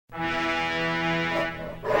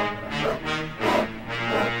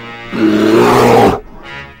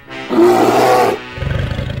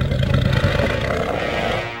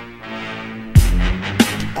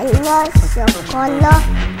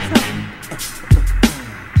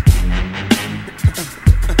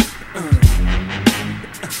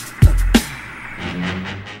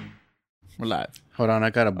We're live. Hold on, I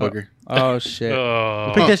got a booger. Oh shit!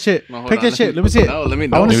 Oh. Pick that shit. No, pick that shit. Let me see it. No, let me I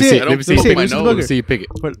know. want to see it. Let me see it. Let me Let see me it. see you pick it.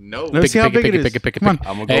 No. No. Let's see how big it is. Pick it. Come on.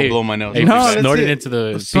 I'm gonna go blow my nose. No, let's snort see it it. into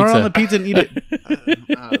the Snort pizza. on the pizza and eat it.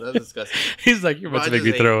 That's disgusting. He's like, you're about to Bro, make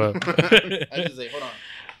me throw up. I just say, hold on.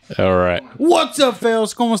 All right. What's up,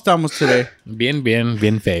 feos? ¿Cómo estamos today? Bien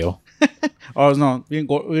feo. Oh no, bien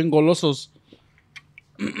golosos,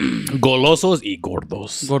 Golosos y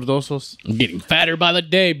gordos. gordosos. Getting fatter by the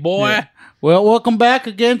day, boy. Yeah. Well, welcome back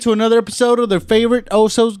again to another episode of their favorite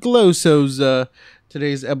Osos Glosos.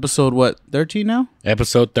 Today's episode, what, 13 now?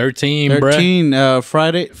 Episode 13, bruh. 13,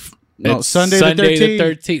 Friday. No, It's Sunday the the 13th.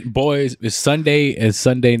 13th. Boys, it's Sunday and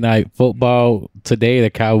Sunday night football. Today, the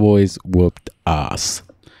Cowboys whooped us.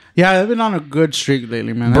 Yeah, they've been on a good streak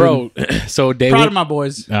lately, man. Bro, so they Proud went, of my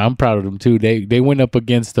boys. I'm proud of them, too. They went up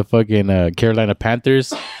against the fucking Carolina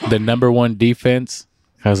Panthers, the number one defense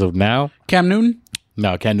as of now. Cam Newton?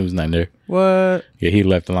 No, Cam Newton's not in there. What? Yeah, he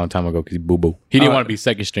left a long time ago because he boo-boo. He didn't want to be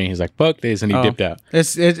second string. He's like, fuck this, and he dipped out. It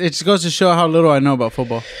just goes to show how little I know about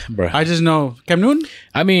football. Bro. I just know Cam Newton.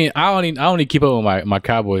 I mean, I only keep up with my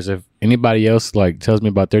Cowboys. If anybody else like tells me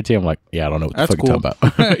about their team, I'm like, yeah, I don't know what the That's fuck you're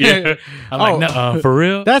talking about. Yeah. I'm Oh. like, no, for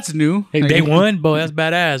real? That's new. Hey, they won, boy. That's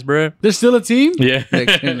badass, bro. They're still a team. Yeah.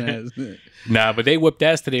 Like, Nah, but they whipped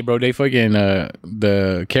ass today, bro. They fucking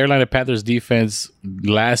the Carolina Panthers defense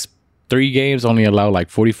last 3 games only allowed like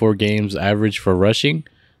 44 games average for rushing.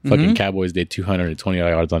 Fucking Cowboys did 220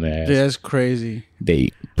 yards on their ass. That's crazy. They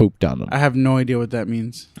pooped on them. I have no idea what that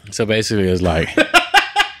means. So basically, it's like,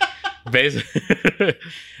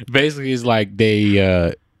 basically, it's like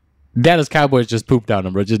they Dallas Cowboys just pooped on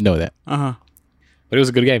them, bro. Just know that. But But it was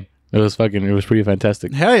a good game. It was pretty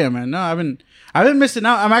fantastic. hell yeah, man. No, I've been missing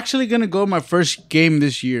out. I'm actually gonna go my first game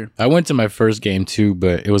this year. I went to my first game too,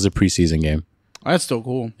 but it was a preseason game. That's still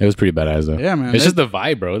cool. It was pretty badass though. Yeah, man. It's just the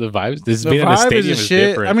vibe, bro. The vibes. This The being in a vibe stadium is is a shit.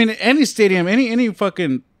 different. I mean, any stadium, any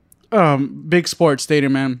fucking big sports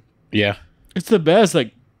stadium, man. yeah, It's the best.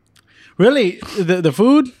 Like, really, the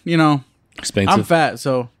food. You know, expensive. I'm fat,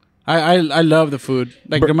 so I love the food.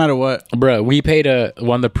 Like, no matter what. Bro, we paid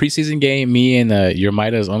won the preseason game. Me and your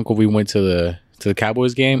Maida's uncle, we went to the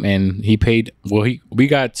Cowboys game, and he paid. Well, we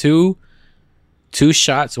got two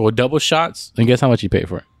shots or double shots, and guess how much he paid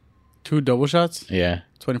for it? 2 double shots, Yeah,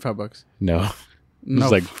 $25. no, it No.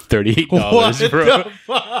 was like $38, bro.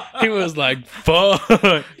 He was like, "Fuck!"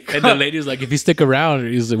 And the lady was like, "If you stick around,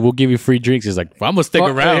 he's like, we'll give you free drinks." He's like, "I'm gonna stick Fuck,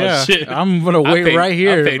 around." yeah. Shit, I'm gonna wait right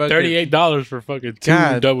here. I paid Fucking- $38 for fucking 2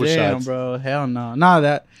 God double damn, shots, bro. Hell no. Nah,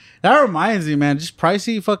 that reminds me, man. Just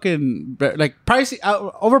pricey fucking like pricey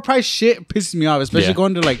overpriced shit pisses me off, especially Yeah.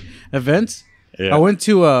 going to like events. Yeah. I went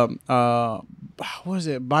to what was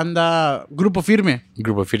it? Banda Grupo Firme,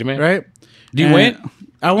 Group of Firme. right? You And went?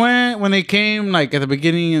 I went when they came like at the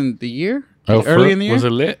beginning of the year. Oh, Like, early in the year. Was it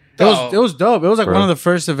lit? It was dope. It was like Bro. one of the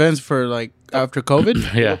first events for like after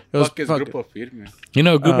COVID. Yeah. It was Fuck is fuck- Grupo Firme. You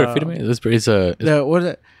know, Group of Firme. It's a what is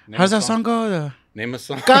it? How's that song go? Name a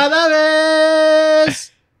song. Cada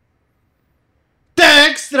vez te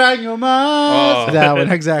extraño más. Oh. That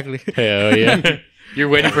one, exactly. hell yeah. You're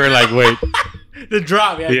waiting for like wait. The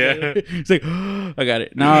drop, yeah. Yeah. It's like, I got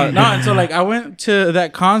it. No, and so like I went to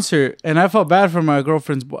that concert and I felt bad for my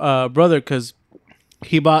girlfriend's brother because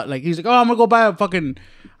he bought like, he's like, oh, I'm gonna go buy a fucking,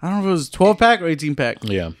 I don't know if it was 12 pack or 18 pack,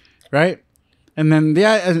 Yeah. right? And then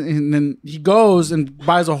and then he goes and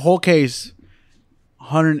buys a whole case,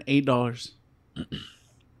 $108.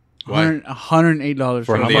 Why? $108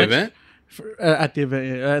 From how the much? event? at the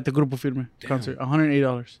event, at the Grupo Firme concert.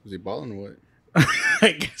 $108. Was he balling or what?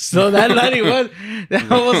 So that night that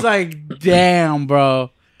was like, damn, bro.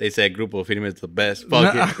 They said Grupo Firme is the best.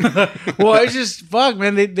 Fuck it. Well, it's just fuck,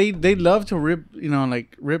 man. They love to rip,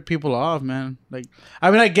 rip people off, man. Like, I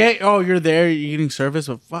mean, I get, oh, you're there, you're eating service,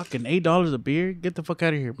 but fucking $8 a beer. Get the fuck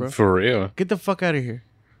out of here, bro. For real. Get the fuck out of here.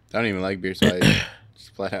 I don't even like beer, so I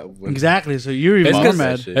just flat out wouldn't. Exactly. So you're even It's more 'cause-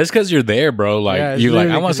 mad. shit. It's because you're there, bro. Like Yeah, it's you're like, I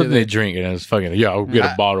literally want 'cause you're something to there. drink, and it's fucking I'll get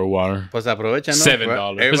a bottle of water. Pues aprovechan, ¿no?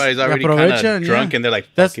 $7. Everybody's already kind Aprovechan, of drunk, yeah. and they're like,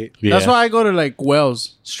 That's fuck it. Yeah. that's why I go to like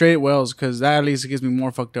Wells, straight Wells, because that at least gives me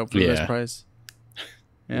more fucked up for Yeah. less price.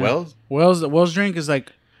 Yeah. Wells? Wells drink is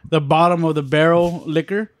like the bottom of the barrel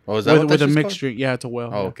liquor. Oh, is that what with that's a just mixed called? drink? Yeah, it's a well.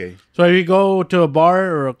 Oh, yeah. okay. So if you go to a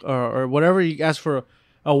bar or whatever, you ask for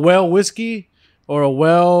a well whiskey or a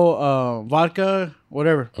well vodka,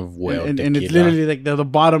 whatever. Of well and it's tequila. literally like the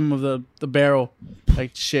bottom of the barrel,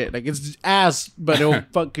 like shit. Like it's ass, but it'll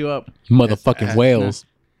fuck you up. Motherfucking ass. whales.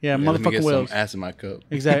 Yeah, Yeah, let me motherfucking get whales. some ass in my cup.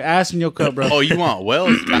 Exactly, ass in your cup, bro. Oh, you want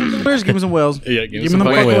whales? First, give me some whales. Yeah, Give me some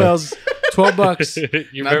fucking whales.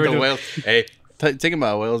 $12. You Not remember the whales. Hey, thinking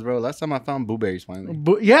about whales, bro. Last time I found blueberries finally.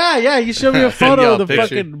 Yeah. You showed me a photo Y'all of the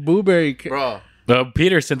picture. fucking blueberry. Bro,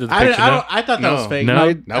 Peter sent the I picture. thought that No. was fake.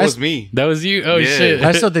 No. that was me. That was you. Oh Yeah. shit.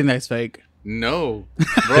 I still think that's fake. No,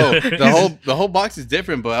 bro. The whole box is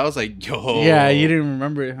different, but I was like, yo. Yeah, you didn't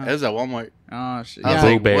remember it, It huh? was at Walmart. Oh shit. I was Yeah.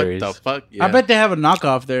 like, what Blueberries. the fuck? Yeah. I bet they have a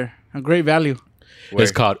knockoff there. A great value. Where?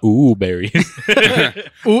 It's called ooh berries.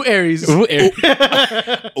 Ooh, Aries. ooh,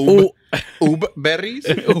 Oob berries.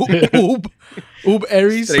 Oob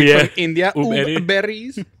Aries. Straight Yeah. from India. Oob Oob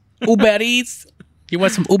berries. ooh berries. You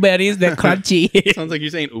want some ooh berries? They're crunchy. Sounds like you're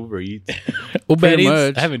saying Uber Eats. Ooh Pretty berries.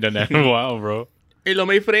 much. I haven't done that in a while, bro. Hello,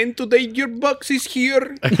 my friend. Today your box is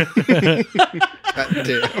here. God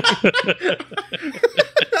damn.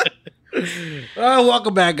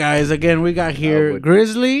 Welcome back, guys. Again, we got here what-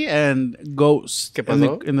 Grizzly and Ghost ¿Qué in the,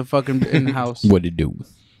 pasó? in the fucking in the house. What it do?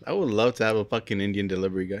 I would love to have a fucking Indian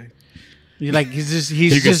delivery guy. You like he's You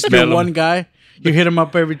just can the smell him. one guy. You hit him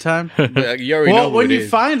up every time. But you already know Well, who when it you is.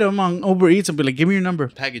 find him on Uber Eats, I'll be like, "Give me your number."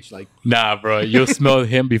 Package like Nah, bro. You'll smell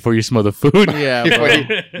him before you smell the food. Yeah, before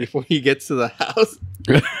bro. before he gets to the house.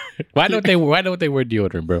 Why don't they wear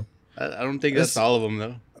deodorant, bro? I don't think that's all of them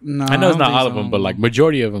though. No, I know it's don't not think all of so. them, but like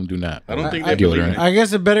majority of them do not. I don't think I- they believe deodorant. it. I guess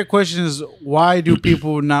the better question is why do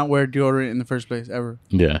people not wear deodorant in the first place ever?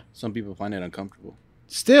 Yeah. Some people find it uncomfortable.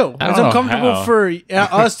 Still, I it's don't know uncomfortable how. for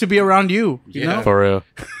us to be around you. You Yeah. know, For real.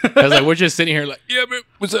 I was like, we're just sitting here like, yeah, man,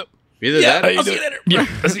 what's up? Either Yeah, that, I'll see you later. Yeah,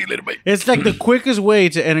 I'll see you later, mate. it's like the quickest way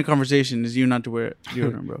to end a conversation is you not to wear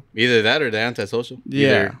deodorant, bro. either that or they're antisocial. Yeah.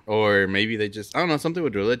 Either- or maybe they just I don't know something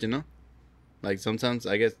with religion. No, like sometimes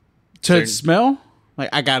I guess To Certain- smell, like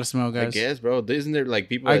I gotta smell, guys. I guess, bro. Isn't there like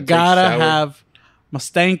people? I That gotta take showers, have my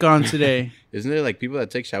stank on today. Isn't there like people that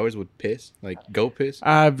take showers with piss, like goat piss?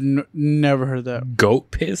 I've never heard that.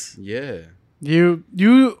 Goat piss? Yeah,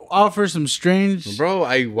 You offer some strange bro.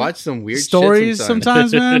 I watch some weird stories shit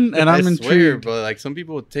sometimes, man, and I'm I swear, intrigued. bro. Like some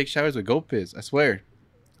people take showers with goat piss. I swear.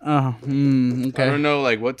 Oh, I okay. don't know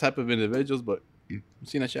like what type of individuals, but I've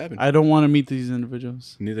seen that shit happen. I don't want to meet these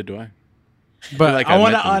individuals, Neither do I. but like I I've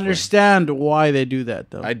want met to them before. understand why they do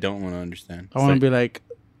that, though. I don't want to understand. I want to be like,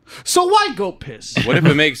 so why goat piss? What if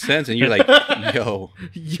it makes sense and you're like, yo,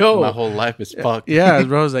 Yo, my whole life is fucked. yeah,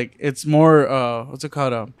 bro. It's like it's more. What's it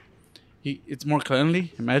called? It's more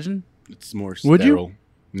cleanly. Imagine. It's more Would you? sterile.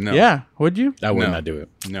 No. Yeah. Would you? I would No. not do it.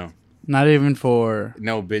 No. Not even for.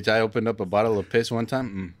 No, bitch. I opened up a bottle of piss one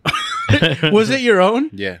time. Was it your own?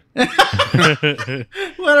 Yeah.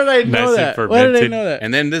 Why did I know Nice that? and Why did I fermented. know that?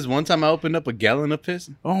 And then this one time I opened up a gallon of piss.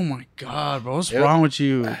 Oh my god, bro! What's Yeah. wrong with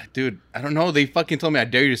you? Dude, I don't know. They fucking told me I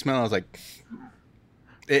dare you to smell. I was like,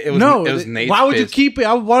 it was, No, it was Nate's why would you piss. keep it?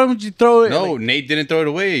 Why would you throw it? No, like- Nate didn't throw it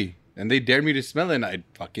away. And they dared me to smell it, and I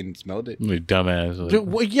fucking smelled it. You dumbass. Like, Dude,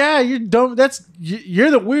 well, yeah, you're dumb. You're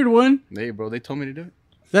the weird one. Hey, bro, they told me to do it.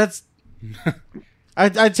 That's.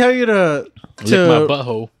 I tell you to lick my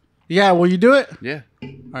butthole. Yeah, will you do it? Yeah. All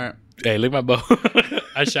right. Hey, lick my butthole.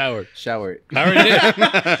 I showered. Shower it. I already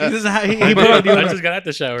did. This is how he put on I deodorant. just got out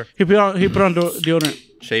the shower. He put on deodorant.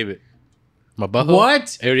 Shave it. My butthole?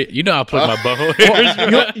 What? I already- You know I plug my butthole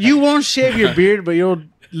hairs. You won't shave your beard, but you'll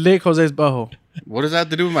lick Jose's butthole. What does that have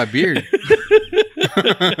to do with my beard?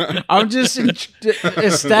 I'm just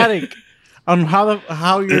ecstatic on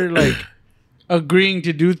how you're like agreeing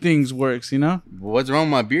to do things works. You know, What's wrong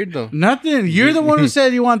with my beard, though? nothing. You're the one who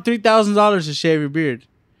said you want $3,000 to shave your beard,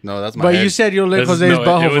 No, that's my but head. you said you'll lick This is- Jose's no, it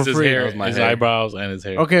butthole was for his free. hair, was my his hair. eyebrows, and his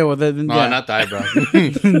hair. Okay, well then, No, yeah. not the eyebrows.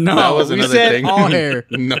 No, that was we another said thing. all hair,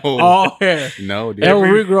 No. all hair. No, dude. It'll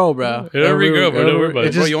regrow, bro. It'll regrow, bro. Don't worry about it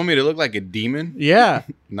it. Bro, just- you want me to look like a demon? yeah,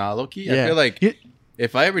 Nah, low-key. yeah. I feel like You-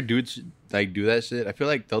 if I ever do that shit, I feel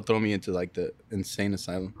like they'll throw me into like the insane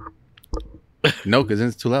asylum. No, because then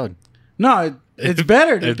it's too loud. no, it's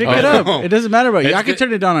better to It's- pick oh. it up. It doesn't matter about you. It's I can good.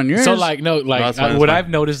 turn it down on yours. So like no, like that's fine, what that's fine. I've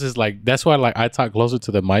noticed is like that's why like I talk closer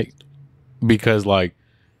to the mic because like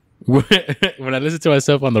when I listen to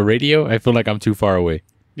myself on the radio, I feel like I'm too far away.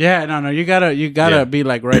 yeah, no, you gotta Yeah. be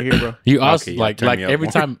like right here, bro. You also Okay, yeah, like turn me up every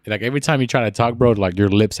more. time you try to talk, bro, like your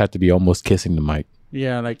lips have to be almost kissing the mic.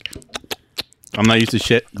 Yeah, like I'm not used to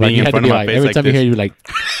shit Like being you in have to front be of my like face every like time you hear this. you like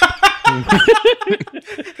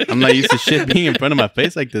I'm not used to shit being in front of my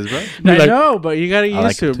face like this, bro. I like- know, but you gotta get I like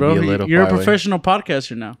used to it it, to bro. be a little You're a far away. professional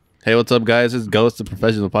podcaster now. Hey, what's up, guys? It's Ghost, the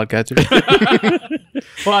professional podcaster.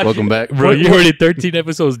 Welcome back. Bro, you're already 13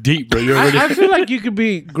 episodes deep, bro. You're already... I feel like you could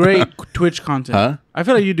be great Twitch content. Huh? I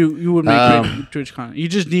feel like you would make great Twitch content. You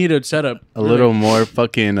just need a setup. A little more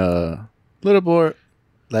fucking, little more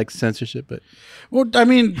like censorship, but Well, I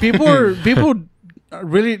mean, people are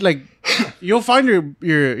really like. You'll find your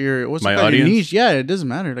what's My it called? Your audience? niche. Yeah, it doesn't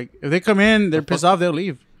matter. Like if they come in, they're pissed off, they'll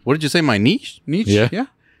leave. what did you say? My niche? Niche. Yeah. Yeah.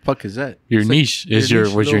 Fuck is that? Your niche is your...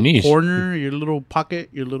 What's your little niche? corner, your little pocket,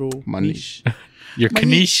 your little My niche. Your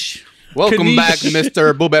niche. Welcome Kanish. back,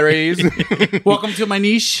 Mr. Blueberries. Welcome to my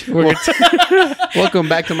niche. Welcome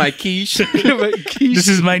back to my quiche. This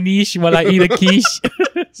is my niche while I eat a quiche.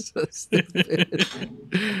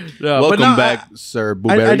 No, but Welcome no, back, Sir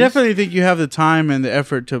Blueberries. I definitely think you have the time and the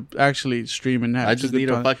effort to actually stream and have. I just good need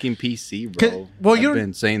a content. fucking PC, bro. Well, I've you're-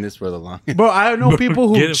 been saying this for the longest. Bro, I know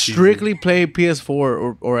people Get a who PC. strictly play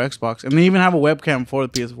PS4 or Xbox, and they even have a webcam for the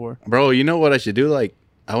PS4. Bro, you know what I should do? Like,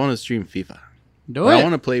 I want to stream FIFA. Do I it.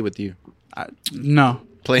 want to play with you. No.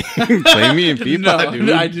 Play me in FIFA, No, dude.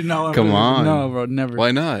 I do not. Come on. No, bro, never.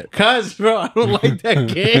 Why not? Cause, bro, I don't like that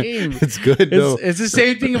game. It's good though. It's the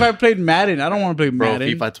same thing if I played Madden. I don't want to play Bro, Madden.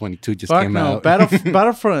 FIFA 22 just Fuck came no. out.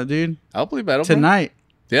 Battlefront, dude. I'll play Battlefront Tonight.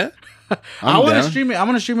 Yeah, I want to down. stream it. I'm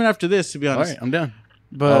gonna stream it after this, to be All honest. right, I'm down.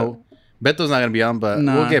 But Oh, Beto's not gonna be on, but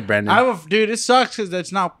nah. we'll get Brandon. Dude, it sucks because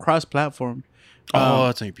that's not cross-platform. Oh,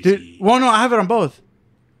 it's on your PC. Dude, well, no, I have it on both.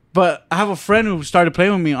 But I have a friend who started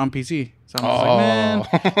playing with me on PC. So I'm just like, man.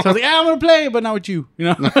 So I was like, I'm gonna play, but not with you. You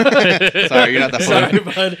know. Sorry, you're not that Sorry,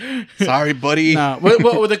 fun. bud. Sorry, buddy. Nah, but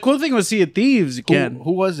the cool thing was Sea of Thieves. You can.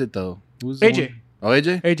 Who was it though? Who's the AJ. one? Oh,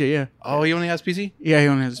 AJ. AJ, yeah. Oh, he only has PC. Yeah, he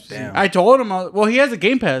only has. Damn. I told him. Well, he has a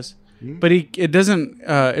Game Pass, but it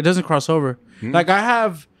doesn't cross over. Like I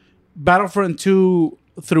have Battlefront 2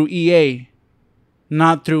 through EA,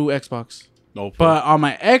 not through Xbox. No, But on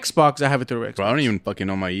my Xbox, I have it through Xbox. bro, I don't even fucking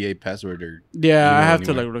know my EA password or. Yeah, I email have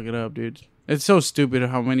to anymore. like look it up, dude. It's so stupid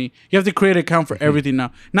how many you have to create an account for everything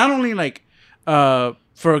now. Not only like for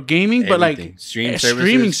gaming, but like Everything. Stream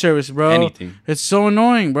streaming services, service, bro. anything. It's so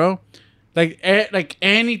annoying, bro. Like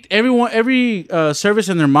every service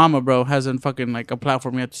in their mama, bro, has a fucking like a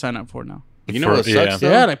platform you have to sign up for now. You know what Yeah. sucks though?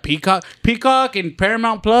 Yeah, like Peacock and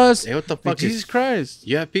Paramount Plus. Hey, what the Like, fuck Jesus is? Christ.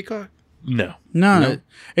 You have Peacock? No. No, No.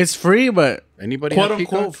 it's free, but Anybody quote have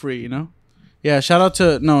unquote Peacock? free. You know. Yeah, shout out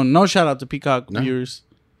to no shout out to Peacock No. viewers.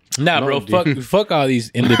 Nah, No, bro. dude. Fuck all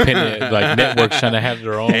these independent like networks trying to have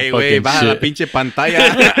their own Hey, güey, fucking baja la shit. pinche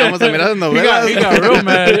pantalla. Vamos a mirar las He novelas. got real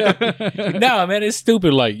mad. Yeah. No, man, it's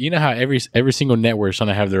stupid. Like, you know how every single network is trying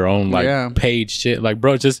to have their own like Yeah. page shit. Like,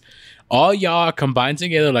 bro, just all y'all combined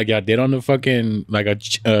together, like y'all did on the fucking like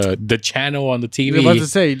the channel on the I was about to TV.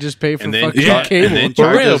 say you just pay for And then, fucking Yeah. cable. and then For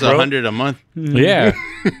charge real, us bro. $100 a month. Yeah,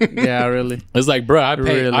 Yeah, really. it's like, bro, I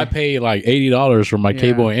Really? pay like $80 for my Yeah.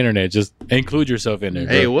 cable and internet. Just include yourself in there.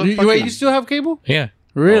 Hey, bro. what? Wait, fucking- you still have cable? Yeah.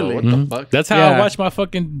 Really? Oh, what the fuck? That's how Yeah. I watch my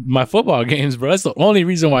football games, bro. That's the only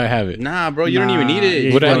reason why I have it. Nah, bro, you don't even need Nah, it. you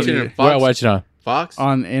You What I, don't watch it need on it. where I Fox. watch it on? Fox?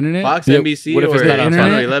 On internet? Fox, Yeah, NBC, what if it's or not on Channel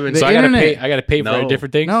internet? 11. The So I gotta internet. pay for No.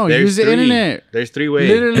 different things. No, There's use the three. internet. There's 3 ways.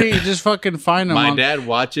 Literally, just fucking find them. My dad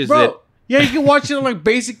watches it. Bro, yeah, you can watch it on like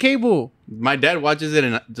basic cable. My dad watches it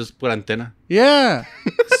and just put antenna. Yeah.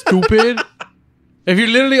 Stupid. If you're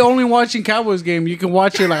literally only watching Cowboys game, you can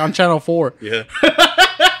watch it like on Channel 4. Yeah.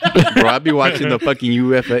 Bro, I'd be watching the fucking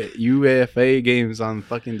UFA games on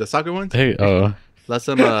fucking the soccer ones. Hey, Last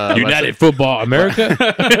time, United Football America.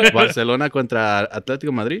 Barcelona contra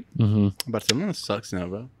Atlético Madrid. hmm Barcelona sucks now,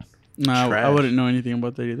 bro. No, I Trash. wouldn't know anything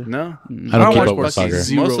about that either. No, I don't keep watch up with fucking soccer.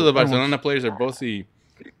 zero. most of the I don't Barcelona players are both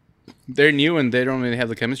they're new and they don't really have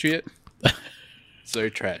the chemistry yet. So they're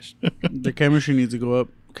trash. The chemistry needs to go up.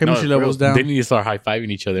 Chemistry No, levels bro. down. They need to start high fiving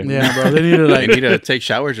each other. Yeah, bro. They need to They like. need to take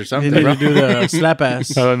showers or They something, need bro. to do the slap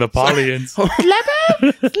ass. Napoleons. Slap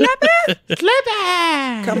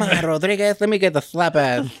ass. Come on, Rodriguez. Let me get the slap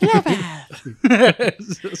ass. I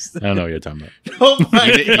don't know what you're talking about. Oh my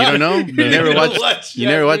You don't know? You never don't watched. watch You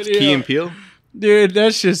that never watched video. Key and Peele? Dude,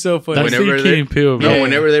 that shit's so funny. I've Whenever seen they- Key and Peele, No, bro.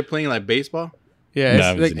 whenever they're playing like baseball. Yeah,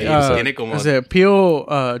 Nah, it's it's like an Tiene como- is it Peele?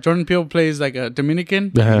 Jordan Peele plays like a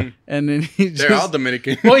Dominican, Uh-huh. and then he just. They're all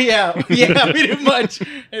Dominican. Well, yeah, pretty much.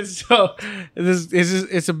 And so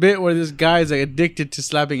it's a bit where this guy is like addicted to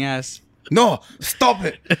slapping ass. No, stop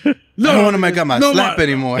it. I don't want to make up my No, slap ma-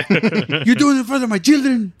 anymore. You're doing it in front of my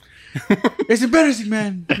children. It's embarrassing,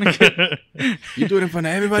 man. You do it in front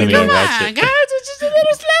of everybody. Let me Come watch on, it. guys. It's just a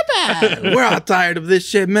little slap ass. We're all tired of this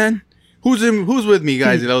shit, man. Who's with me,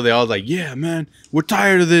 guys? You know, they all like, yeah, man, we're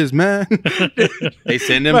tired of this, man. They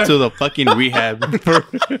send him to the fucking rehab,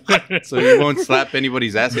 so he won't slap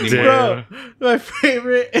anybody's ass anymore. Bro, my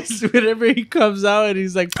favorite is whenever he comes out and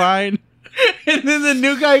he's like fine, and then the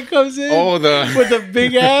new guy comes in with a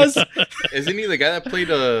big ass. Isn't he the guy that played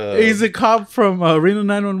He's a cop from Reno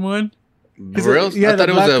 911. Real? Yeah, I thought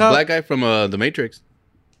the it was a black cop. black guy from The Matrix.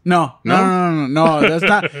 No. That's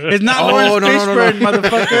not. It's not Oh, Lawrence no, Fishburne,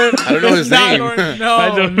 motherfucker. I don't know his It's not name. Lawrence-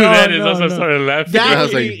 I don't know who that is. Also, I started laughing. That I would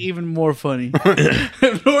was like- be even more funny.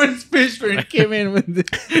 If Lawrence Fishburne came in with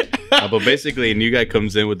But basically, a new guy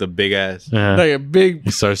comes in with a big ass. like a big. He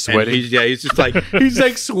starts And sweating. he's just like, He's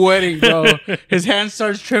like sweating, bro. His hand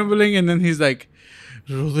starts trembling, and then he's like,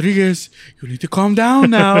 "Rodriguez, you need to calm down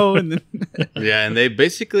now." And then yeah, and they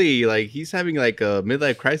basically like he's having like a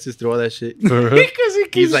midlife crisis through all that shit. because he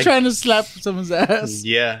keeps like- trying to slap someone's ass.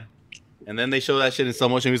 Yeah. And then they show that shit in slow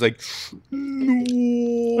motion. He's like,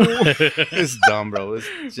 no. It's dumb, bro. It's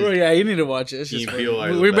just, Bro, yeah, you need to watch it. It's Key just and funny. Peele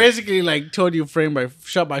are the We best. basically like told you frame by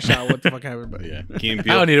shot what the fuck happened. But yeah. Key and I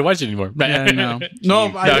Peele. don't need to watch it anymore. yeah, no,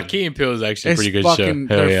 no. No, Key and Peele is actually a It's pretty good fucking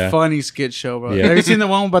show. Hell they're yeah. funny skit show, bro. Yeah. Have you seen the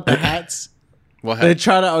one about the hats? What They happened?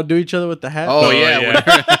 try to outdo each other with the hat. Oh, Oh, yeah.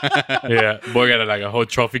 yeah. Yeah, boy got like a whole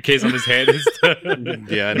trophy case on his head and stuff.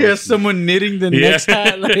 Yeah. I know. Yeah, someone knitting the Yeah. next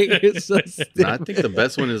hat. Like it's so stupid. Nah, I think the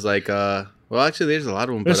best one is like, well, actually, there's a lot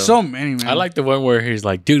of them. There's but, so many, man. I like the one where he's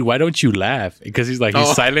like, dude, why don't you laugh? Because he's like, he's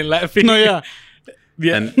Oh. silent laughing. No, yeah.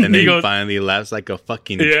 Yeah. and then he he goes, finally laughs like a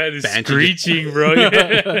fucking yeah, it's banshee. screeching, bro.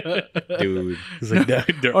 Yeah. Dude. It's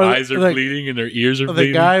like their Or eyes are like- bleeding and their ears are The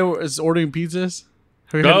bleeding. guy is ordering pizzas.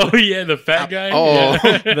 Have you heard Oh yeah, the fat guy. Oh.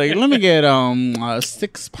 Yeah. like, let me get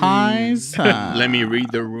 6 pies. Let me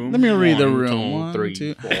read the room. Let me read the 1, room. 2, 1, 3,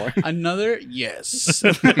 2. 4. Another yes.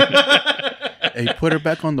 Hey, put her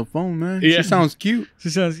back on the phone, man. Yeah. She sounds cute. She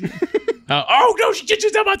sounds. Oh no, she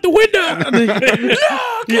just jumped out the window.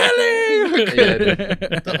 Yeah,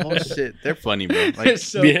 dude. The whole shit. They're funny, bro. Like, It's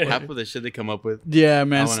so Yeah. half of the shit they come up with. Yeah,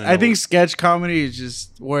 man. wanna I know think what- sketch comedy is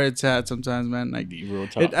just where it's at sometimes, man. Like, Real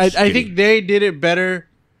talk. I think they did it better,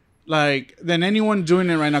 like, than anyone doing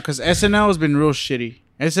it right now. Because SNL has been real shitty.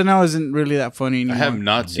 SNL isn't really that funny I anymore. have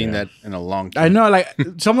not seen that in a long time. I know, like,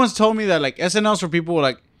 someone's told me that like SNL's for people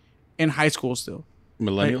like in high school still.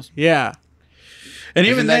 Like, Millennials. yeah. And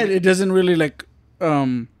Isn't even that- then, it doesn't really like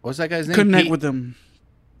What's that guy's name? connect Pete? with them.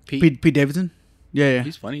 Pete. Pete Davidson. Yeah.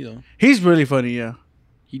 He's funny though. He's really funny. Yeah.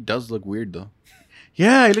 He does look weird though.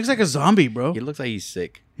 Yeah, he looks like a zombie, bro. He looks like he's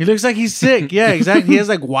sick. He looks like he's sick. Yeah, exactly. He has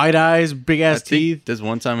like wide eyes, big I ass think teeth. this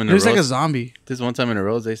one time in He a looks like a roast, zombie. this one time in a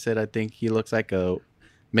rose, they said I think he looks like a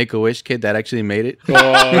Make-A-Wish kid that actually made it.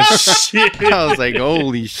 Oh shit! I was like,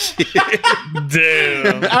 holy shit.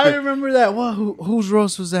 Damn. I remember that. What? Whose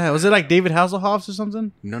roast was that? Was it like David Hasselhoff's or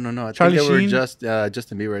something? No. I Charlie think they were Sheen? just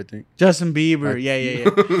Justin Bieber, I think. Justin Bieber.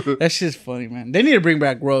 Yeah. That shit's funny, man. They need to bring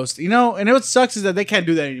back roast. You know, and what sucks is that they can't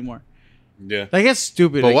do that anymore. Yeah. Like, it's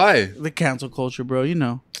stupid. But like, why? The cancel culture, bro. You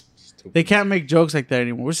know, Stupid they can't make jokes like that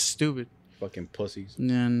anymore. We're stupid. fucking pussies.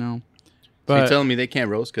 Yeah, no. So you're But telling me they can't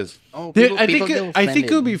roast because dude, I think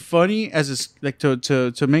it would be funny as a, like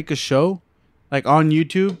to make a show like on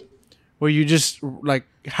YouTube where you just like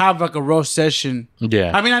have like a roast session.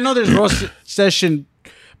 Yeah. I mean, I know there's roast session,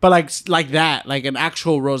 but like that, like an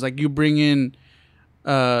actual roast, like you bring in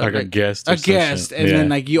like a guest. or a some guest, shit. and Yeah. then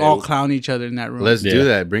like you all clown each other in that room. Let's Yeah. do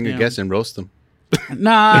that. Bring Yeah. a guest and roast them.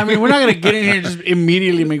 Nah, I mean, we're not gonna get in here and just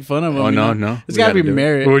immediately make fun of them. Oh, you no, know? no. It's We gotta be gotta do it.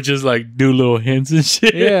 merit. Or just like do little hints and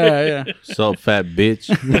shit. Yeah. So fat bitch.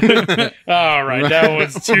 All right, that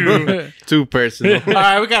one's too. Too personal. All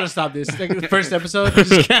right, we gotta stop this. Like, the first episode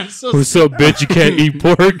just cancel. What's up, bitch? You can't eat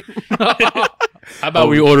pork. How about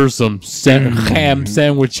we order some ham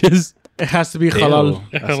sandwiches? It has to be halal.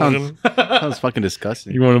 Ew. That sounds fucking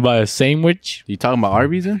disgusting. You want to buy a sandwich? You talking about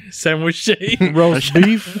Arby's then? Sandwich shake? Roast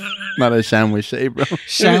beef Not a sandwich, bro.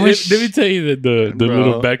 sandwich. Let me tell you the Bro.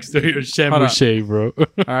 little backstory of sandwich shake, bro. All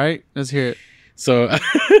right, let's hear it. So,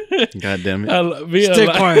 God damn it. Stay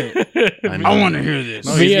quiet. know. I want to hear this.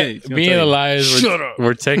 No, me, he's gonna me tell and you. Elias Shut were, up.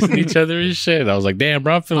 were texting each other and shit. I was like, damn,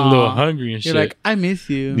 bro, I'm feeling a little Aw. hungry and You're shit. like, I miss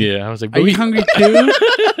you. Yeah, I was like, Are you hungry too?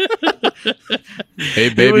 Hey,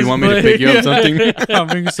 baby, was you want me to pick you up something? I'm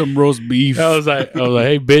making some roast beef. I was like,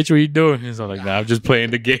 hey, bitch, what you doing? He's like, nah, I'm just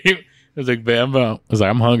playing the game. I was like, man, I was like,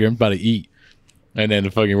 I'm hungry. I'm about to eat. And then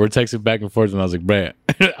we're texting back and forth, and I was like, bruh,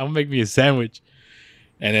 I'll make me a sandwich.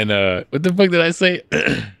 And then, what the fuck did I say?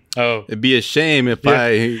 Oh, It'd be a shame if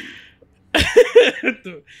Yeah.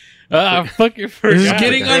 I fucking forgot. This is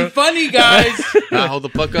getting bro. unfunny, guys. hold the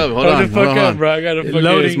fuck up. Hold Hold on. the fuck hold up, on. bro. I gotta fucking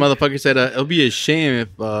Loading. This motherfucker said it'll be a shame if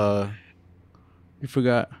You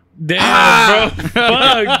forgot. Damn, bro.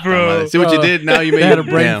 Fuck, bro. See what you did now? You made They had a it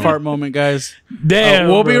brain damn. fart moment, guys. Damn.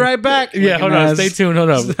 We'll be bro. right back. Yeah, hold on. Looking Stay ass. tuned. Hold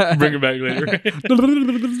on. Bring it back later.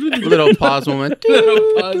 Little pause moment.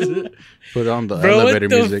 Pause it. Put on the Bro, what elevator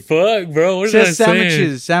the music. fuck, bro? What is Says that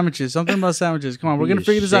saying? sandwiches. Something about sandwiches. Come on, we're gonna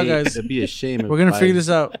figure this out, guys. It'd be a shame. We're gonna figure this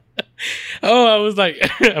out. Oh, I was like,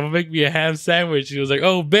 I'm gonna make me a ham sandwich. He was like,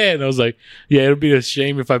 oh, Ben. I was like, yeah, it'll be a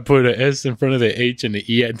shame if I put an S in front of the H and the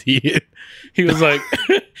E at the end. He was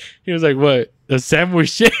like, what? A sandwich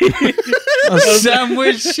shake? A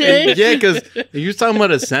sandwich shake. Yeah, because he was talking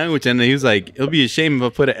about a sandwich, and he was like, "It'll be a shame if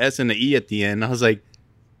I put an S and an E at the end." I was like,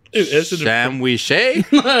 "Sandwich?" I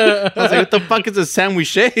was like, "What the fuck is a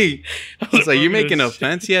sandwich?" I was like, "You making a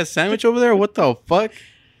fancy ass sandwich over there? What the fuck?"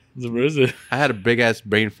 I had a big ass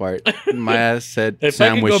brain fart. My ass said If I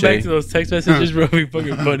can sandwich. go back to those text messages, bro, it'd be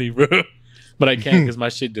fucking funny, bro. But I can't because my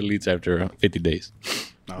shit deletes after 50 days.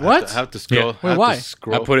 What? I have to scroll. Yeah. I have why? to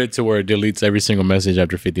scroll. I put it to where it deletes every single message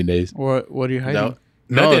after 50 days. Or what are you hiding? No,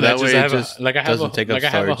 Nothing, that I way have it just I have doesn't take up I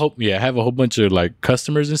have a storage. I have a whole bunch of like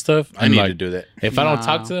customers and stuff. I and, need like, to do that. If I don't Nah,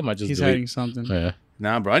 talk to them, I just He's hiding delete. something. Yeah.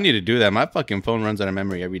 Nah, bro, I need to do that. My fucking phone runs out of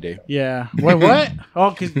memory every day. Yeah. Wait, what?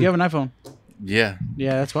 Oh, because you have an iPhone. Yeah,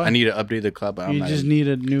 Yeah, that's why. I need to update the cloud. But I'm You not just in- need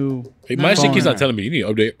a new. Hey, my shit keeps phone. on telling me you need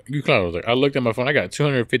to update your cloud. I was like, I looked at my phone. I got a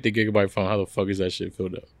 250 gigabyte phone. How the fuck is that shit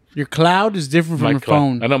filled up? Your cloud is different from My your cloud.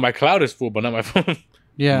 phone. I know my cloud is full, but not my phone.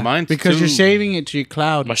 Yeah, Mine's because you're too. saving it to your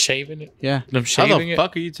cloud. Am I shaving it? Yeah. I'm How shaving the it.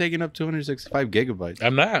 fuck are you taking up 265 gigabytes?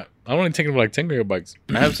 I'm not. I'm only taking like 10 gigabytes.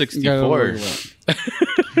 I have 64.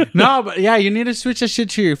 No, but yeah, you need to switch that shit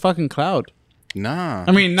to your fucking cloud. Nah.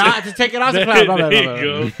 I mean, not to take it off the cloud. Blah, blah, blah, blah,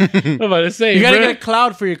 There blah. you go. I'm about to say, You gotta bro, get a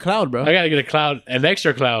cloud for your cloud, bro. I gotta get a cloud, an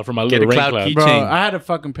extra cloud for my Get little a rain cloud cloud. key. Bro, chain. I had to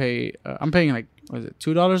fucking pay. I'm paying like, what is it,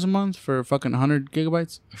 $2 a month for fucking 100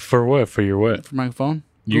 gigabytes For what? For your what? for my phone.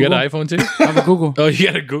 You got an iPhone too? I have a Google. Oh, you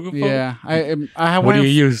got a Google phone? Yeah, I have What one. do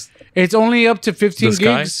you use? It's only up to 15 The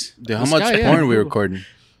Sky? gigs. Dude, how The much Sky, yeah. porn are we Google. recording?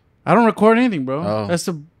 I don't record anything, bro. Oh. That's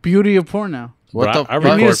the beauty of porn now. What Bro, the I You don't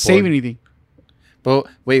fuck? need to record save porn. anything. But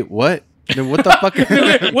wait, what? Then what the fuck?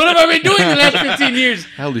 What have I been doing the last 15 years?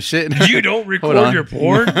 Holy shit! You don't Hold record on. your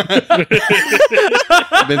porn?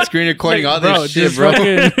 I've been screen recording all this shit, just bro.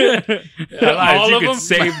 fucking- All of you can them?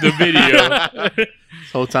 save the video.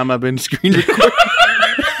 This whole time I've been screen recording.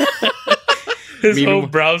 His Meanwhile- whole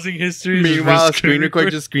browsing history. is Meanwhile, just screen record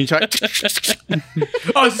just screenshot.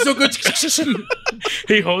 Oh, this is so good.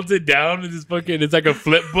 He holds it down and it's like a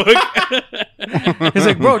flip book. He's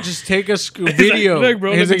like, bro, just take a video. "Look,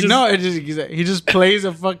 bro, He's let like, me no, he just plays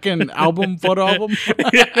a fucking photo album.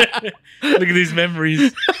 Look at these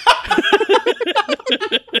memories.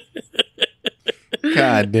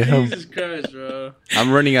 God damn! Jesus Christ, bro.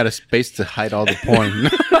 I'm running out of space to hide all the porn.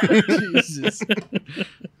 Jesus.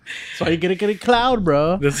 That's why you gotta get a cloud,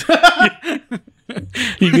 bro. That's-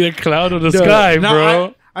 you get a cloud on the Dude, sky, no,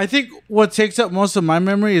 bro. I think what takes up most of my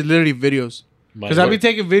memory is literally videos. Because I've been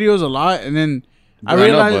taking videos a lot, and then I know,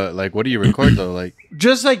 realize but like, what do you record though? Like,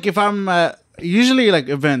 just like if I'm usually like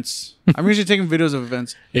events, I'm usually taking videos of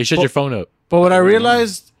events. Hey, shut your phone up. But what I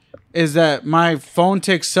realized is that my phone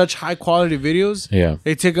takes such high quality videos. Yeah.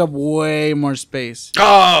 They take up way more space.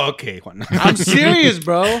 oh, okay. Juan. I'm serious,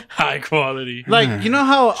 bro. High quality. Like, you know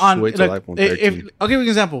how on wait till like, iPhone if 13. I'll give you an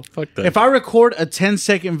example. Fuck that. If I record a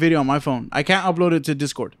 10-second video on my phone, I can't upload it to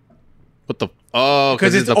Discord What the? Oh,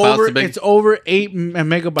 because it's the file's over too big? it's over 8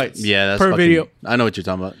 megabytes. Yeah, that's per fucking, video. I know what you're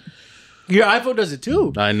talking about. Your iPhone does it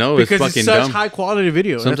too. I know because it's fucking such dumb. high quality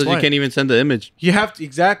video. Sometimes That's you why. can't even send the image. You have to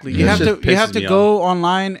exactly. You That have shit to. You have pisses to me go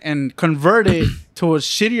online and convert it to a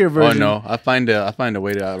shittier Oh version. no, I find a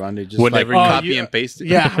way to around it. Just Whenever like you- copy you- and paste it.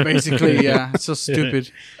 Yeah, basically. Yeah, it's so stupid.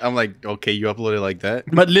 I'm like, okay, you upload it like that.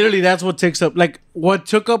 But literally, that's what takes up. Like, what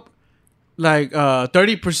took up like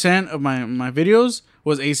 30% of my videos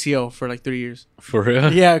was ACL for like 3 years. For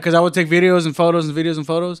real? Yeah, because I would take videos and photos and videos and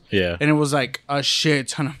photos. Yeah. And it was like a shit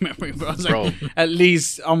ton of memory, bro. It was Bro. like at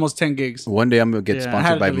least almost 10 gigs. One day I'm gonna get Yeah, I had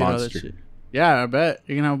sponsored to by delete all that Monster. shit. Yeah, I bet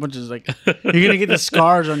you're gonna have a bunch of like you're gonna get the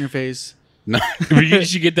scars on your face. No, You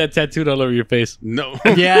should get that tattooed all over your face. no,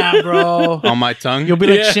 Yeah, bro. on my tongue. You'll be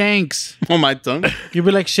like Yeah. Shanks. on my tongue. You'll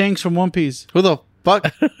be like Shanks from One Piece. Who the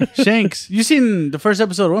fuck? Shanks. You seen the first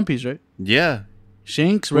episode of One Piece, right? Yeah.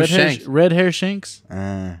 Shanks, Who's Shanks? Red hair Shanks.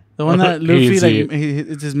 Uh, The one that He Luffy didn't see like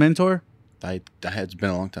it's his mentor. it's been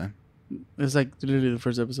a long time. It's like literally the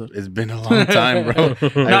first episode. It's been a long time, bro. I watched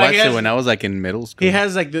he has- it when I was like in middle school. He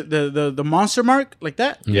has like the monster mark like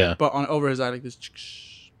that, Yeah. but on over his eye like this.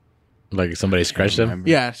 Like somebody scratched them. Remember.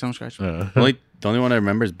 Yeah, sound scratch. The only one I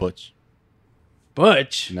remember is Butch.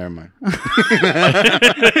 Butch. Never mind.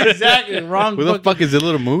 Exactly wrong. Who the fuck is the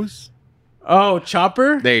little moose? Oh,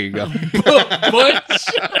 Chopper. There you go. Butch.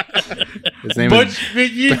 His name Butch.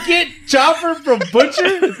 You get Chopper from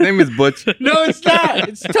Butcher? His name is Butch. No, it's not.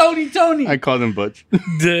 It's Tony. I called him Butch.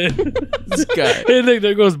 This guy. Hey, look,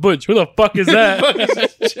 there goes Butch. Who the fuck is that?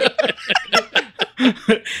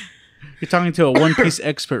 You're talking to a One Piece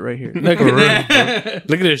expert right here. Look at that.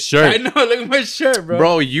 Look at his I shirt. know. Look at my shirt, bro.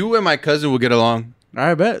 Bro, you and my cousin will get along. All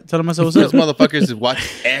right, bet. Tell him I said what's Those up. motherfuckers watch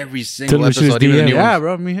every single Tell him to shoot his episode, even the DM. new Yeah, ones.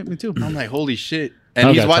 bro. Me hit me too. I'm like, holy shit. And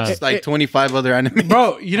I he's don't got watched time. like 25 other anime.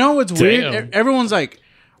 Bro, you know what's weird? Damn. Everyone's like,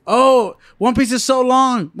 "Oh, One Piece is so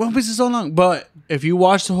long. One Piece is so long." But if you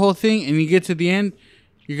watch the whole thing and you get to the end,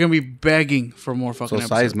 you're gonna be begging for more fucking So episodes.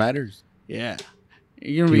 size matters. Yeah,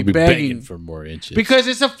 you're gonna You'll be be begging begging for more inches. because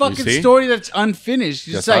it's a fucking see? story that's unfinished.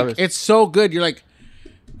 It's That's how like it is. it's so good. You're like,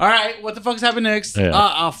 all right, what the fuck's happening next? Yeah.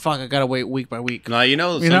 Oh fuck, I gotta wait week by week. No, you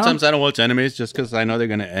know, sometimes I don't watch animes just because I know they're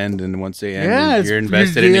gonna end, and once they end, Yeah, you're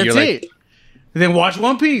invested in it. You're that's like, it. Then watch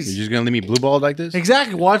One you're Piece. just gonna leave me blue balled like this?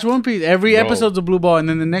 Exactly, watch One Piece. Every Bro. episode's a blue ball, and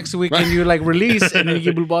then the next weekend you like release, and then you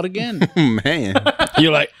get blue balled again. Man,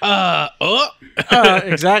 You're like,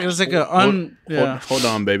 Exactly, it's like a hold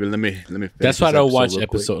on, baby. Let me. Finish That's why I this don't watch real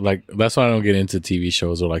quick. episode. Like, that's why I don't get into TV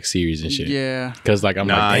shows or like series and shit. Yeah. Because like I'm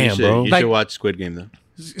Nah, like, you damn, should, bro. you Like- should watch Squid Game though.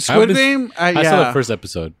 Squid Game. I saw the first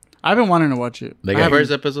episode. I've been wanting to watch it. They I got- haven't-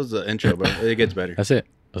 First episode's the intro, bro. It gets better. That's it.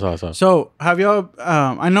 That's all I saw. So have y'all?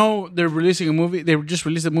 I know they're releasing a movie. They just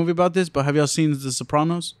released a movie about this, but have y'all seen The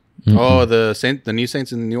Sopranos? Oh, the new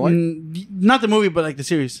Saints in New York. Not the movie, but like the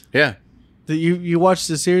series. Yeah. You watched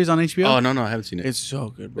the series on HBO? Oh no, I haven't seen it. It's so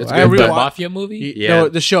good, bro. It's I good, The but- Mafia movie? Yeah.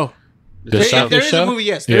 the show. The There- show? There The is show? a movie.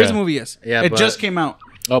 Yes, there is a Yeah. movie. Yes. Yeah, It but- just came out.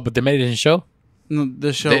 Oh, but they made it in show? No,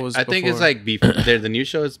 the show They- was. I think it's before. like before. The new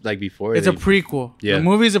show is like before. It's a they- prequel. Yeah. The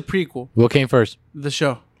movie is a prequel. What came first? The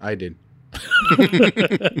show. I did.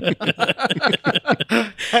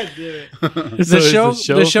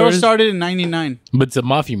 The show first? started in '99. But it's a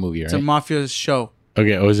Mafia movie, right? It's a mafia show.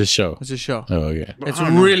 Okay, oh, it's a show. It's a show. Oh, okay. It's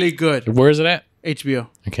really good. Where is it at? HBO.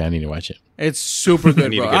 Okay, I need to watch it. It's super good,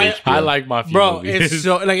 need bro. to get HBO. I like Mafia Bro, movies. it's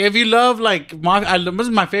so like if you love like mafia, this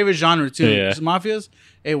is my favorite genre too. Yeah. It's mafias.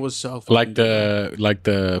 It was so fucking like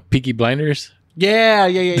the Peaky Blinders. yeah.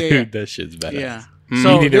 Dude, that shit's badass. Yeah. You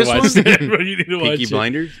So need to this watch one, that, bro. You need to watch Peaky it.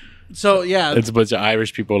 Blinders. so yeah. It's a bunch of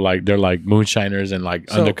Irish people, like they're like moonshiners and like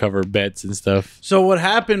So- undercover bets and stuff. So what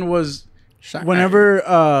happened was, whenever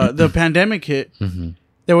the pandemic hit,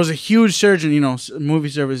 there was a huge surge in movie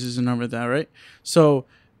services and all of that, right? So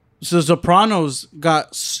Sopranos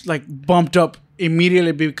got like bumped up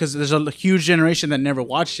immediately because there's a huge generation that never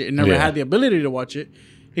watched it and never Yeah. had the ability to watch it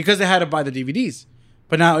because they had to buy the DVDs.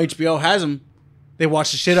 But now HBO has them. They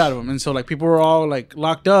watch the shit out of them, and so like people were all like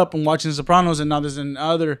locked up and watching Sopranos, and now there's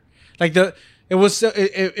another like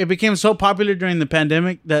it became so popular during the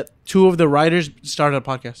pandemic that two of the writers started a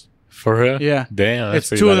podcast. For real? Yeah. Damn. It's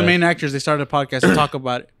two of the main actors. They started a podcast to talk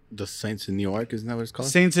about it. The Saints in New York, isn't that what it's called?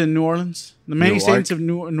 Saints in New Orleans. The many Newark? saints of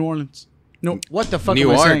New Orleans. No, what the fuck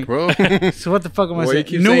New am I York, saying? bro. So what the fuck am I What saying?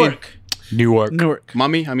 you keep saying? Newark. Newark. Newark.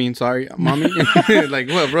 Mommy, I mean, sorry, mommy. Like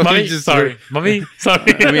what, bro? Mommy, You just- sorry. Mommy,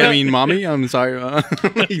 sorry. I mean, mommy. I'm sorry.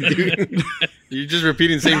 Dude, you're just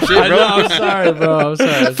repeating the same shit, I bro. know, I'm sorry, bro. I'm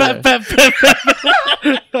sorry. I'm sorry.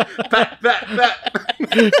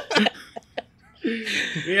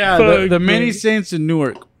 Yeah, the Fuck, many man. saints in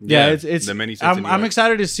Newark. Yeah, Yeah, it's The Many Saints in I'm Newark.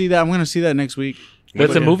 excited to see that. I'm gonna see that next week.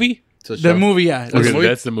 That's a Yeah. movie? It's a The show. movie, yeah. Okay, movie?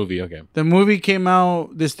 that's the movie. Okay. The movie came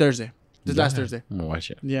out this Thursday. This last Thursday. I'm going to watch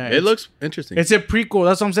it. Yeah. It looks interesting. It's a prequel.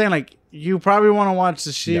 That's what I'm saying. Like you probably want to watch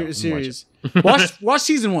the Yeah, I'm gonna watch series. Watch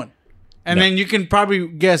season 1, and then you can probably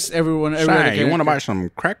guess everyone. Every other Sorry, you want to buy character. some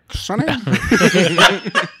crack, Sonny?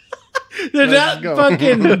 They're not go.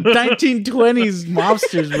 fucking 1920s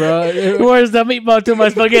mobsters, bro. Where's the meatball to my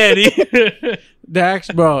spaghetti?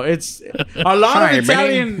 Bro, it's a lot Sorry, of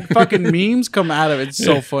Italian fucking memes come out of it. It's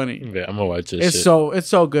so funny. Yeah, I'm going to watch this shit. It's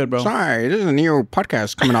so good, bro. Sorry, this is a new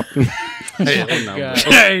podcast coming up. Hey, no, God.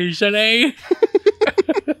 Hey, Shanae.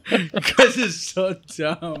 Because it's so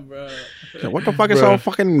dumb, bro. what the fuck is Bro. so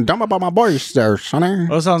fucking dumb about my voice there, Sonny?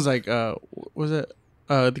 Well, it sounds like what was it?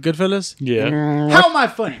 The Goodfellas. Yeah. How am I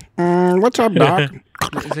funny? What's up, Doc?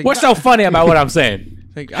 It's like, What's so funny about what I'm saying?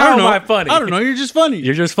 like, how I don't know. am I funny? I don't know. You're just funny.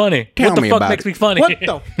 You're just funny. Tell what the me fuck about makes it. me funny? What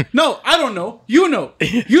the? No, I don't know. You know.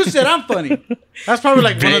 You said I'm funny. That's probably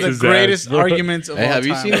like one of the Jesus greatest ass, bro. arguments of Hey, all have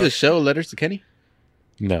you time, seen bro. the show Letters to Kenny?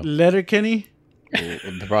 No. Letterkenny?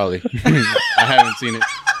 Probably. I haven't seen it.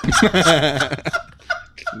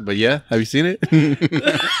 But yeah, have you seen it?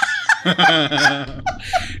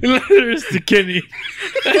 Letters to Kenny.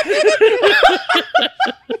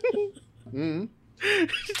 I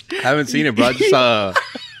haven't seen it, bro. I just saw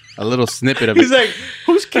a little snippet of He's it. like,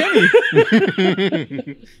 who's Kenny?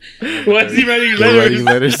 Why is he writing They're writing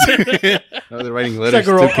letters? letters. No, they're writing It's letters.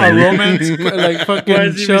 like to a Kenny. romance, like fucking Why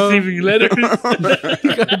is he show. receiving letters?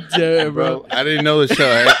 God damn it, bro. Bro, I didn't know the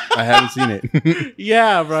show. I haven't seen it.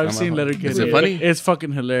 Yeah, bro. I've Come seen on. Letterkenny. Is it funny? It's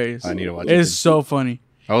fucking hilarious. I need to watch it It's then. so funny.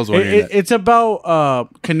 I was wondering that. It's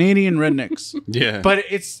about Canadian rednecks, Yeah, but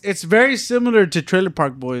it's very similar to Trailer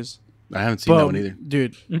Park Boys. I haven't seen that But one either.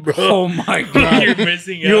 dude, Bro. oh my god, You're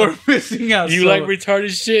missing out. you're missing out. You so like much. retarded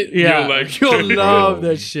shit? Yeah, You'll like you'll love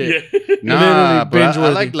that shit. Yeah. Nah, but I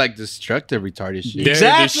binge-worthy. like destructive retarded shit. Yeah.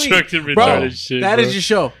 Exactly, destructive bro. retarded shit, That bro. is your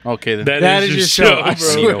show. Okay, then. That is your show. I I need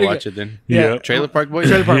swear to to watch it then. Yeah. Trailer Park Boys.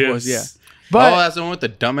 Trailer Park Yes. Boys, yeah. Oh, But that's the one with the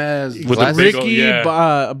dumbass With the glasses. big Ricky,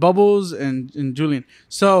 yeah. Bubbles, and Julian.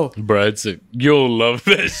 So, Bro, you'll love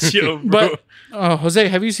that show, bro. but Jose,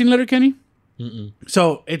 have you seen Letterkenny?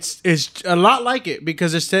 So it's a lot like it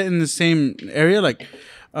because it's set in the same area, like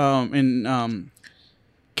in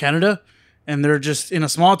Canada, and they're just in a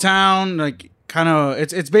small town. Like kind of,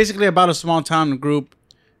 it's basically about a small town group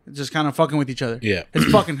just kind of fucking with each other. Yeah.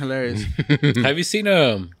 It's fucking hilarious. Have you seen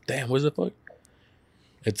damn, what's the fuck?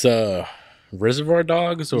 It's Reservoir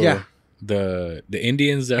Dogs or Yeah. the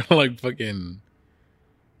Indians that are like fucking.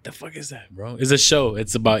 The fuck is that, bro? It's a show.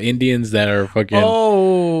 It's about Indians that are fucking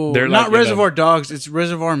Oh, They're not like in a- Reservoir Dogs. It's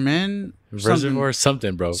Reservoir Men. Reservoir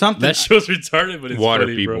something, bro. Something. That show's retarded, but it's Water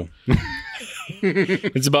funny, people. bro.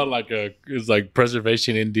 It's about it's like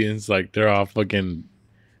preservation Indians. Like they're all fucking.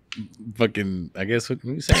 I guess what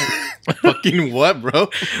you say? Fucking what, bro?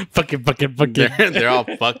 fucking. They're all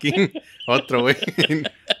fucking. Otro way.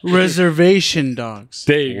 Reservation Dogs.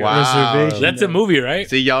 There you go. Wow. Reservation That's a Dogs. movie, right?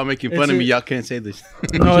 See, y'all making fun It's of me. a- Y'all can't say this.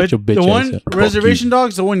 No, Shut your bitch the ass one up. Reservation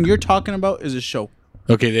Dogs, the one you're talking about, is a show.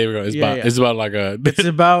 Okay, there we go. It's about like a. It's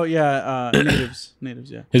about natives.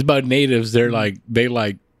 Yeah. It's about natives. They're like they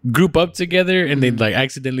group up together and they like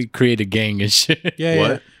accidentally create a gang and shit. Yeah,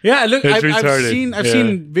 What? yeah. Look, It's I've retarded. seen Yeah.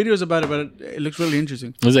 videos about it, but it looks really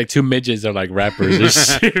interesting. It's like two midgets are like rappers and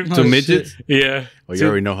shit. Oh, Two midgets? Yeah. Oh, you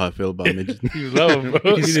already know how I feel about midgets. You love them,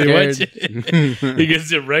 bro. He's You scared. watch it. He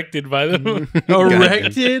gets erected by them.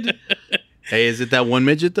 Erected. Hey, is it that one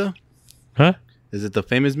midget, though? Huh? Is it the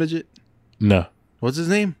famous midget? No. What's his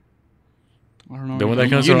name? I don't know. The one that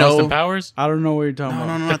comes You from know- Austin Powers? I don't know what you're talking No,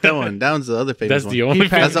 about. no, not that one. That one's the other famous That's one. the only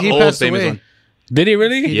passed- That's the he old passed famous away. one. Did he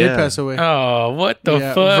really? He Yeah. did pass away. Oh, what the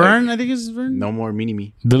Yeah. fuck? Vern, I think it's Vern. No more mini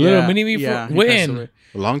me. The little Yeah, mini me? yeah, he passed When? away.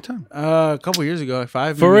 A long time. A couple years ago, like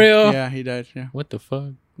 5. For maybe. real? Yeah, he died. Yeah, What the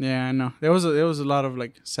fuck? yeah, I know. There was a lot of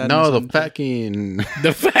like sadness. No, the on- fucking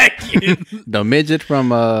The fucking. the midget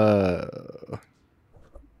from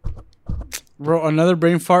Bro, another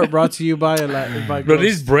brain fart brought to you by by Bro, girls.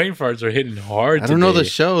 these brain farts are hitting hard. I don't know the today.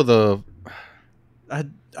 show. I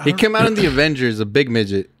He don't- came out in the Avengers, a big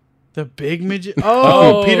midget. the big midget.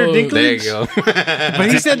 Oh, Oh, Peter there you Dinklage. There you go.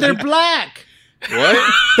 But he said they're black.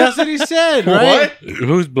 What? That's what he said, right? What?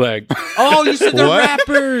 Who's black? Oh, you said they're What?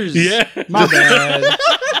 rappers. Yeah. My bad.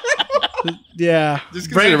 Yeah. Just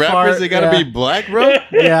because Brain they're rappers, fart, they gotta yeah. be black, bro.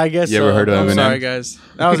 Yeah, I guess You so. ever heard of I'm Eminem? sorry, guys.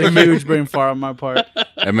 That was a huge brain fart on my part.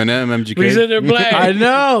 Eminem, We said MGK, they're black. I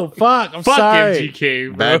know. Fuck. I'm Fuck sorry. MGK,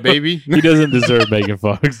 bro. Bad Baby. He doesn't deserve Megan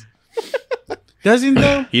Fox. Doesn't he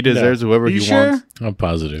though? He deserves whoever You he sure? wants. I'm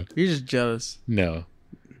positive. You're just jealous. No.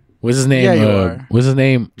 What's his name? Yeah, you are. What's his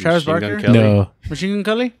name? Travis Machine Gun Barker? Kelly. No. Machine Gun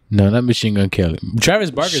Kelly? No, not Machine Gun Kelly.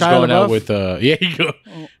 Travis Barker's Shia going out LaBeouf? with yeah, he go.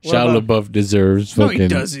 What Shia about- LaBeouf deserves No, he fucking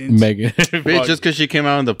doesn't. Megan. Bitch, just because she came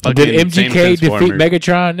out in the fucking Did MGK same defeat Transformers.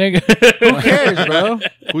 Megatron, nigga? Who cares, bro?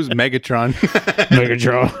 Who's Megatron?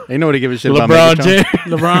 Megatron. Ain't nobody give a shit LeBron about Megatron. James.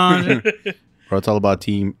 LeBron. Bro, it's all about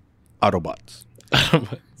Team Autobots.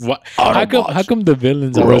 What? How come the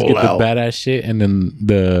villains always Roll get the out. badass shit and then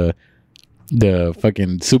the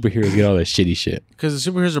fucking superheroes get all that shitty shit? Because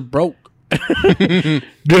the superheroes are broke.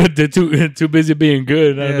 They're too busy being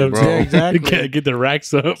good. I Yeah, don't know. bro. exactly. They can't get the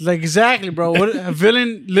racks up. Like, exactly, bro. What a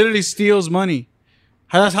villain literally steals money.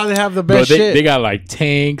 That's how they have the Bro, best they shit. got like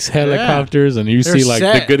tanks, helicopters, and you They're see like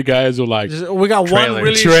set. the good guys with like We got one Trailers.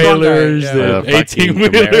 really strong trailers, guy. the Yeah. fucking 18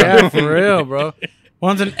 Camaro. wheeler. Yeah, for real, bro.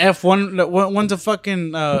 One's an F1, one's a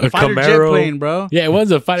fucking fighter jet Camaro. plane, bro. Yeah,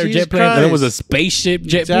 one's a fighter Jesus jet plane, and then was a Christ. spaceship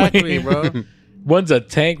jet Exactly, plane. bro. One's a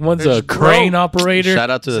tank, one's They're a just crane broke. operator. Shout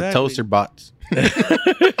out to the Exactly. toaster bots.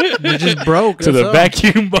 They're just broke. to that's the all.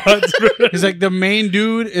 vacuum bots, bro. He's like, the main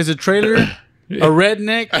dude is a trailer, a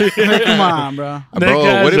redneck. Like, come on, bro. That Bro,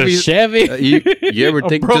 guy's what if a he's Chevy? you ever A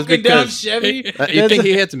think just broken down because Chevy. you That's think a-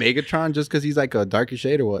 he hits Megatron just because he's like a darker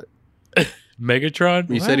shade or what? Megatron?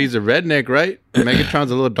 You said he's a redneck, right?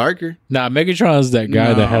 Megatron's a little darker. Nah, Megatron's that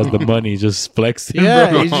guy that has the No. money just flexing,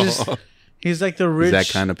 Yeah, bro. He's like the rich. He's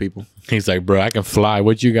that kind of people. He's like, bro, I can fly.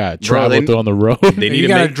 What you got? Bro, Travel through on the road. They need You to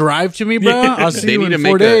gotta make. drive to me, bro. I'll see They you need to in make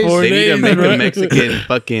 4 days. Four They need to days, make bro. a Mexican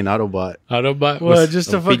fucking Autobot. Autobot. What,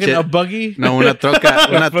 just a Un fucking pinche- a buggy? No, una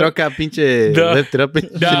troca, pinche Duh. lift it up.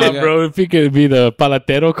 And Nah, shit. bro. If he could be the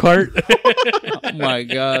palatero cart. Oh my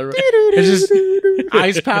god, bro. It's just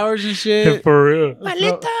ice powers and shit. For real.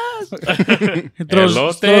 He throws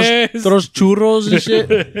Elotes. throws churros and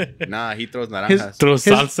shit. Nah, he throws His- naranjas. Throw His,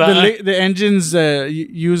 salsa. the engines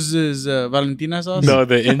uses Valentina sauce. No,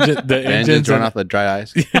 the engine. The The engine's engines run on off of dry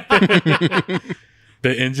ice.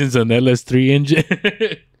 the engine's an LS3 engine.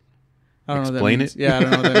 I don't know Explain what that means. it. Yeah, I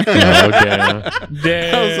don't know what that Oh, okay.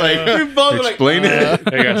 Damn. I was like, means. Both were explain it.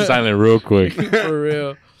 I got silent real quick. for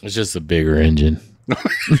real. It's just a bigger engine.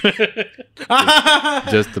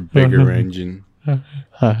 Just a bigger engine.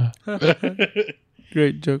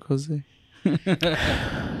 Great joke, Jose.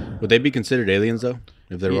 Would they be considered aliens though,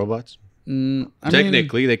 if they're robots? I mean,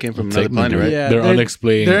 Technically, they came from another Technically, planet, right? Yeah, they're they're-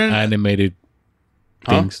 unexplained they're- animated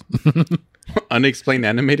Huh? things. Unexplained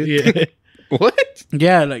animated. Yeah. What?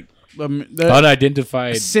 yeah, like they're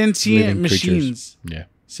Unidentified sentient living creatures. machines. Yeah.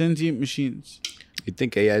 Sentient machines. You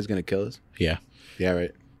think AI is gonna kill us? Yeah. Yeah,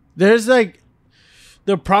 right. There's like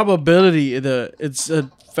the probability. It's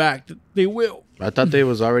a fact that they will. I thought they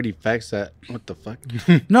was already facts that. What the fuck?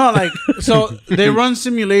 No, like so they run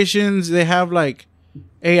simulations. They have like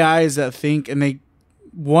AIs that think, and they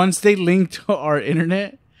once they link to our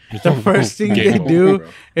internet, the first thing Game they over, do bro.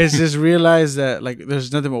 is just realize that like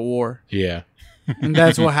there's nothing but war, Yeah. and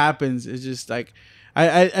that's what happens. It's just like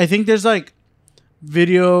I think there's like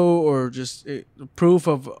video or just proof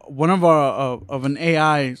of one of our of an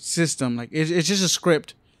AI system. Like it's just a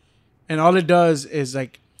script, and all it does is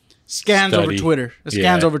like scans over Study. Twitter. It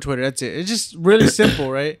scans Yeah. over Twitter. That's it. It's just really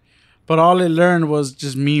simple, right? But all it learned was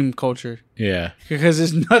just meme culture Yeah. because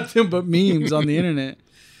there's nothing but memes on the internet.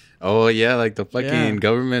 Oh yeah, like the fucking Yeah.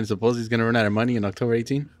 government supposedly is gonna run out of money in October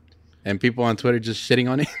 18, and people on Twitter just shitting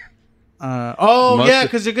on it. Most Most-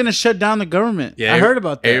 because they're gonna shut down the government. Yeah, I heard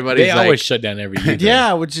about that. Everybody's They like, always shut down everything.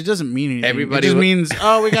 Yeah, which it doesn't mean anything. Everybody it just wa- means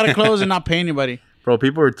we gotta close and not pay anybody. bro.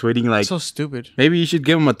 People were tweeting like, So stupid. maybe you should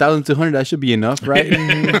give them 1,200. That should be enough, right?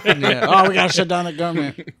 Yeah. Oh, we gotta shut down the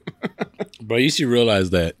government. Bro, you should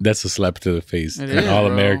realize that that's a slap to the face. It And is, all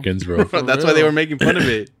bro. Americans, bro. That's why they were making fun of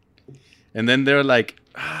it. And then they're like,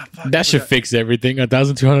 That should fix everything.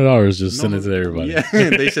 $1,200. Just send it to everybody.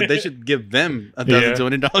 yeah, they should give them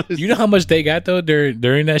 $1,200. You know how much they got though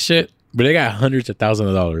during that shit? But they got hundreds of thousands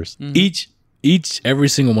of dollars each, every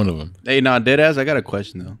single one of them. Hey, nah, dead ass. I got a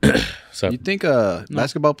question though. So You think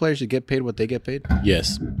basketball players should get paid what they get paid?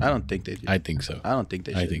 yes, I don't think they do. I think so. I don't think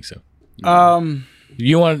they should. I think so. Um,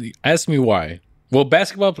 You want to ask me why? Well,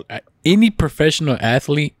 basketball, any professional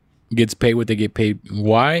athlete gets paid what they get paid.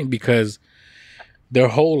 Why? Because their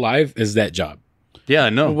whole life is that job. Yeah, I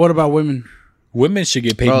know. what about women? Women should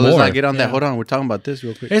get paid Bro, let's more. not get on that. Yeah. Hold on, we're talking about this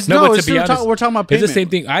real quick. It's No, no, but it's to be still honest, we're talking about It's payment. the same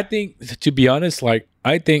thing. I think, to be honest, let's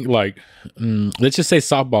just say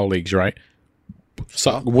softball leagues, right?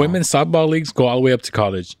 So women's softball leagues go all the way up to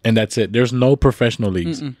college, and that's it. There's no professional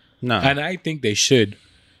leagues, No, and I think they should,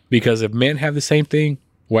 because if men have the same thing,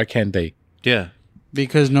 why can't they? yeah,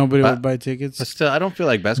 Because nobody would buy tickets. but still, I don't feel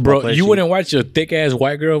like basketball Bro, players. you should- wouldn't watch a thick ass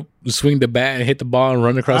white girl swing the bat and hit the ball and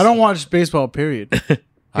run across. I don't watch baseball. Period.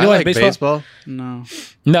 I You like like baseball. No.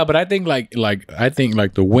 No, but I think like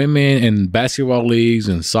the women in basketball leagues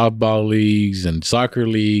and softball leagues and soccer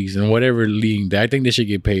leagues and whatever league, I think they should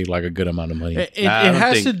get paid like a good amount of money. It Nah, I don't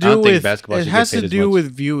has think- to I do don't think with basketball it should has get paid to as do much.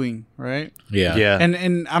 with viewing, right? Yeah. Yeah,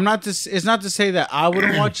 And I'm not it's not to say that I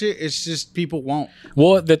wouldn't watch it. It's just people won't.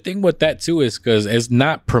 Well, the thing with that too is because it's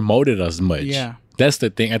not promoted as much. Yeah. That's the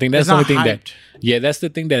thing. I think that's It's the only not thing hyped. that's the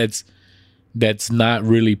thing that's not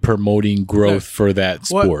really promoting growth for that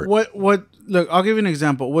sport. What? Look, I'll give you an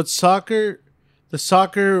example. What the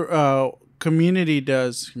soccer community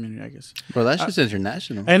does. Community, I guess. bro, that's just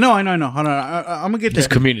international. I know. Hold on. I'm gonna get there.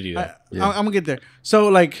 It's community. I, Though. I'm gonna get there. So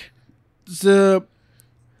like the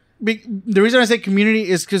reason I say community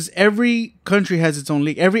is because every country has its own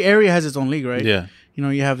league. Every area has its own league, right? Yeah, You know,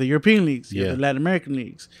 you have the European leagues, you Yeah. have the Latin American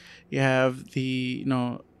leagues, you have the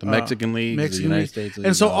the Mexican leagues, the United States and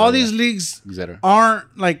leagues, so all these that, leagues etc.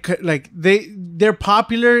 aren't like they're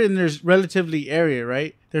popular in their relatively area,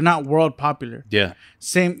 right? They're not world popular. Yeah,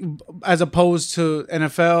 Same as opposed to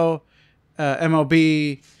NFL,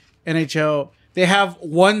 MLB, NHL. They have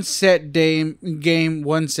one set game,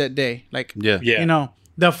 one set day. Like yeah, Yeah. you know,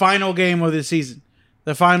 the final game of the season,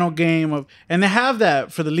 the final game of, and they have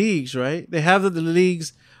that for the leagues, right? They have the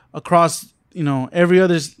leagues across. You know, every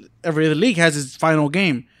other league has its final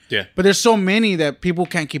game. Yeah. But there's so many that people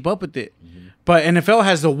can't keep up with it. But NFL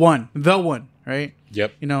has the one, right?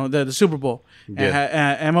 Yep. You know, the Super Bowl.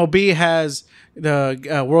 Yeah. MLB has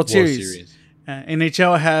the World Series.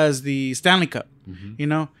 NHL has the Stanley Cup. You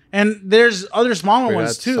know, and there's other smaller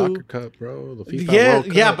ones too. Soccer Cup, bro. The FIFA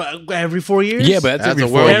World Cup. But every 4 years. Yeah, but that's every a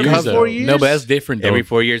 4 World years. Cup. Though. 4 years? No, but that's different. Though. Every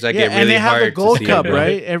 4 years, I get and really they have hard the Gold to see Cup, it,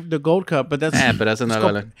 right? The Gold Cup, but that's but that's no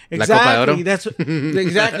vale. Exactly. That's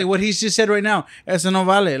exactly what he's just said right now. Eso no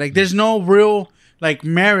vale. Like, there's no real like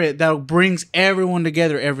merit that brings everyone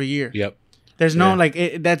together every year. Yep. There's no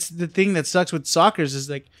that's the thing that sucks with soccer is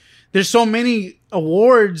like there's so many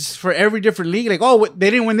awards for every different league. Like, oh, they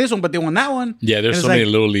didn't win this one, but they won that one. Yeah, there's so many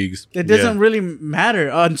little leagues. It doesn't really matter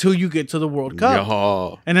until you get to the World Cup.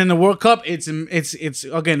 Yo. And then the World Cup, it's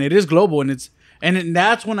again, it is global, and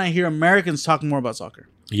that's when I hear Americans talk more about soccer.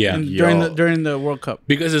 Yeah, during the World Cup,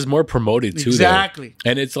 because it's more promoted too. Exactly,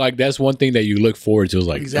 and it's like that's one thing that you look forward to. Is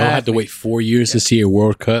like, I don't have to wait 4 years to see a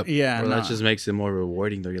World Cup. Yeah, well, that just makes it more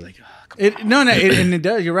rewarding. Though you're like, and it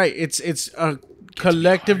does. You're right. It's a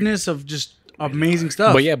collectiveness of just amazing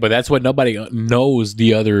stuff. But that's what nobody knows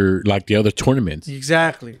the other tournaments.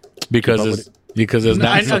 Exactly. Because it's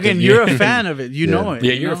not. Again, you're a fan of it. You know it.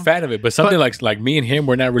 Yeah, you're a fan of it. But something like me and him,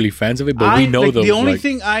 we're not really fans of it. But we know the only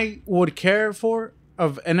thing I would care for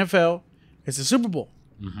of NFL is the Super Bowl.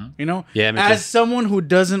 You know, as someone who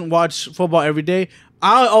doesn't watch football every day,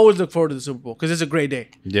 I always look forward to the Super Bowl because it's a great day.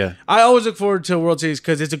 Yeah, I always look forward to World Series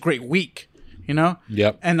because it's a great week. You know.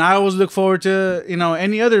 Yep. And I always look forward to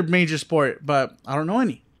any other major sport, but I don't know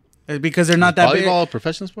any because they're not that big. Volleyball,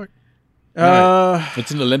 professional sport.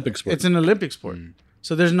 It's an Olympic sport. It's an Olympic sport.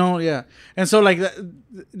 So there's no and so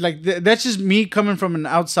that's just me coming from an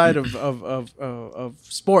outside of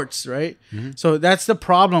sports, right? So that's the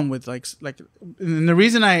problem with like and the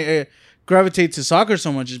reason I gravitate to soccer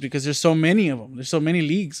so much is because there's so many of them. There's so many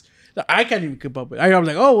leagues that I can't even keep up with. I'm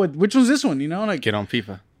like, oh, which one's this one? You know, like get on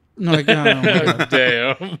FIFA. No, like no.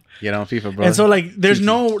 Damn. Get on FIFA, bro. And so like there's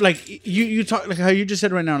no like you talk like how you just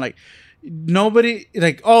said right now, like nobody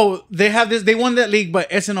like they have this, they won that league,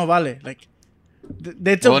 but ese no vale. Like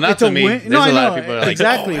that's it's a win. No, I know people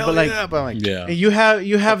exactly, but like you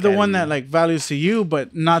have the one that like values to you,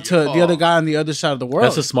 but not to the other guy on the other side of the world.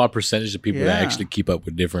 That's a small percentage of people that actually keep up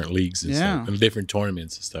with different leagues and stuff, and different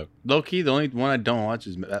tournaments and stuff. Low key, the only one I don't watch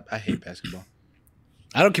is I hate basketball.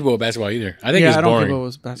 I don't keep up with basketball either. I think it's boring. I don't keep up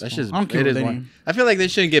with basketball. That's just it is boring. I feel like they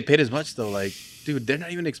shouldn't get paid as much though. Like, dude, they're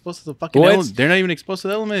not even exposed to the fucking elements. They're not even exposed to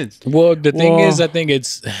the elements. Well, the thing is, I think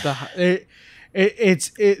it's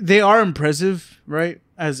they are impressive, right,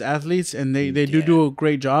 as athletes, and they do a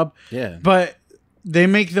great job. Yeah, but they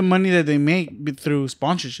make the money that they make through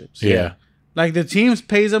sponsorships. Yeah, like the teams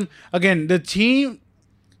pays them. Again, the team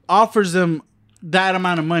offers them that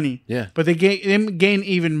amount of money. Yeah, but they gain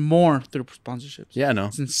even more through sponsorships. Yeah, I know.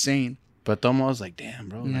 It's insane. But Tomo was like, damn,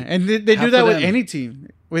 bro. Yeah. Like, and they do that with any team,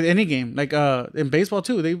 with any game. Like in baseball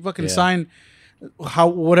too, they fucking sign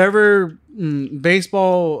whatever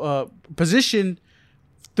baseball position,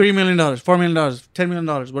 $3 million, $4 million, $10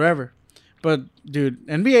 million, whatever. But dude,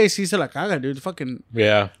 NBA sees it like I got, dude. Fucking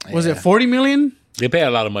was it $40 million? They pay a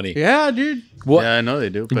lot of money. Yeah, dude. Well, yeah, I know they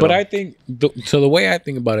do. But I think so. The way I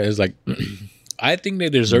think about it is like, I think they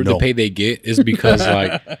deserve the pay they get is because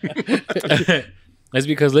like, it's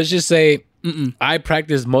because let's just say I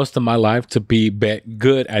practiced most of my life to be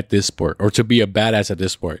good at this sport or to be a badass at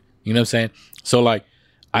this sport. You know what I'm saying? So like,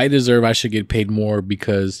 I should get paid more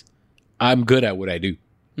because I'm good at what I do.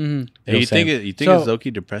 Mm-hmm. You think it's low-key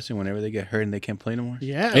depressing whenever they get hurt and they can't play no more?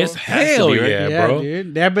 Yeah, it's hell yeah, bro.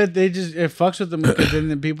 Dude. Yeah, but it fucks with them because then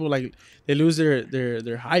the people like they lose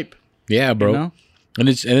their hype. Yeah, bro. You know? And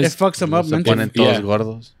it fucks them up mentally.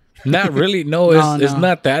 Not really. No, it's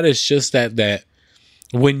not that. It's just that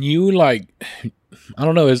when you like, I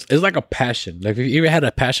don't know. It's like a passion. Like if you ever had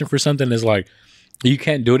a passion for something, it's like you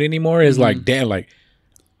can't do it anymore. It's like damn, like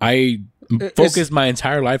I focused my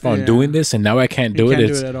entire life on doing this, and now I can't do it. Do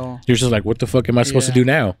it at all. You're just like, what the fuck am I supposed to do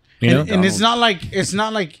now? You know? And it's not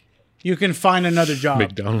like you can find another job.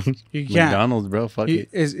 McDonald's. You can't. McDonald's, bro. Fuck it.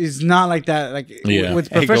 It's not like that. Like with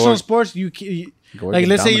professional sports, you like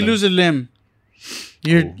let's say you lose a limb,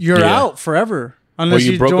 you're out forever unless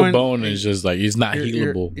you broke a bone. And it's just like it's not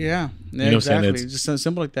healable. Yeah, you know exactly. What I'm saying? It's just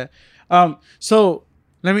simple like that. So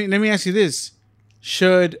let me ask you this: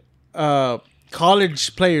 should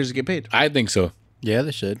college players get paid? I think so. Yeah,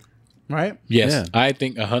 they should. Right? Yes, I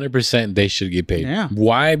think 100% they should get paid. Yeah.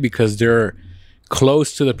 Why? Because they're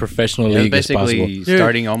close to the professional league as possible.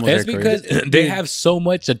 Starting almost. That's because they have so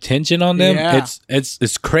much attention on them. Yeah.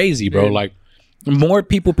 It's crazy, bro. Dude. Like more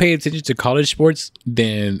people pay attention to college sports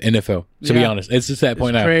than NFL. To be honest, it's just that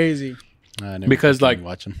point out. Crazy. Because like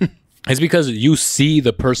watch them. it's because you see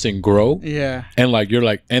the person grow. Yeah. And like you're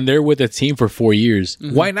like, and they're with a team for 4 years.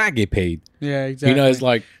 Why not get paid? Yeah, exactly. You know, it's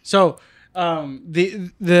like so.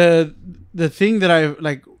 The thing that I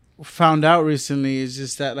like found out recently is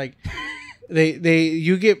just that like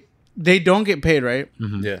they don't get paid, right?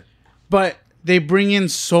 Yeah. But they bring in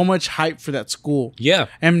so much hype for that school. yeah.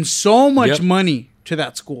 And so much Yep. money to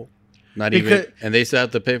that school. Not Because- even, and they still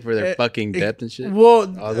have to pay for their fucking debt and shit.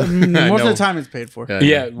 Well, All the- I most of know. the time it's paid for.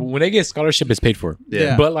 Yeah, when they get scholarship, it's paid for.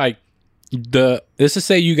 Yeah. But like let's just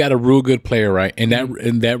say you got a real good player, right? And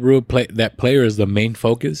that player is the main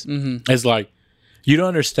focus. It's like you don't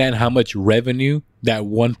understand how much revenue that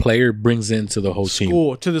one player brings into the whole team.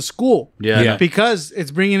 School to the school. Yeah. Yeah. Because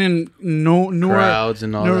it's bringing in newer Crowds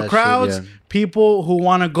and all newer that crowds, shit, yeah. people who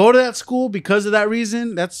want to go to that school because of that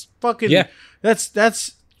reason. That's fucking Yeah. That's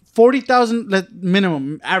 $40,000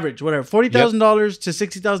 minimum average, whatever. $40,000 to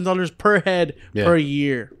 $60,000 per head Yeah. per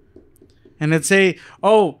year. And let's say,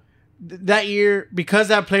 that year because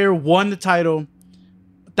that player won the title,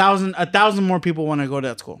 a thousand more people want to go to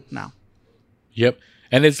that school now. Yep.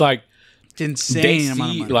 And it's like It's insane they amount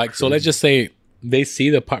of see money. like so. Let's just say they see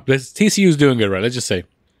TCU's doing good, right? Let's just say,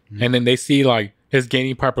 and then they see like his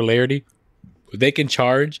gaining popularity. They can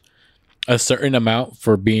charge a certain amount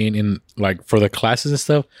for being in like for the classes and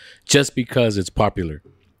stuff, just because it's popular.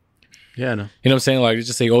 Yeah, no. You know what I'm saying? Like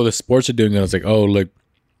just say, oh, the sports are doing it. It's like, oh, look,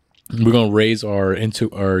 we're gonna raise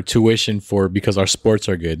our tuition because our sports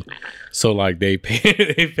are good. So like they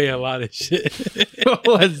pay a lot of shit. What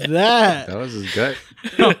was that? That was his gut.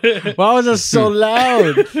 Why was it so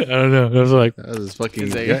loud? I don't know. It was like That was his fucking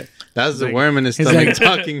He's like- gut. That was the like- worm in his he's stomach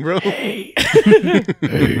like- talking, bro.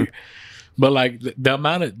 But like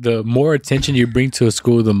the more attention you bring to a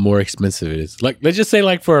school, the more expensive it is. Like let's just say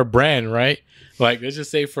like for a brand, right? Like let's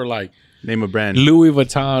just say for like Name a brand. Louis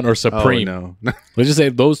Vuitton or Oh, Supreme. no. Let's just say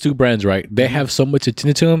those two brands, right? They have so much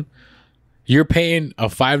attention to them. You're paying a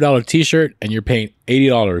 $5 T-shirt and you're paying $80,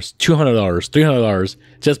 $200, $300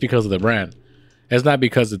 just because of the brand. It's not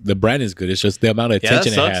because the brand is good. It's just the amount of Yeah, that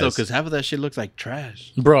attention it sucks, though, has. because half of that shit looks like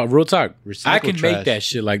trash. Bro, real talk. Recycled I can trash. make that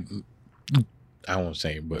shit like I won't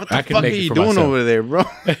say it, but What the I can fuck are make it you for doing myself. over there, bro?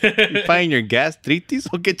 You finding your gas tritis?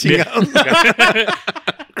 Okay, chingados.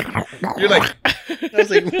 You're like, I was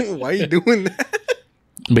like, why are you doing that?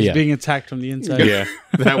 But yeah, Being attacked from the inside. yeah.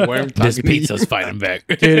 That worm This talking to you. pizza's fighting back.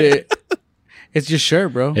 Dude, it's your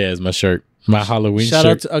shirt, bro. Yeah, it's my shirt. My Halloween Shout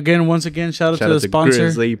shirt. out to, once again, shout out Shout to out the to sponsor.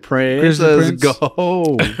 Grizzly Prince. Grizzly Let's Prince.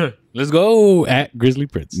 go. Let's go at Grizzly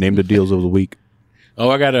Prince. Name the deals of the week. Oh,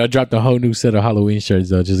 I gotta drop a whole new set of Halloween shirts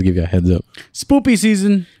though, just to give you a heads up. Spoopy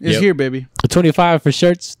season is Yep. here, baby. 25 for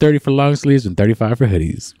shirts, 30 for long sleeves, and 35 for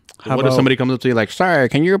hoodies. How What if about- somebody comes up to you like, sorry,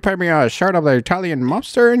 can you put me a shirt of the Italian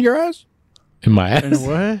mobster in your ass? In my And ass.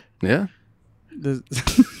 what? Yeah. The-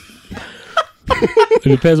 It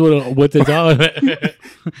depends what the dollar. What are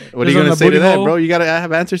Just you on going the to say to booty that, hole? bro? You got to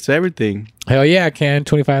have answers to everything. Hell yeah, I can.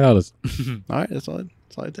 $25. All right. That's all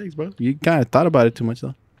it takes, bro. You kind of thought about it too much,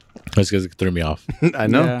 though. That's because it threw me off. I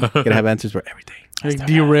know. Yeah. You got to have answers for everything. like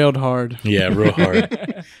derailed hard. Yeah, real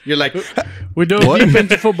hard. You're like, We dove What? deep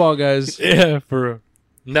into football, guys. Yeah, for real.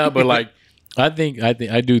 No, but like, I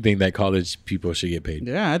do think that college people should get paid,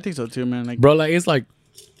 Yeah, I think so too, man. Like, bro. Like, it's like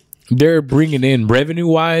they're bringing in revenue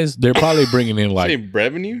wise. They're probably bringing in say like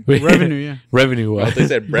revenue? revenue, yeah. revenue wise. They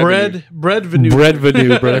said revenue. Bread venue. Bread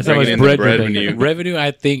revenue, bro. That's how Bringing much in the bread bread we're making. revenue. Revenue,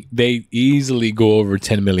 I think they easily go over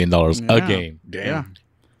 $10 million a Yeah. game. Damn. Yeah.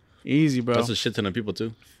 Easy, bro. That's a shit ton of people,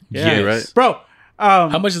 too. Yeah. Yeah, right? Bro,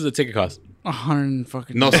 How much does the ticket cost? 100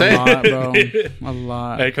 fucking No a say. lot, bro. A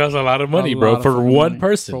lot. It costs a lot of money, A bro, lot of for fucking one money.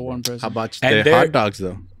 person. For one person. How about And their they're- hot dogs,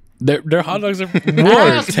 though? Their hot dogs are worth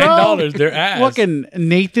Ass, bro. $10. They're ass. Fucking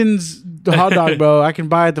Nathan's hot dog, bro. I can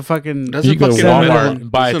buy at the fucking. That's You a go to fucking Walmart metal.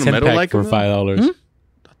 and buy a Isn't 10 metal pack like for them, $5.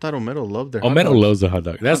 I thought Ometo loved their Oh, hot Metal dogs. loves the hot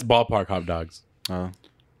dog. That's ballpark hot dogs. Oh.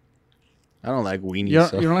 I don't like weenies. You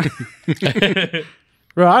so. don't like,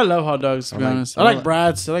 bro, I love hot dogs, to be like- honest. I I don't like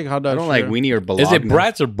Bratz. I like hot dogs. I don't like sure. weenie or bologna. Is it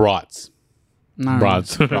brats or brats? Nah.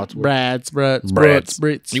 Brats. Brats. Bratz, Brats.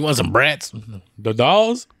 Brits. You want some brats? The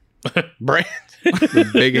dolls? Brats. The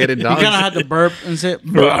big-headed You dogs. kind of had to burp and say,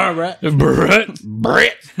 brat. Brats.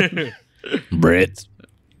 Brats. Brats.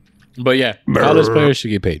 But yeah, college players should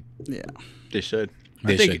get paid. Yeah. They should.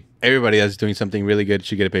 They I think should. everybody that's doing something really good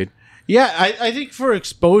should get paid. Yeah, I think for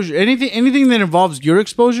exposure, anything that involves your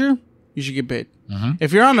exposure, you should get paid. Mm-hmm.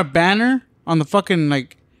 If you're on a banner on the fucking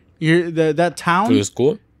like, that town, For the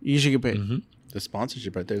school? you should get paid. The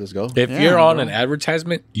sponsorship right there. Let's go. If Yeah, you're on bro. an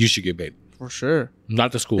advertisement, you should get paid. For sure.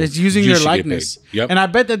 Not the school. It's using You your should get likeness. paid. Yep. And I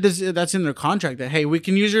bet that that's in their contract that, hey, we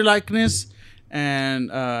can use your likeness and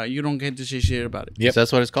you don't get to say shit about it. Yep. So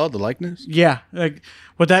that's what it's called, the likeness. Yeah. Like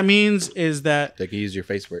what that means is that They can use your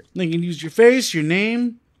face for it. they can use your face, your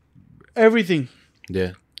name, everything.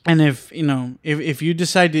 Yeah. And if you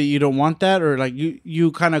decide that you don't want that, or like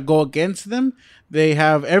you kind of go against them, they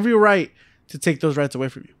have every right to take those rights away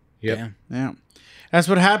from you. Yep. Damn. Yeah, that's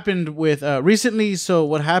what happened with recently. So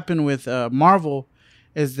what happened with Marvel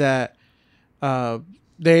is that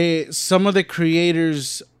some of the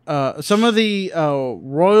creators, some of the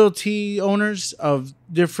royalty owners of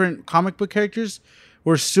different comic book characters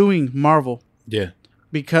were suing Marvel Yeah.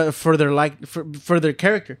 because for their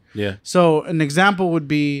character. Yeah. So an example would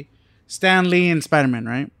be Stan Lee and Spider-Man,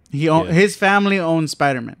 right? His family owns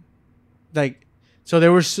Spider-Man. Like, so they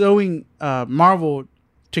were suing Marvel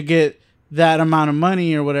to get that amount of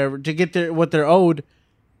money or whatever, to get what they're owed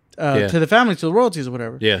to the family, to the royalties or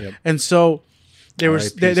whatever. Yeah. Yep. And so there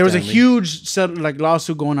was R.I.P. a Stan Lee. huge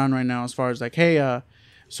lawsuit going on right now as far as like, hey,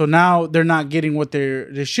 so now they're not getting what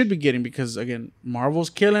they should be getting because again, Marvel's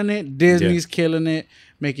killing it, Disney's killing it,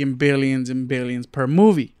 making billions and billions per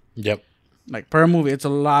movie. Yep. Like per movie, it's a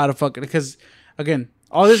lot of fucking, because again,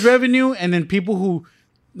 all this revenue, and then people who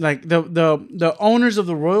like the owners of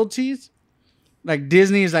the royalties, like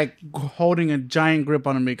Disney is like holding a giant grip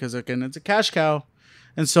on them because again, it's a cash cow.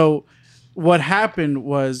 And so what happened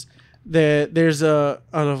was that there's a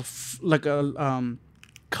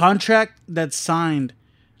contract that's signed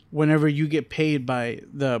whenever you get paid by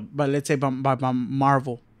let's say by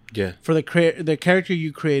Marvel. Yeah. For the character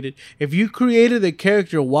you created. If you created the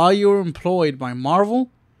character while you were employed by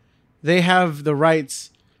Marvel, they have the rights.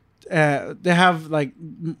 They have like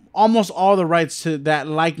almost all the rights to that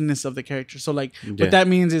likeness of the character. So like what that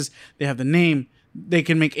means is they have the name. They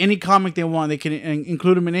can make any comic they want. They can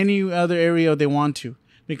include them in any other area they want to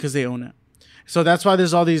because they own it. So that's why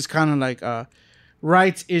there's all these kind of like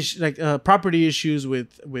rights issues, like property issues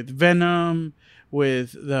with Venom,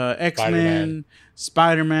 with the X-Men,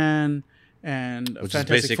 Spider-Man, and Which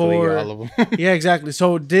Fantastic is basically Four. all of them. Yeah, exactly.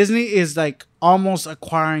 So Disney is like almost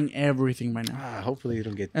acquiring everything by now, Hopefully you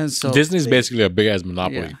don't get. and so Disney's basically a big ass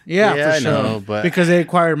monopoly. yeah, Yeah, for I sure. know, but- because they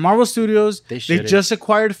acquired Marvel Studios, they should've. just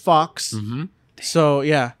acquired Fox. Mm-hmm. So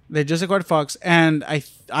yeah, they just acquired Fox, and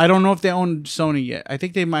I don't know if they own Sony yet. I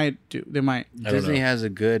think they might do. They might. Disney has a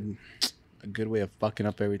good way of fucking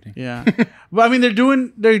up everything. Yeah, but I mean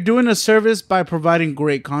they're doing a service by providing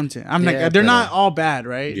great content. I'm Yeah, like they're but, not all bad,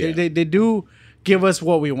 right? Yeah. They do give us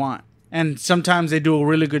what we want, and sometimes they do a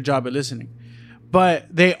really good job at listening. But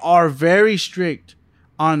they are very strict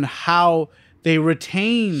on how they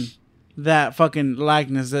retain that fucking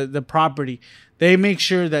likeness, the property. They make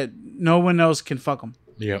sure that no one else can fuck them.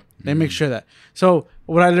 Yep. They make sure that. So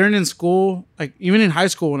what I learned in school, like even in high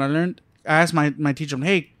school, when I asked my teacher,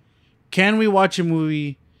 hey, can we watch a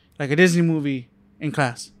movie, like a Disney movie, in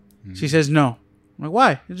class? She says no. I'm like,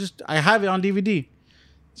 why? I have it on DVD.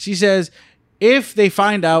 She says, if they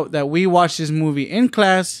find out that we watch this movie in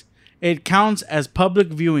class, it counts as public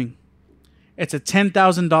viewing. It's a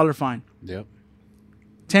 $10,000 fine. Yep.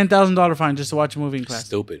 $10,000 fine just to watch a movie in class.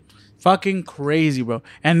 Stupid. Fucking crazy, bro.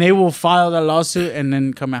 And they will file that lawsuit and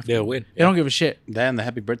then come after. They'll win. They don't give a shit. That and the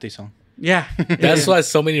Happy Birthday song. Yeah. That's why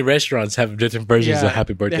so many restaurants have different versions of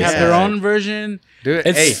Happy Birthday. They have songs. their own version. Dude,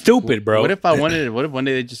 It's stupid, bro. What if one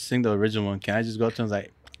day they just sing the original one? Can I just go up to them and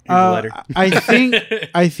like, here's the letter?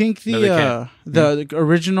 I think No, they can't. the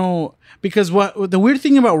original, because what the weird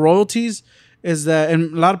thing about royalties is that,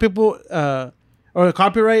 and a lot of people or the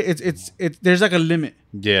copyright, it's there's like a limit,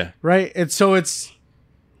 Yeah. right? It's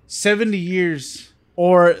 70 years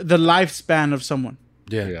or the lifespan of someone,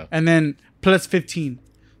 Yeah. and then plus 15.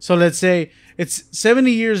 So let's say it's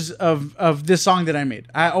 70 years of this song that I made.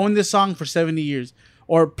 I own this song for 70 years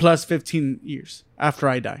or plus 15 years after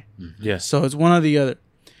I die. Yeah. So it's one or the other.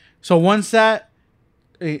 So once that,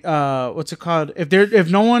 what's it called? If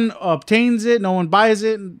no one obtains it, no one buys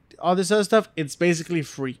it, and all this other stuff, it's basically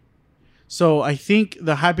free. So I think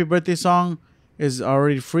the Happy Birthday song is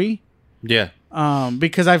already free. Yeah.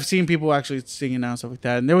 Because I've seen people actually singing now and stuff like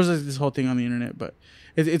that, and there was this whole thing on the internet. But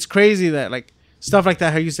it's crazy that like stuff like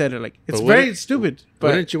that, how you said it, like it's But very stupid.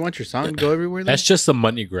 But Wouldn't you want your song to go everywhere? Then? That's just a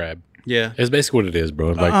money grab. Yeah. It's basically what it is,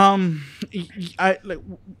 bro. Like, I like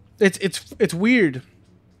it's weird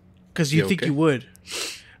because you You think okay? you would.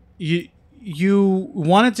 You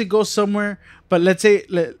wanted to go somewhere, but let's say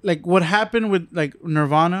like what happened with like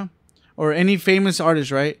Nirvana or any famous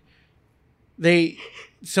artist, right?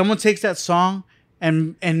 Someone takes that song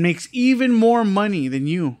and makes even more money than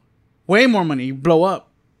you, way more money. You blow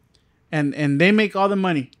up, and they make all the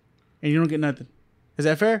money, and you don't get nothing. Is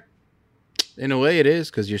that fair? In a way, it is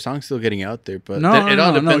because your song's still getting out there, but No, it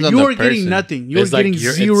all depends on you the are getting person. nothing. You're It's like getting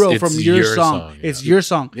your- zero it's from your your song. song, yeah. It's your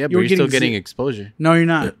song. Yeah, but you're still getting exposure. No, you're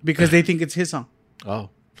not because they think it's his song. Oh,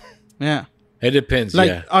 Yeah. It depends. Like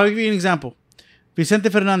yeah. I'll give you an example. Vicente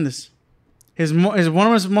Fernandez. His one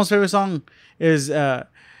of his most favorite songs is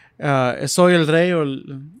Soy el Rey or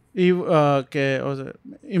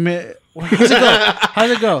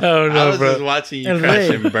how's it go? Oh I no, was bro. just watching you El crash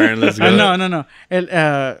Rey. and burn. Let's go. No.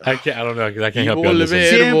 I can't. I don't know because I can't help you on this one.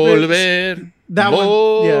 Siempre- Volver, that one,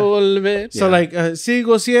 yeah. volver. So Yeah. like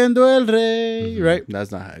sigo siendo el rey, right?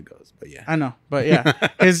 That's not how it goes, but yeah. I know, but yeah,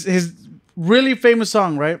 his really famous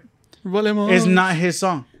song, right, is not his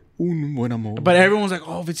song. Un buen amor. But everyone's like,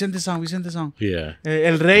 oh, Vicente song. Yeah.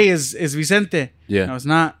 El Rey is Vicente. Yeah. No, it's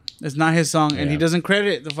not. It's not his song, and he Yeah. doesn't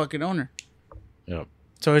credit the fucking owner. Yep.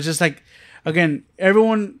 So it's just like, again,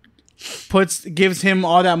 everyone gives him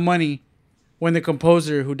all that money when the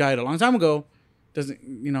composer who died a long time ago doesn't.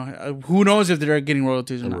 Who knows if they're getting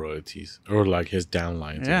royalties or not? Royalties or like his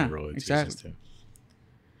downlines Yeah, and royalties exactly. and stuff.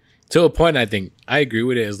 To a point, I think I agree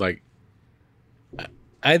with it. Is like,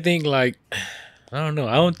 I think like, I don't know.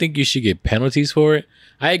 I don't think you should get penalties for it.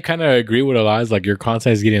 I kind of agree with a lot. It's like your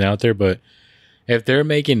content is getting out there, but if they're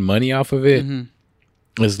making money off of it,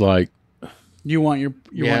 it's like, You want your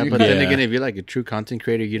Yeah, but cut. then Yeah. again, if you're like a true content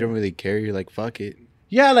creator, you don't really care. You're like, fuck it.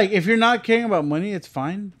 Yeah, like if you're not caring about money, it's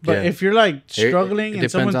fine. But Yeah. if you're like struggling it and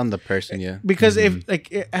depends someone on the person. Yeah. because if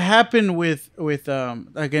like it happened with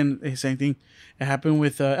again the same thing, it happened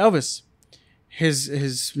with Elvis,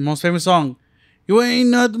 his most famous song, "You ain't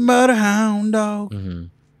nothing but a hound dog,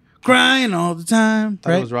 crying all the time." Thought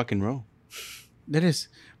it Right, was rock and roll. that is.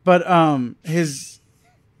 But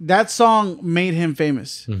that song made him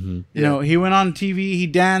famous. You know, he went on TV, he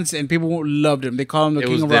danced, and people loved him. They call him the It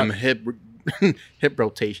king was of them rock, hip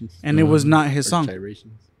rotations. and it was not his Or song.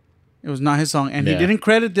 gyrations. It was not his song, and he Yeah. didn't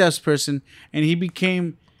credit this person, and he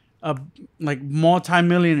became a like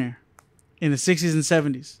multi-millionaire in the 60s and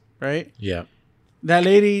 70s. Right? yeah, That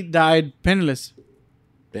lady died penniless.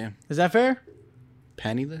 Damn. Is that fair?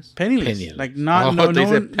 Penniless? Penniless. Penniless. Like not Oh, no they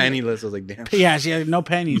no said one, penniless. I was like, damn. Yeah, she had no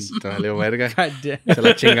pennies. Te valió verga. God damn. Se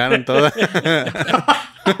la chingaron toda.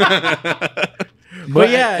 But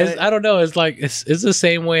yeah, I don't know. It's like it's the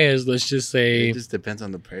same way as, let's just say, It just depends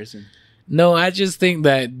on the person. no. I just think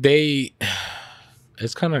that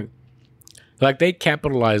it's kind of like they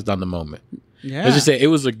capitalized on the moment. yeah. Let's just say it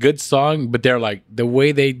was a good song, but they're like the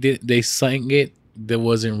way they sang it, there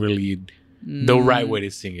wasn't really the right way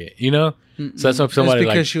to sing it. You know, so that's what somebody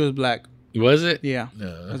That's because like. she was black. Was it? Yeah.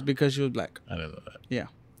 No, That's because she was black. I don't know that. Yeah.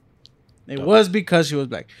 It was because she was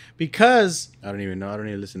black. Because I don't even know. I don't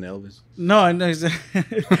even listen to Elvis. no, I know.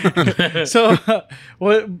 So,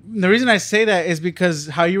 well, the reason I say that is because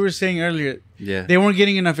how you were saying earlier, Yeah. they weren't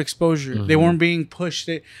getting enough exposure. They weren't being pushed.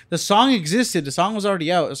 The song existed. The song was already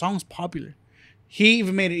out. The song was popular. He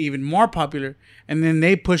even made it even more popular, and then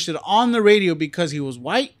they pushed it on the radio because he was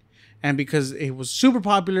white and because it was super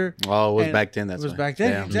popular. Oh, it was And back then. That's it was why. back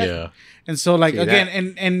then. Damn. Exactly. Yeah. And so, like, See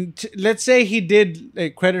again, that? let's say he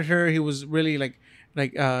did credit her. He was really like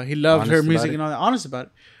he loved her Honest music about it. and all that, honest about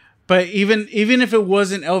it. But even if it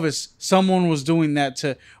wasn't Elvis, someone was doing that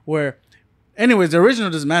to where. Anyways, the original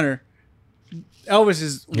doesn't matter. Elvis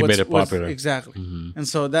is He made it popular. exactly, and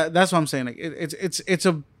so that's what I'm saying. Like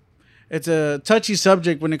it's a touchy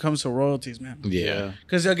subject when it comes to royalties, man. Yeah.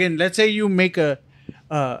 Because again, let's say you make a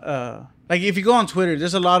like if you go on Twitter,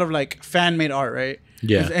 there's a lot of like fan made art, right?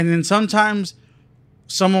 Yeah. And then sometimes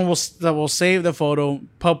someone will save the photo,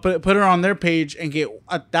 put her on their page, and get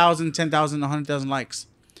 1,000, 10,000, 100,000 likes.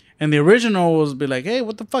 And the original will be like, "Hey,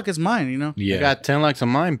 what the fuck is mine?" You know? Yeah. I got 10 likes on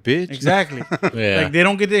mine, bitch. Exactly. Yeah. Like they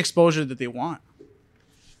don't get the exposure that they want.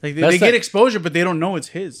 Like they That's get like- exposure, but they don't know it's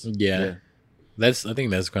his. Yeah. I think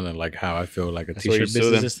that's kind of like how I feel like a why t-shirt you sue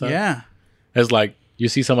business them. and stuff. Yeah. It's like you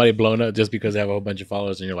see somebody blown up just because they have a whole bunch of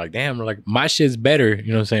followers, and you're like, damn, like my shit's better.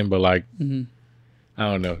 You know what I'm saying? But like, I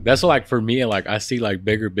don't know. That's like for me, like I see like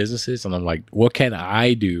bigger businesses, and I'm like, what can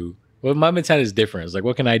I do? Well, my mentality is different. It's like,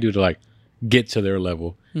 what can I do to like get to their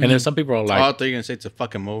level? And then some people are Oh, I like, thought you were going to say to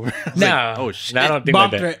fuck him over. I was nah, like, oh, shit. nah, I don't think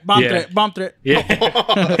Bomb like threat, that. bomb yeah. threat, bomb threat.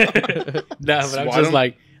 Yeah. Nah, but I'm Swat just 'em.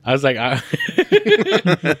 like, I was like,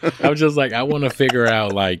 I'm just like, I want to figure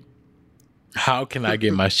out like, how can I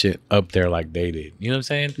get my shit up there like they did? You know what I'm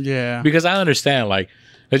saying? Yeah. Because I understand, like,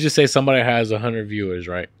 let's just say somebody has 100 viewers,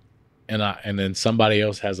 right? And then somebody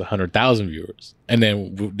else has 100,000 viewers, and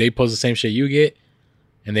then they post the same shit you get,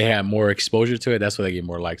 and they have more exposure to it. That's why they get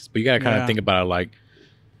more likes. But you gotta kind of Yeah. think about it, like,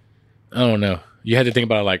 I don't know. You had to think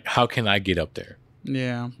about it, like, how can I get up there?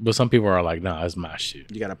 Yeah. But some people are like, nah, that's my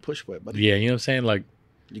shit. You gotta push for it, buddy. Yeah, you know what I'm saying? Like,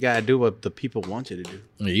 You gotta do what the people want you to do.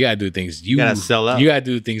 you gotta do things you gotta sell out. You gotta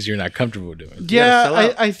do things you're not comfortable doing. Yeah, sell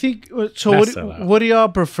out. I think so. Not sell out. What do y'all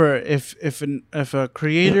prefer? If a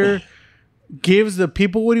creator gives the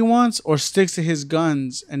people what he wants, or sticks to his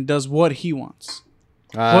guns and does what he wants?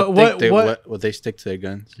 They stick to their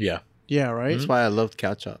guns. Yeah. Yeah, right. That's why I loved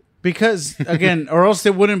Cow Chop. Because again, or else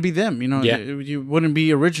it wouldn't be them. You know, Yeah. you wouldn't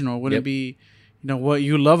be original. It wouldn't be, what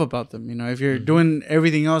you love about them. You know, if you're doing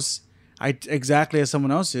everything else, exactly as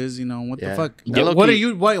someone else is. You know, what the fuck? Yeah, What are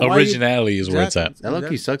you? Why Originality is where it's at. That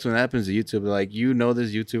low-key sucks when it happens to YouTube. Like,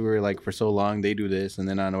 this YouTuber, like, for so long, they do this, and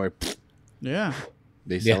then out of nowhere, Yeah,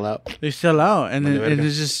 they sell out. they sell out, and Vale then verga.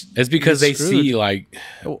 it's just It's because they screwed. see like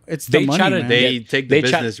It's the they money, try to- man. They take the they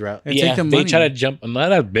try- business route, They take the they money. try to jump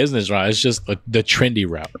not a business route. It's just the trendy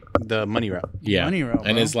route. the money route. Yeah, Money route,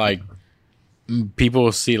 and bro. it's like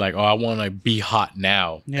people see like, oh, I want to be hot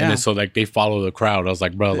now, Yeah. and then so like they follow the crowd. I was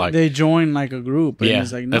like, bro, like they join like a group. And yeah,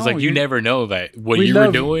 it's like, that's no, like you never know that what we you were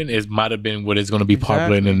love- doing is might have been what is going to be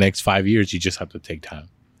popular in the Exactly. next 5 years. You just have to take time.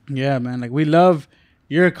 Yeah, man. Like we love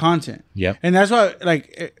your content. Yep. And that's why,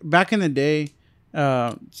 like, back in the day,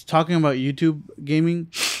 talking about YouTube gaming,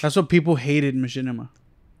 that's what people hated Machinima.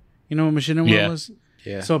 You know what Machinima Yeah. was?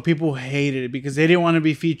 Yeah. So people hated it because they didn't want to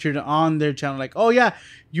be featured on their channel. Like, oh yeah,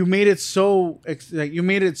 you made it so, like, you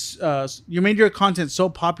made your content so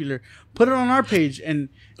popular. Put it on our page, and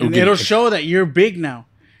Okay. it'll show that you're big now.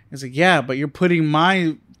 It's like, yeah, but you're putting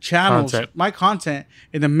my channels, Content. my content,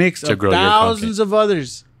 in the mix To of grow your thousands of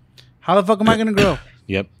others. How the fuck am I gonna grow?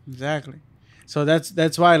 Yep. Exactly. So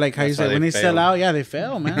that's why, like how you That's why said, when they they sell fail. out, yeah, they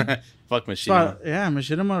fail, man. Fuck machine. So, yeah,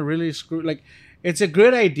 Machinima really screwed. Like, it's a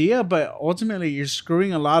good idea, but ultimately you're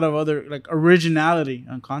screwing a lot of other, like, originality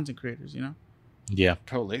on content creators. You know? Yeah.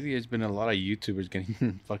 Bro, lately there's been a lot of YouTubers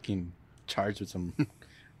getting fucking charged with some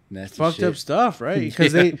nasty Fucked shit. up stuff, right?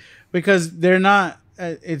 Because Yeah. because they're not.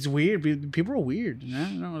 It's weird. People are weird. You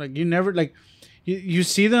know, like you never like you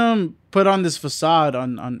see them put on this facade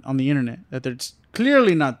on the internet that they're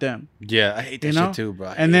clearly not them. Yeah, I hate that You know? shit too, bro.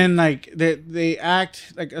 And then like they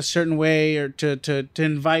act like a certain way or to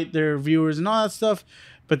invite their viewers and all that stuff,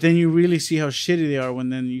 but then you really see how shitty they are when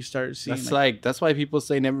then you start seeing. that's why people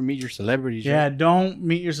say never meet your celebrities. yeah, right? don't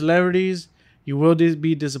meet your celebrities. You will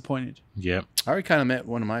be disappointed. Yep. I already kind of met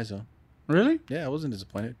one of mine, though. Really? Yeah, I wasn't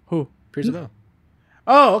disappointed. Who? Pierce Abel.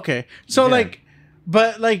 Oh, okay. So Yeah. like,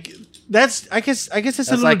 but like that's I guess that's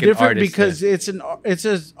a little like an different artist because it's an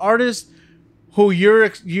artist who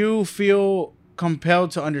you feel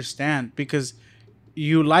compelled to understand because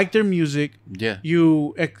you like their music. Yeah.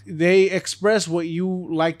 They express what you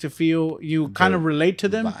like to feel. You kind of relate to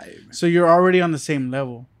them, Vibe. so you're already on the same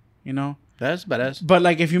level. You know. That's badass. But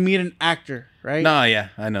like if you meet an actor, right? No, yeah,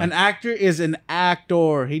 I know. An actor is an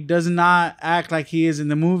actor. He does not act like he is in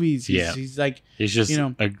the movies. Yeah. He's like It's just You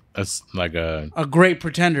know, like a a great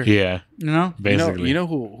pretender. yeah, You know? basically. You know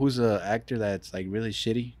who's a actor that's like really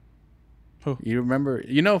shitty? Who? You remember?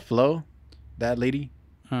 You know Flo, that lady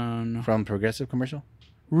No. from Progressive commercial.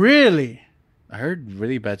 Really? I heard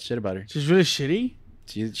really bad shit about her. She's really shitty?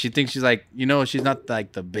 She thinks she's like, she's not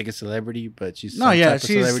like the biggest celebrity, but she's No, some yeah. type of She's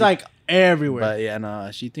celebrity. like everywhere. But yeah, no,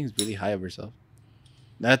 she thinks really high of herself.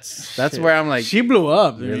 That's Shit. where I'm like, she blew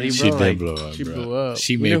up. Really, man. she bro, did like, blow up. she bro. blew up.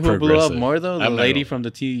 She you made know who blew progressive. up more though? The I'm not lady gonna- from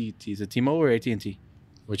the is it T-Mobile or AT&T?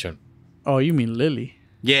 Which one? Oh, you mean Lily?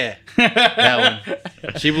 Yeah, that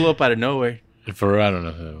one. She blew up out of nowhere. For real, I don't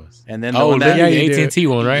know who that was. And then Oh, one that, yeah, the you do. AT&T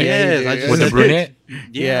one, right? Yes, Yeah, I yeah, just With the said- brunette. Yeah,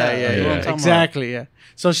 yeah, you know what I'm talking exactly. Yeah.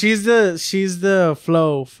 So she's the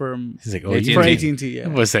flow from He's like, oh, AT&T. you for mean? AT&T. Yeah.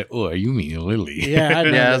 What's that? Oh, you mean Lily? Yeah, I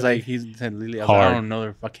know. Yeah, I was Lily. like, he said Lily. I was like, I Hard. don't know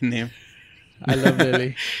their fucking name. I love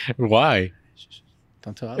Lily. Why?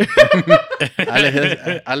 Don't tell Ale.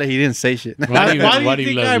 Ale, he didn't say shit. Why do you love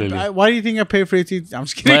Lily? Why do you think I pay for AT&T? I'm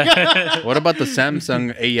just kidding. What about the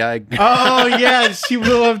Samsung AI? Oh yeah, she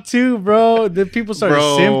blew up too, bro. The people started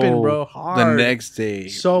simping, bro. Hard. The next day,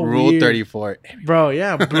 So Rule weird. 34. bro,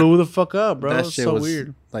 yeah, blew the fuck up, bro. That It's shit so was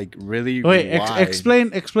weird. like really. Wait, wide.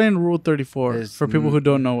 explain Rule 34 It's for people who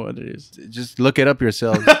don't know what it is. Just look it up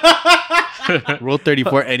yourselves. Rule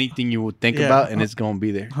 34. Anything you would think Yeah. about, and it's gonna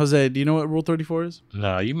be there. Jose, do you know what Rule 34 is?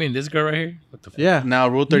 No, you mean this girl right here? What the fuck? Yeah, Now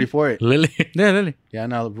Rule 34. Lily? yeah, Lily. Yeah,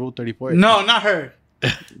 now Rule 34. No, not her.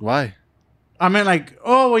 Why? I meant like,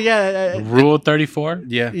 oh well, yeah, Rule 34?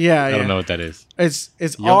 Yeah. yeah, I don't yeah. know what that is. It's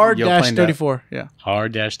You'll R-34. find out. Yeah.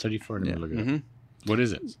 R-34? Let me Yeah. look it up. hmm What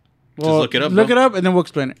is it? Well, look it up, Look bro. it up, and then we'll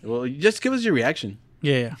explain it. Well, you just give us your reaction,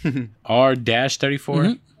 Yeah, yeah. R-34?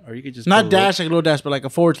 Mhm. or you could just Not put dash like a little dash, but like a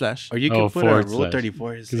forward slash. or you Oh, could put a forward Rule slash.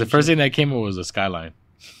 34. Because the first thing that came up was a skyline.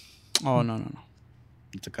 Oh no.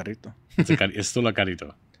 It's a carrito. It's still a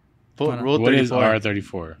carrito. Put Rule What is 34.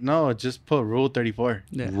 R34? No, just put Rule 34.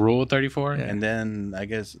 Yeah. Rule 34? Yeah. And then I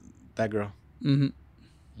guess that girl. Mm-hmm.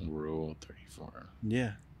 Rule 34.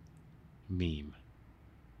 Yeah. Meme.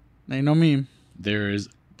 Ain't no meme. There is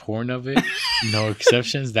porn of it. No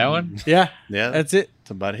exceptions. That one? Yeah. Yeah. That's it.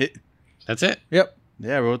 That's about it. That's it? Yep.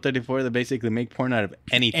 Yeah, Rule 34, they basically make porn out of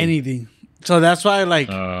anything. Anything. So that's why, like,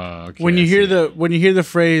 Okay, when you hear the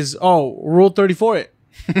phrase, "Oh, Rule 34 it,"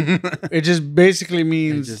 it just basically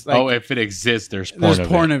means just- like, if it exists, there's porn there's of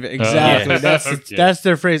porn it. of it. Exactly. Okay. That's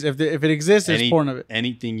their phrase. If it exists, there's porn of it.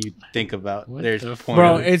 Anything you think about, What there's the porn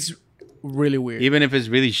Bro, of it. it's really weird. Even if it's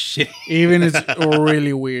really shit. Even it's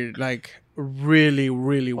really weird. Like really,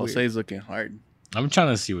 really weird. Jose's looking hard. I'm trying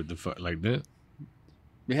to see what the fuck, like that.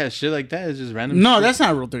 Yeah, shit like that is just random No, shit. that's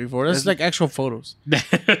not Rule 34. That's like actual photos.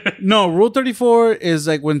 No, Rule 34 is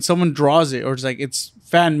like when someone draws it or it's like it's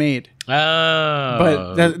fan made. Oh.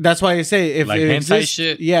 But that's why I say if Like it hentai exists,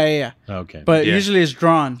 shit? Yeah. Okay. But Yeah. usually it's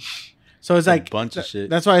drawn. So it's A like bunch of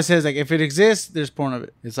shit. That's why I say it's like if it exists, there's porn of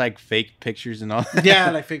it. It's like fake pictures and all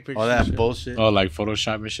Yeah, like fake pictures. all and that shit. bullshit. oh, like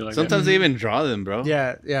Photoshop and shit like Sometimes they even draw them, bro.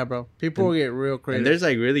 Yeah, bro. People get real And creative. there's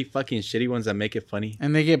like really fucking shitty ones that make it funny.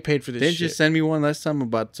 And they get paid for this Didn't shit. you send me one last time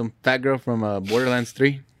about some fat girl from Borderlands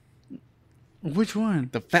 3? Which one?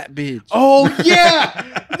 The fat bitch. Oh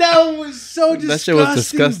yeah, that was so disgusting. That shit was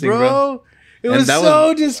disgusting, bro. It And was that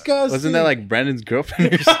so disgusting. Wasn't that like Brandon's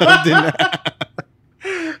girlfriend or something?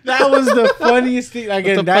 That was the funniest thing. the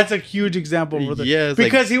Again, that's a huge example. Brother. Yeah, it's like-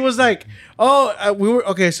 because he was like, "Oh, we were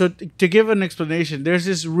okay." So to give an explanation, there's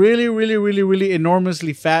this really, really, really, really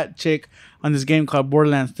enormously fat chick on this game called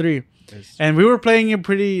Borderlands 3, and we were playing it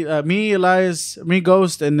pretty. Me, Elias, me,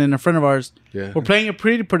 Ghost, and then a friend of ours. Yeah. We're playing it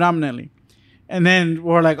pretty predominantly, and then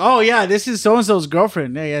we're like, "Oh yeah, this is so and so's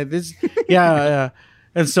girlfriend." Yeah, this, yeah.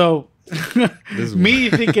 And so me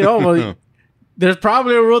thinking, "Oh well." There's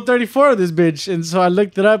probably a Rule 34 of this bitch. And so I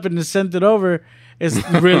looked it up and just sent it over. It's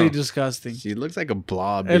really disgusting. She looks like a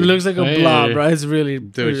blob. It dude. looks like a blob, bro. It's really...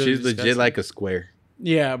 Dude, really she's disgusting. legit like a square.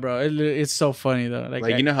 Yeah, bro. It's so funny, though.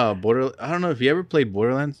 Like, you know how I don't know if you ever played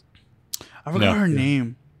Borderlands. I forgot her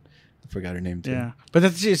name. I forgot her name, too. Yeah. But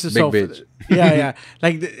that's just Big so... bitch. Yeah.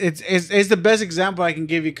 Like, it's the best example I can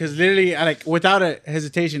give you. Because literally, without a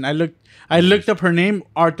hesitation, I looked up her name,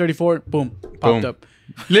 R34, boom, popped Boom. up.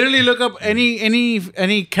 Literally look up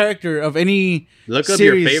any character of any Look up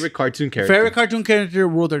series, your favorite cartoon character. Favorite cartoon character,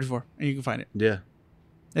 Rule 34, and you can find it. Yeah.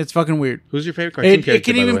 It's fucking weird. Who's your favorite cartoon character? It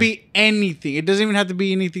can by the even way? be anything. It doesn't even have to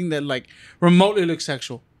be anything that like remotely looks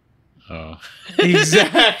sexual. Oh.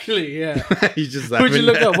 Exactly. Yeah. He's just Who'd you laughing.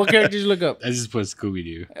 look up? What character did you look up? I just put Scooby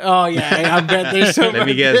Doo. Oh yeah, I bet there's so. Let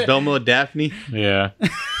me guess. Domo Daphne. Yeah.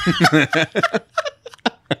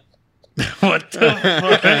 What the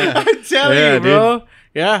fuck? I'm telling Yeah, you, bro.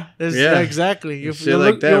 Yeah, Yeah. exactly. Shit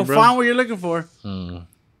like that, you'll bro. find what you're looking for. Hmm.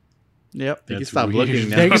 Yep. You can That's stop weird. looking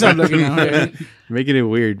now. Yeah, you can stop looking now. Okay. Making it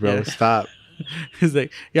weird, bro. Yeah. Stop. He's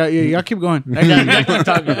like, yeah, y'all keep going. I keep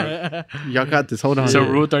talking. Bro. Y'all got this. Hold on. So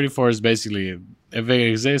Rule 34 is basically, if it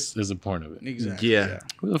exists, there's a porn of it. Exactly. Yeah.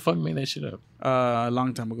 Who the fuck made that shit up? A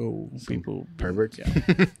long time ago, people. Perverts.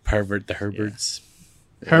 Yeah. Pervert the Herberts.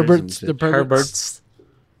 Herbert's some the shit. perverts.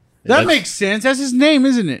 That makes sense. That's his name,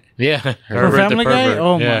 isn't it? Yeah. From Herbert the Family Guy. pervert.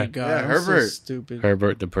 Oh Yeah. my god, Yeah, I'm Herbert. So stupid.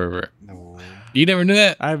 Herbert the pervert. No. You never knew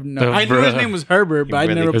that? I knew Bruh. his name was Herbert, but I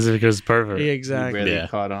really never. Is it because pervert? Yeah, You exactly. barely Yeah.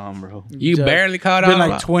 caught on, bro. You Just barely caught Been on.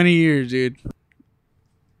 like 20 years, dude.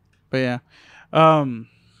 But yeah,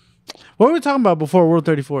 what were we talking about before World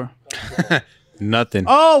 34? Nothing.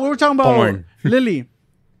 Oh, we were talking about Porn. Lily,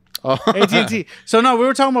 Oh. AT&T. So no, we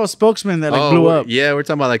were talking about spokesmen that like blew up. Yeah, we're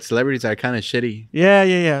talking about like celebrities that are kind of shitty.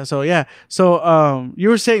 Yeah. So you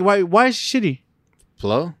were saying why is she shitty?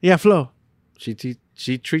 Flo, Yeah, Flo.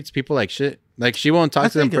 she treats people like shit. Like she won't talk I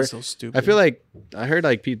to them. think that's so stupid. I feel like I heard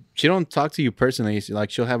like she don't talk to you personally.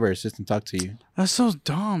 Like she'll have her assistant talk to you. that's so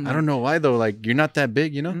dumb. I don't know why though. Like you're not that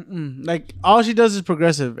big, you know. Like all she does is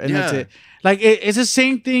progressive, and that's Yeah. it. Like it's the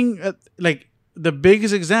same thing. Like the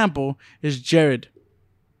biggest example is Jared.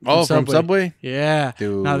 Oh, from Subway. Yeah,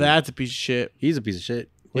 Dude. now that's a piece of shit. He's a piece of shit.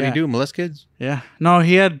 What Yeah. do you do? Molest kids? Yeah, no,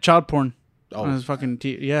 he had child porn on Oh, his fucking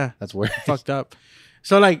yeah, that's weird. fucked up.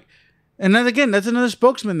 So like, and then again, that's another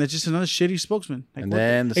spokesman. That's just another shitty spokesman. Like, And what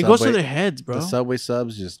then the, the it goes to Subway- their heads, bro. The Subway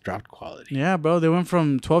subs just dropped quality. Yeah, bro, they went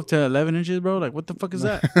from 12 to 11 inches, bro. Like, what the fuck is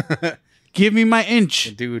that? Give me my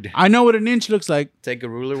inch. Dude, I know what an inch looks like. take a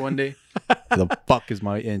ruler one day. The fuck is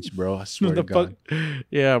my inch, bro? I swear to The God. fuck?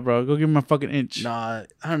 Yeah, bro, go give me my fucking inch. Nah,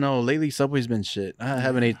 I don't know. Lately, Subway's been shit. I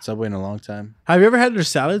haven't ate Subway in a long time. Have you ever had their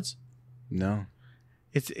salads? No.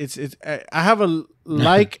 It's I have a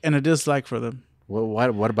like and a dislike for them.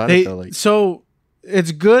 What about it though? Like, So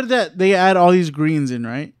it's good that they add all these greens in,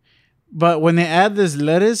 right? But when they add this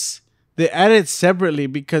lettuce, they add it separately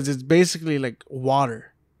because it's basically like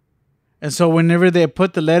water. And so whenever they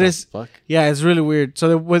put the lettuce, fuck. yeah, it's really weird.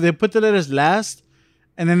 So when they put the lettuce last,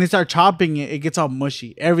 and then they start chopping it, it gets all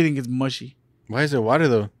mushy. Everything gets mushy. Why is there water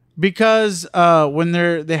though? Because when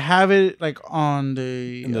they have it like on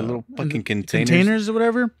the In the little fucking containers or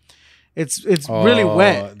whatever, it's really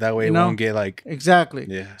wet. That way you it know? won't get like. Exactly.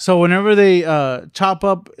 Yeah. So whenever they chop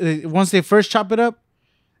up, once they first chop it up,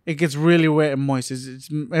 it gets really wet and moist. It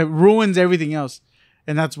ruins everything else,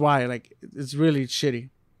 and that's why like it's really shitty.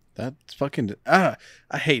 That's fucking. I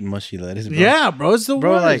hate mushy lettuce. Bro. Yeah, bro, it's the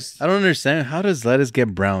Bro, like worst. I don't understand. How does lettuce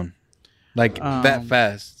get brown, like that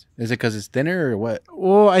fast? Is it because it's thinner or what?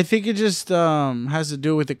 Well, I think it just has to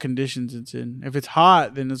do with the conditions it's in. If it's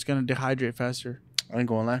hot, then it's gonna dehydrate faster. I ain't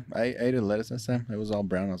gonna lie. I ate a lettuce last time. It was all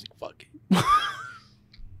brown. I was like, fuck it.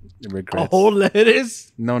 Regrets. A whole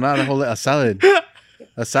lettuce? No, not a whole. A salad.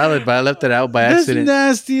 A salad, but I left it out by That's accident.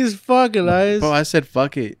 nasty as fuck, Elias. Bro, I said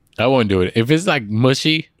fuck it. I won't do it. If it's like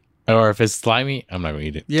mushy or if it's slimy, I'm not gonna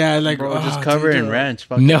eat it. Yeah, like Bro, just oh, cover it dude, in ranch.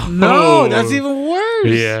 Fuck No, No, that's even worse.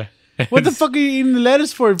 Yeah. What the fuck are you eating the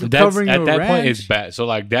lettuce for? If you're covering at your that ranch? point it's bad. So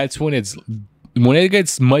like that's when it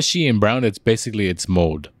gets mushy and brown. It's basically it's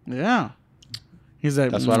mold. Yeah. He's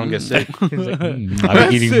like, That's why I don't get sick. I've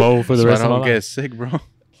been eating mold for the That's why rest I of my don't get life. sick, bro.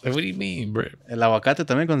 Like, what do you mean, bro? El aguacate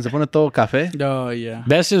también cuando se pone todo café. Oh yeah.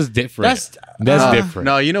 That's just different. That's Different.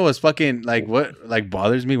 No, you know what's fucking like what like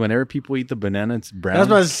bothers me whenever people eat the banana, it's brown. I was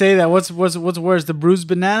about to say that. What's worse, the bruised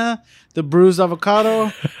banana, the bruised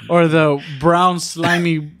avocado, or the brown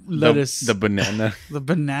slimy lettuce? The banana. The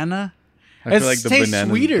banana. I feel like It the tastes banana,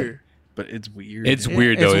 sweeter. but it's weird. It's man.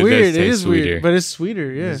 weird though. It's It weird. does It taste is sweeter. weird, but it's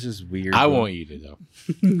sweeter. Yeah. It's just weird. I bro. won't eat it though.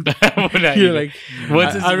 I would not You're eat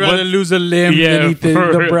like, it. I'd rather lose a limb than eat the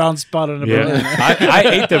for- brown spot on a Yeah, banana. I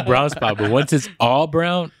ate the brown spot, but once it's all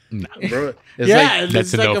brown, nah. bro. It's Yeah, like it's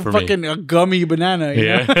that's a like no a for me. fucking a gummy banana. You know?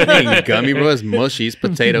 Yeah, it ain't gummy, bro. It's mushy. It's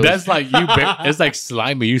potatoes. that's like it's like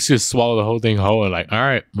slimy. You just swallow the whole thing whole and like, all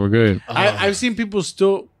right, we're good. I've seen people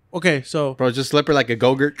still. Okay, so bro, just slip her like a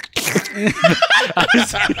go-gurt.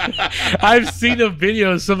 I've seen a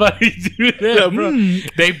video of somebody do that, bro.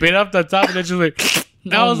 They bit off the top and then just like.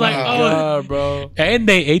 I was like, God, bro. and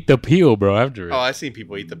they ate the peel, bro. After it, Oh, I seen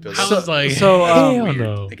people eat the pills. I was like, so, hell weird.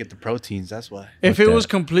 no. They get the proteins. That's why. If Fuck it that. was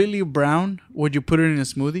completely brown, would you put it in a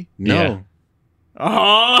smoothie? No. Yeah.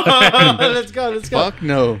 Oh, let's go. Fuck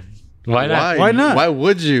no. Why not? Why not? Why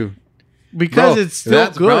would you? Because Bro, it's if still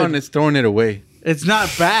that's good. brown, it's throwing it away. It's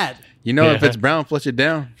not bad. You know, if Yeah. it's brown, flush it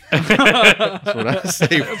down. That's what I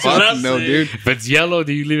say. Fuck what I no, say. dude. If it's yellow,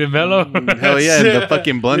 do you leave it mellow? Hell yeah, in the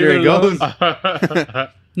fucking blender Leave it it goes.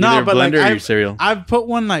 No, Either but like blender or your I've, cereal. I've put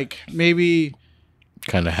one like maybe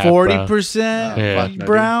Kind of 40% Yeah. Fuck no, dude.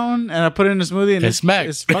 brown, and I put it in a smoothie, and It's smack.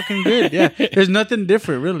 it's fucking good. Yeah, there's nothing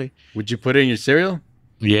different really. Would you put it in your cereal?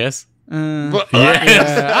 Yes. Yes.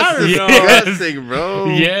 I don't know. Disgusting, bro.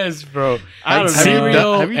 Yes, bro. I don't Like know.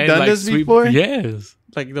 cereal Have you and, done like, this sweet- before? Yes.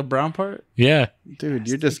 Like the brown part. Yeah. Dude,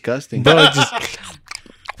 you're disgusting. Bro, it just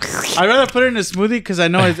I'd rather put it in a smoothie because I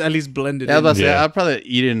know it's at least blended. Yeah, I was about to say, Yeah. I'd probably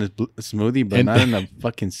eat it in a smoothie, but And- not in a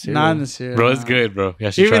fucking cereal. Not in the cereal. bro, it's no. good, bro. Yeah,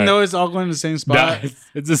 should Even try though it. it's all going in the same Nah, spot.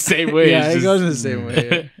 it's the same way. Yeah, It's it just- goes in the same way.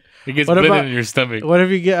 Yeah. It gets What blended about- in your stomach. What if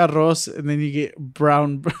you get arroz and then you get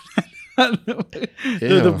brown?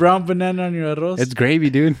 the brown banana on your arroz. It's gravy,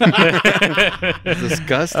 dude. It's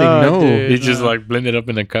disgusting. Oh, no. dude. You just like blend it up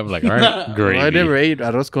in a cup, like, all right, great. I never ate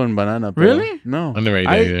arroz con banana. Bro. Really? No. I never ate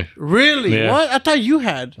that I, either. really? Yeah. What? I thought you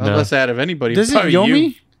had. I was about to say out of anybody. Does it probably Yomi?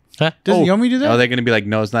 you. Huh? Doesn't Yomi do that? Oh, they're gonna be like,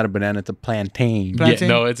 no, it's not a banana, it's a plantain. Plantain?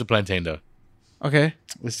 Yeah, no, it's a plantain though. Okay.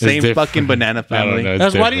 The same different. fucking banana I don't family. know. It's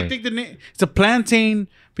That's why do you different. think the name? It's a plantain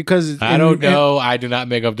because it's I don't know. I do not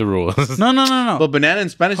make up the rules. No. But banana in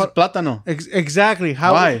Spanish is plátano. Exactly.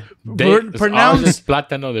 How? Why? Ours Pronounce is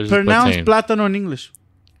plátano. There's pronounce plantain. plátano in English.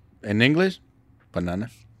 In English, banana.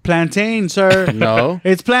 Plantain, sir. No.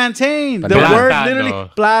 It's plantain. The Banana. word Plátano. literally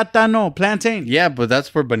plátano, plantain. Yeah, but that's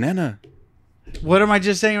for banana. What am I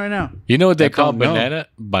just saying right now? You know what they I call don't know. banana?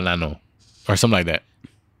 Banano. Or something like that.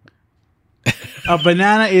 A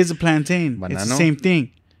banana is a plantain. It's the Banano? same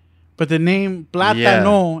thing. But the name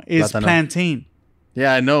plátano is plátano. plantain.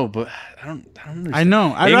 Yeah, I know, but I don't understand. I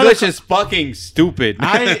know. I'd English rather- is fucking stupid.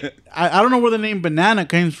 I don't know where the name banana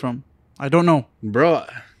comes from. I don't know. Bro,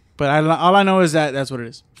 But all I know is that that's what it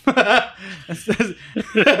is.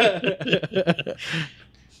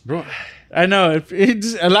 bro, I know.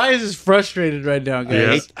 Elias is frustrated right now, guys.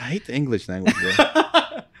 Yes. I hate the English language, bro.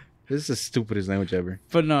 This is the stupidest language ever.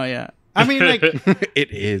 But no, yeah. I mean, like,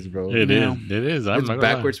 It is, bro. It Yeah. is. It is. I'm It's not gonna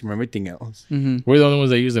lie. backwards from everything else. We're the only ones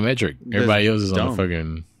that use the metric. Everybody else is on dumb. the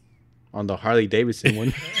fucking. On the Harley Davidson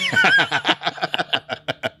one.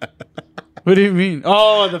 what do you mean?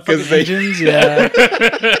 Oh, the fucking 'Cause they- engines. Yeah.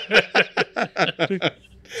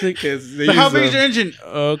 Because they So how use, big is your engine?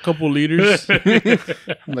 A couple liters.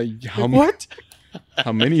 like how, What?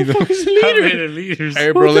 how many of those? How many liters?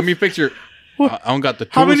 Hey, bro, let me picture. I don't got the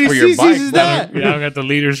How tools many for your cc's bike. is bro. that? Yeah, I don't got the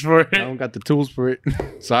liters for I it. don't got the tools for it.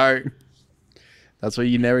 Sorry. That's why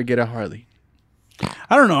you never get a Harley.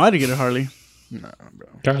 I don't know how to get a Harley. No, bro.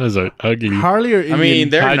 Carla's are ugly. Harley or Indian? I mean,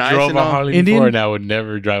 they're I nice drove and a all. Harley Indian? before, and I would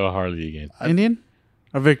never drive a Harley again. Indian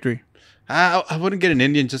or Victory? I wouldn't get an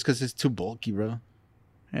Indian just because it's too bulky, bro.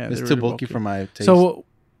 Yeah, It's they're too really bulky for my taste. So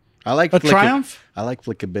I like a Triumph? I like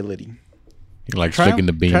flickability. You like Triumph? sticking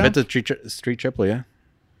the beam. Triumph? That's a street triple, yeah.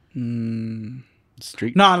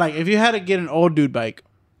 Street. No, like if you had to get an old dude bike.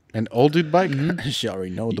 An old dude bike. Mm-hmm. She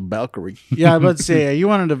already know the Valkyrie Yeah, I was about to say you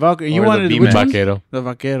wanted the Valkyrie. You Or the wanted B-Max. which one? Vaquero. The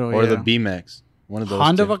Vaquero, or yeah. the B-Max. One of those.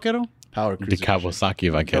 Honda two. Vaquero. Power The cruiser.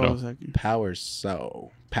 Kawasaki Vaquero.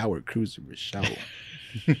 Power cruiser with show.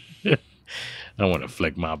 I want to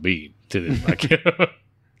flick my beam to this Vaquero.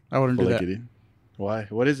 I wouldn't do Flick that. it in. Why?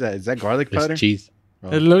 What is that? Is that garlic powder? It's cheese. Oh.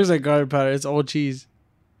 It looks like garlic powder. It's old cheese.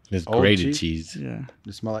 It's Old grated cheese? cheese. Yeah,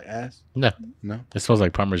 Does it smell like ass? No, No. it smells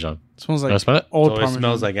like Parmesan. it smells You like smell it? old So it Parmesan.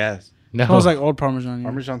 smells like ass. No. It smells like old Parmesan. Yeah.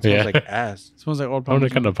 Parmesan smells Yeah. like ass. It smells like old I wonder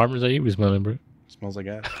what Parmesan. kind of Parmesan you be smelling, bro. Smells like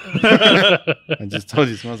ass. I just told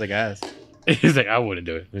you it smells like ass. He's like, I wouldn't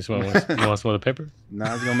do it. You want to smell the pepper?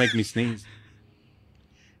 Nah, it's gonna make me sneeze.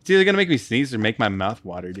 It's either gonna make me sneeze or make my mouth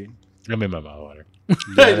water, dude. I made my mouth water.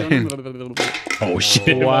 Oh Oh,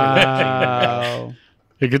 shit. wow!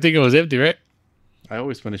 A good thing it was empty, right? I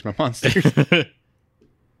always finish my monsters.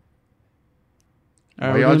 All Why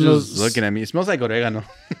right, we're y'all doing just those- looking at me? It smells like oregano.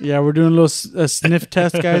 Yeah, we're doing a little sniff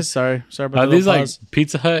test, guys. Sorry about Are the these little like pause.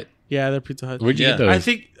 Pizza Hut? Yeah, they're Pizza Hut. Where'd you Yeah. get those? I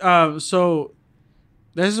think so.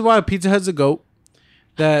 This is why Pizza Hut's a goat.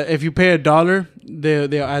 That if you pay $1,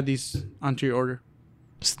 they'll add these onto your order.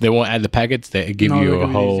 They won't add the packets. They give No, you they a give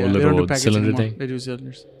whole these, yeah. They don't do little packets cylinder anymore. thing. They do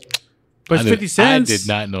cylinders. But it's I 50 cents. I did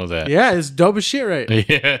not know that. Yeah, it's dope as shit, right?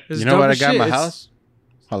 Yeah. It's You know dope what I as got in shit. my It's- house?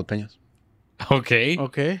 Jalapenos. Okay.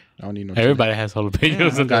 Okay. I don't need no. chili. Everybody has I jalapenos.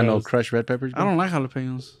 don't in got their no house. crushed red peppers. I bro. don't like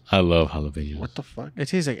jalapenos. I love jalapenos. What the fuck? It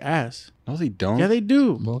tastes like ass. No, they don't. Yeah, they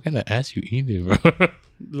do. Well, what kind of ass you eating, bro?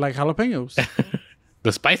 Like jalapenos.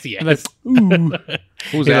 The spicy ass. Like, ooh.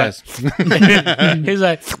 Whose He's ass? He's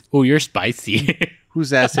like, oh, you're spicy.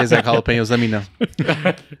 Whose ass tastes like jalapenos? Let me know.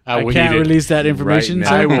 I will can't eat it. release that information. now.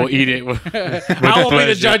 so- I will eat it. I will be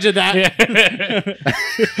the judge of that.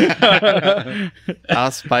 How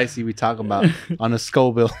spicy we talk about on a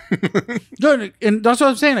Scoville. Dude, and that's what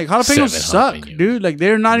I'm saying. Like jalapenos 7 suck, jalapenos. dude. Like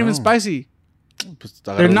they're not even No. spicy.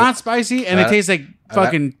 They're not spicy, and it tastes like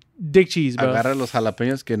fucking dick cheese, bro. Agarra los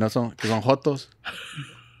jalapenos que son jotos.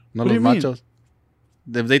 No What do los you mean? machos.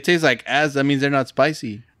 If they taste like ass, that means they're not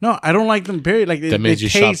spicy. No, I don't like them. Period. Like That means they you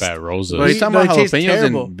taste, shop at Rosa's. But are you talking about they taste jalapenos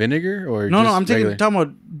terrible. and vinegar or No, just I'm regular? talking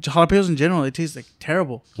about jalapenos in general. They taste like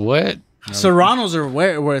terrible. What? Serranos are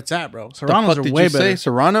where it's at, bro. The Serranos fuck are did way you better. say?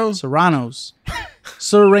 Serranos? Serranos.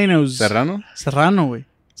 Serranos. Serrano? Serrano, way.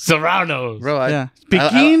 Serranos. Bro, Yeah. I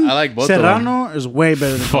Pekin, I like both of them. Serrano is way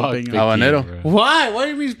better than Fuck jalapeno. Pekin, Habanero. bro. Why? What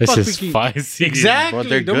do you mean This fuck is Pekin? spicy. Exactly. Well,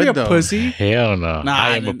 they're Don't be a good, though. pussy. Hell no. Nah,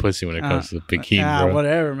 I am a then- pussy when it comes to Pekin, Ah, bro.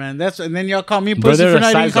 whatever, man. That's and then y'all call me Bro, pussy they're for the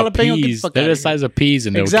not eating size of jalapeno. Get the peas. fuck They're out the of here. size of peas,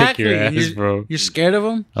 and they'll Exactly. kick your ass, You're, bro. You're scared of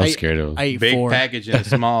them? I'm scared of them. I eat Big 4. package in a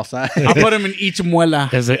small size. I put them in each muela.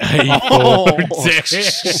 It's like, I eat Oh.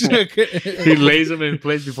 4. He lays them in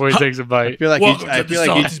place before he takes a I bite. feel like Welcome I to feel the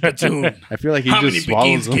like Salty Spittoon. I feel like he How many just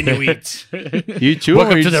swallows Pekins them. can you eat? You chew them or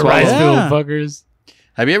Welcome you to the swallow rice them? field, Yeah. fuckers.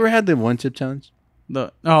 Have you ever had the one chip challenge?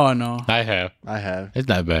 Oh, no. I have. I have. It's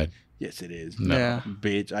not bad. Yes, it is. No. Yeah.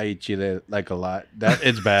 Bitch, I eat chile like a lot. That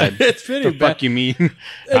it's bad. It's pretty the bad. fuck you mean? And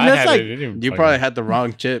I that's had like, it. It didn't You fucking- probably had the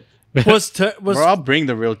wrong chip. what's Bro, I'll bring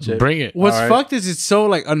the real chip. Bring it. what's All right. fucked is it's so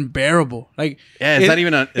like unbearable. Like Yeah, it's not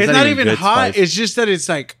even a. it's not even good hot. spice. It's just that it's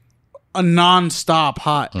like a non-stop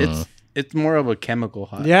hot. It's more of a chemical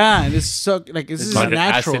hot. Yeah, and it's so like this is like an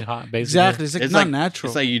natural. acid hot, basically. Exactly, it's like It's not like natural.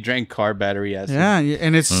 It's like you drank car battery acid. yeah,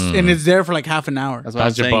 and it's there for like half an hour. That's what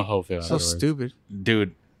How's I'm your saying, butthole feel? So afterwards? stupid.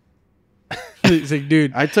 dude. It's like,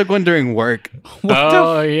 dude, I took one during work.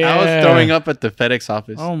 Oh, yeah. I was throwing up at the FedEx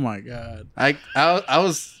office. oh my god. I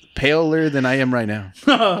was paler than I am right now.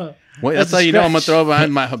 That's Wait, that's a how you know I'm gonna stretch. throw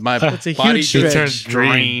behind my That's a body. huge just stretch. turns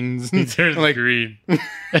green. drains. He turns Like- green.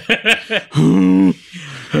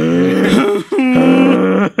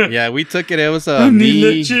 You Yeah, we took it. It was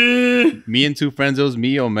me and two friends. It was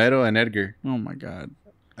me, Homero, and Edgar. Oh my god.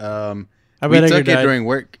 I bet we took it during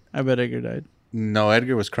work. I bet Edgar died. No,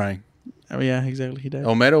 Edgar was crying. Oh yeah, exactly. He died.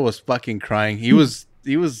 Homero was fucking crying. He was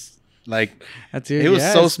like, that's it. It was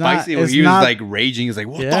so spicy. He was like raging. He's like,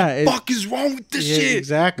 "What the fuck is wrong with this shit?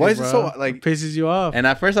 Exactly. Why is it so like it pisses you off?" And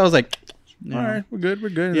at first I was like, "All right, we're good."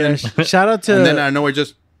 And yeah. Shout out to. And then I know we're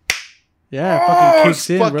just. Yeah, fucking kicks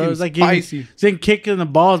in, bro. It's like getting kicked in the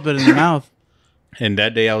balls, but in the mouth. And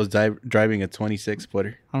that day I was driving a 26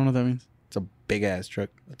 footer. I don't know what that means. It's a big ass truck,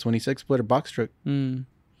 a 26 footer box truck.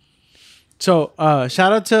 So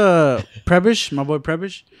shout out to Prebish, my boy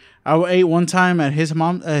Prebish. I ate one time at his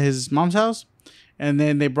mom's house, and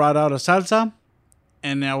then they brought out a salsa,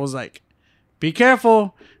 and I was like, "Be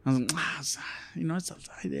careful." I was like, it's salsa.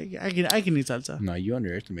 I can eat salsa. No, you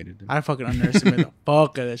underestimated them. I fucking underestimated the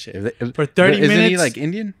fuck of that shit. For 30 minutes. Isn't he like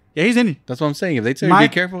Indian? Yeah, he's Indian. That's what I'm saying. If they say be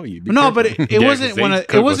careful, you be no, careful. but it wasn't one of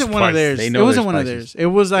one of theirs. It wasn't one of theirs. It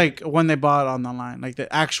was like when they bought on the line, like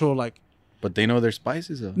the actual like. But they know their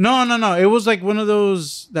spices though. No. It was like one of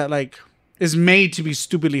those that like is made to be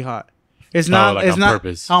stupidly hot. It's not. It's not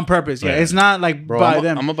purpose. On purpose. Yeah, it's not like by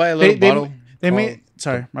them. I'm gonna buy a little bottle. They made.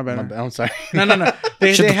 Sorry, my bad. I'm sorry. No.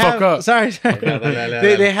 They have. Fuck up. Sorry.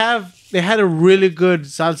 They had a really good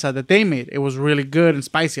salsa that they made. It was really good and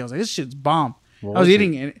spicy. I was like, this shit's bomb. I was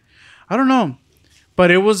eating it. I don't know, but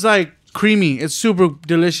it was like creamy. It's super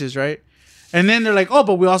delicious, right? And then they're like, oh,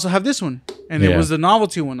 but we also have this one, and it was the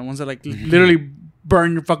novelty one, the ones that like literally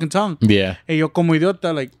burn your fucking tongue. Yeah. And yo como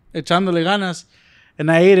idiota, like echándole ganas,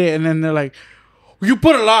 and I ate it, and then they're like, you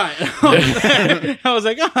put a lot. I was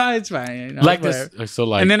like, it's fine. Like this. So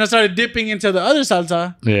like. And then I started dipping into the other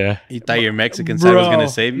salsa. Yeah. You thought your Mexican side was gonna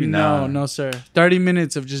save you? No, sir. 30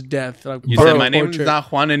 minutes of just death. Like, you said my name is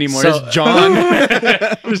not Juan anymore. It's John.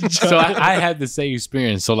 So I had the same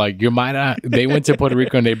experience. So like they went to Puerto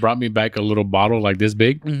Rico and they brought me back a little bottle like this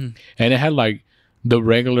big, and it had like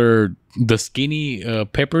the skinny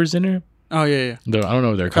peppers in there. Oh yeah. I don't know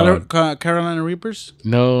what they're called. Carolina Reapers?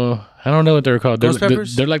 No, I don't know what they're called. Ghost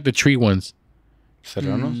peppers? They're like the tree ones.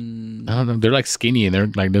 Serranos? I don't know. They're like skinny and they're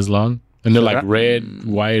like this long, and they're like red,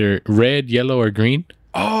 white, or red, yellow, or green.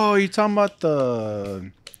 Oh, you're talking about the.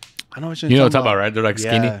 I know what you're talking about, right? They're like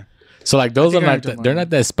skinny. So like those are not. They're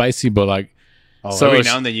not that spicy, but like. Oh, so every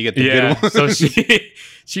now and then you get the good one. So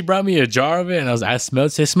she brought me a jar of it, and I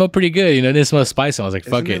smelled it. It smelled pretty good. You know, it didn't smell spicy. I was like,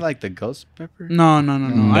 fuck Isn't it. it like the ghost pepper? No. I think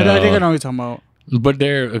I know what you're talking about. But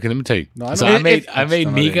they're okay. Let me tell you. No, so I made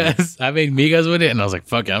migas. I made migas with it, and I was like,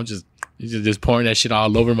 fuck it. I'm just pouring that shit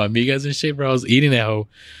all over my migas and shit, bro. I was eating that hoe,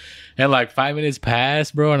 and like 5 minutes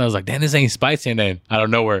passed, bro, and I was like, damn, this ain't spicy. And then out of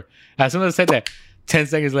nowhere, as soon as I said that, 10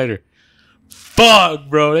 seconds later. Fuck,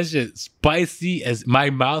 bro, that shit spicy as my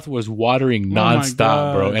mouth was watering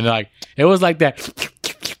nonstop, bro. And like it was like that.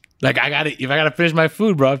 Like if I gotta finish my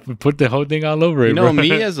food, bro, I put the whole thing all over it. You know, bro.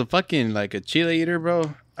 me as a fucking like a chile eater,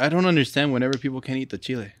 bro, I don't understand whenever people can't eat the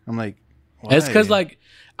chile. I'm like, why? It's because like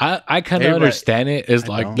I kind of understand it. It's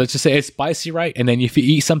like let's just say it's spicy, right? And then if you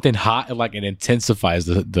eat something hot, it intensifies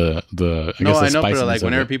the. I know, but like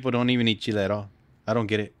whenever people don't even eat chile at all, I don't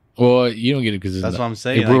get it. Well, you don't get it because that's what I'm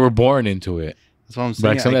saying. We were born into it. That's what I'm saying. But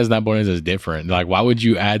like something that's not born into it is different. Like, why would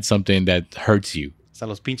you add something that hurts you? O sea,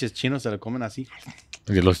 los pinches chinos se lo comen así.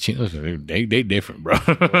 Los chinos, they different, bro.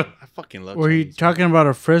 I fucking love. Were you talking about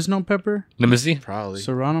a Fresno pepper? Let me see. Probably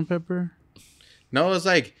Serrano pepper. No, it's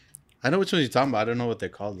like I know which ones you're talking about. I don't know what they're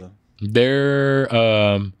called though. They're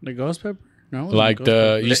the ghost pepper. No, like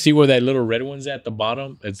you see where that little red one's at the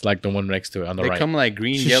bottom? It's like the one next to it on the right. They come like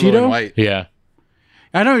green, Shishito? yellow, and white. Yeah.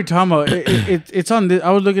 I know what you're talking about. It's on this.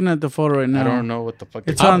 I was looking at the photo right now. I don't know what the fuck.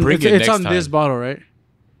 It's on this bottle, right?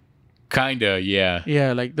 Kinda, yeah.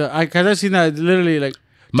 Yeah, like cause I've seen that literally like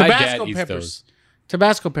my Tabasco dad eats peppers. those.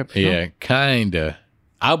 Tabasco peppers. Yeah, kinda.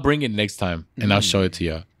 I'll bring it next time and I'll show it to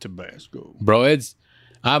y'all. Tabasco, bro.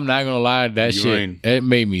 I'm not gonna lie, that shit it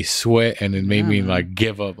made me sweat and it made me like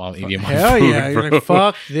give up on eating my food. Hell yeah, bro. you're like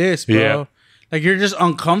fuck this, bro. Yeah. Like you're just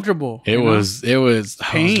uncomfortable. It was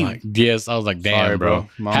pain. I was like, damn, sorry, bro.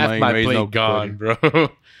 Half my plate gone, bro.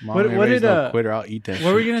 What did quitter? I'll eat that.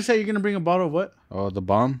 What were you gonna say? You're gonna bring a bottle of what? Oh, the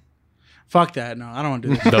bomb. Fuck that. No, I don't want to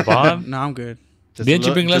do that. The bomb? No, I'm good. Didn't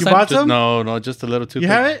you bring last time? You bought some? No, just a little too. You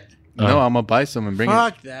have it? No, I'm gonna buy some and bring it.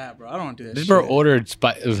 Fuck that, bro. I don't want to do that. This bro ordered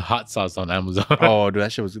hot sauce on Amazon. Oh, dude,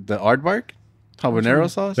 that shit was the aardvark habanero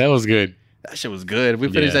sauce. That was good. That shit was good. We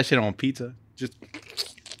finished that shit on pizza. Just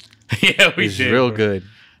yeah, we did. Real good.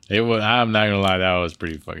 It was. I'm not gonna lie, that was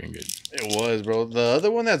pretty fucking good. It was, bro. The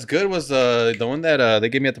other one that's good was the one that they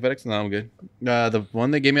gave me at the FedEx. No, I'm good. The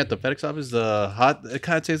one they gave me at the FedEx office, the hot. It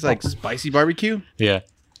kind of tastes like spicy barbecue. Yeah.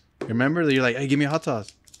 Remember that you're like, hey, give me a hot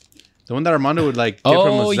sauce. The one that Armando would like give from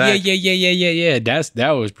Oh a yeah, Zach. yeah. That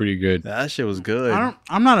was pretty good. That shit was good.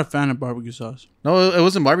 I'm not a fan of barbecue sauce. No, it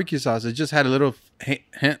wasn't barbecue sauce. It just had a little hint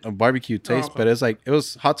of barbecue taste, okay. but it's like it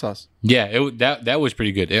was hot sauce. Yeah, that was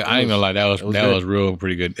pretty good. I ain't gonna lie, that was good. real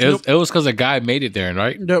pretty good. It was because a guy made it there,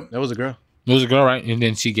 right? Yep. That was a girl. It was a girl, right? And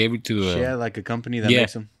then she gave it to She had like a company that yeah,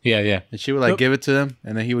 makes them, yeah. and she would like Yep. give it to them,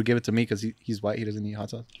 and then he would give it to me because he's white. He doesn't eat hot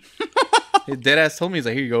sauce. His dead ass told me, he's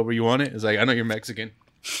like, here you go, bro. You want it? It's like, I know you're Mexican,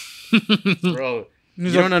 bro. You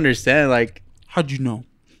He's don't understand, like How'd you know?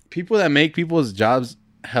 people that make people's jobs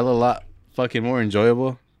hell a lot fucking more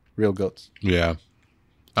enjoyable. Real goats. Yeah.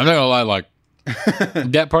 I'm not gonna lie, like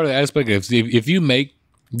that part of the aspect, if you make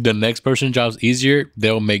the next person's jobs easier,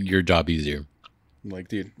 they'll make your job easier. Like,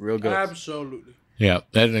 dude, real goats. Absolutely. Yeah.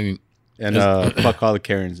 And fuck all the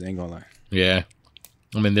Karens. Ain't gonna lie. Yeah.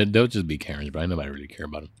 I mean, they'll just be Karens, but nobody really care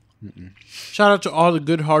about them. Shout out to all the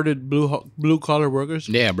good-hearted blue collar workers.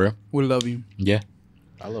 Yeah, bro. We love you. Yeah.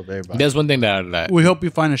 I love everybody. That's one thing that We hope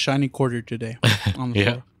you find a shiny quarter today on the Yeah.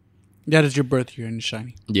 floor. That is your birth year and it's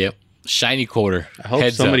shiny. Yep. Shiny quarter. I hope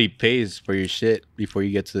Heads somebody pays for your shit before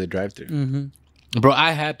you get to the drive-thru. up. Bro,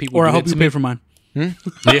 I had people Or do I hope that you to pay me. for mine.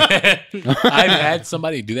 Yeah. I've had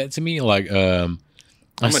somebody do that to me. Like, I'ma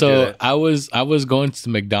do so that. I was going to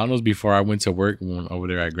McDonald's before I went to work over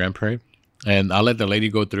there at Grand Prairie, and I let the lady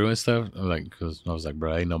go through and stuff. I'm like, because I was like,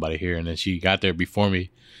 bro, ain't nobody here. And then she got there before me.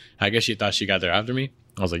 I guess she thought she got there after me.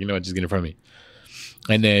 I was like, you know what, just get in front of me.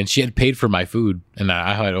 And then she had paid for my food, and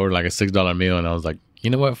I had ordered like a $6 meal, and I was like, you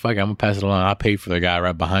know what, fuck it, I'm gonna pass it along. I paid for the guy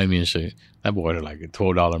right behind me and shit. That boy ordered like a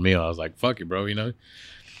 $12 meal. I was like, fuck it, bro, you know.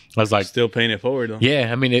 I was like, Still paying it forward though. yeah,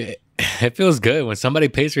 I mean, it feels good when somebody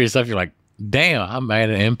pays for your stuff. You're like, damn, I made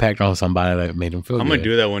an impact on somebody that made them feel I'm good. gonna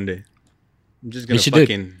do that one day. I'm just gonna should do it.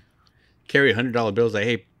 fucking carry $100 bills. Like,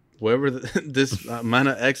 hey, whoever this amount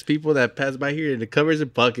of X people that pass by here, it covers a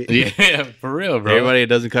bucket. Yeah, for real, bro. Everybody that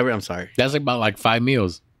doesn't cover it, I'm sorry. That's about like 5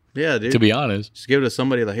 meals, Yeah, dude. to be honest. Just give it to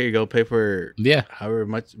somebody. Like, here you go, pay for Yeah, however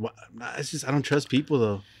much. It's just I don't trust people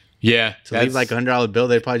though. yeah. To leave like $100 bill,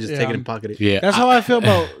 they probably just take it Yeah. and pocket it. yeah. That's how I feel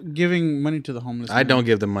about giving money to the homeless. I man. don't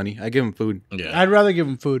give them money. I give them food. Yeah. I'd rather give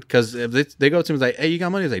them food. Because if they go to me like, hey, you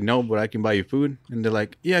got money? It's like, no, but I can buy you food. And they're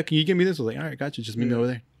like, yeah, can you give me this? I was like, all right, got you. Just meet me over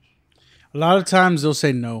there. A lot of times they'll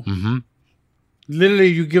say no. Mm-hmm. Literally,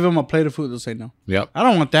 you give them a plate of food, they'll say no. Yep. I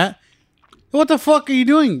don't want that. What the fuck are you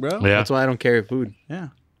doing, bro? Yeah. That's why I don't carry food. Yeah.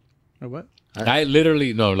 Or what? I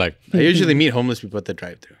literally no, like, I usually meet homeless people at the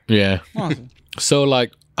drive-thru. yeah. Awesome. So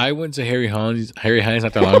like, I went to Harry Hines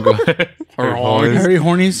not that long ago. Harry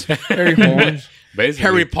Hornies. Harry Horns. Basically.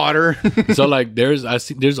 Harry Potter. So like, there's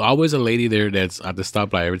always a lady there that's at the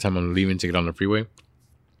stoplight every time I'm leaving to get on the freeway,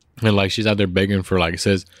 and like she's out there begging for, like, it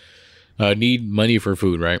says, need money for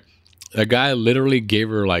food, right? A guy literally gave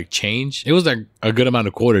her like change. It was like a good amount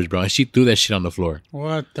of quarters, bro, and she threw that shit on the floor.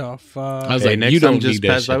 What the fuck? I was Hey, like, next you time don't just need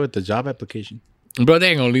that pass by shit, with the job application. bro. They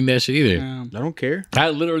ain't gonna leave that shit either. Damn. I don't care. I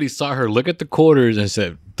literally saw her look at the quarters and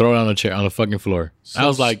said, "Throw it on the chair on the fucking floor." I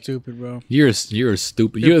was like, stupid, bro. "You're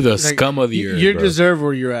stupid. You're the Like, scum of the earth." You bro. deserve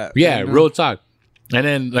where you're at. Yeah, you know? real talk. And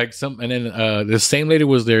then like the same lady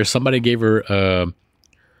was there. Somebody gave her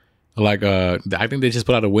I think they just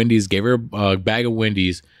put out a Wendy's, gave her a bag of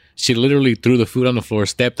Wendy's. She literally threw the food on the floor,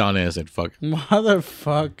 stepped on it, and said, "Fuck."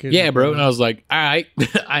 Motherfucker. Yeah, bro. And I was like, "All right,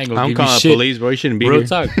 I ain't gonna I'm give you calling the shit." police, bro. You shouldn't be Real here.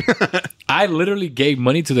 talk. I literally gave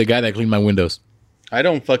money to the guy that cleaned my windows. I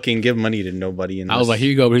don't fucking give money to nobody. I was like, "Here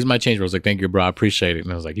you go. Here's my change." Bro. I was like, "Thank you, bro. I appreciate it."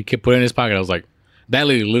 And I was like, "You kept putting it in his pocket." I was like, "That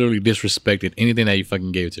lady literally disrespected anything that you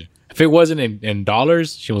fucking gave it to her. If it wasn't in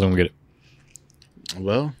dollars, she wasn't gonna get it."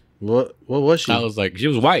 well, what was she? I was like, she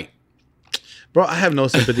was white. Bro, I have no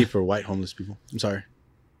sympathy for white homeless people. I'm sorry.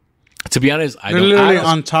 To be honest, I They're don't. literally I,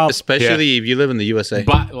 on top. Especially if you live in the USA.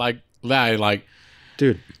 but like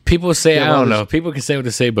Dude, people say, Yeah, I don't well, know. People can say what they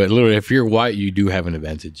say, but literally, if you're white, you do have an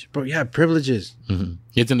advantage. bro, you have privileges.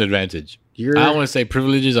 It's an advantage. You're I don't want to say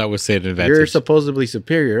privileges. I would say an you're advantage. supposedly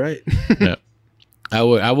superior, right? No.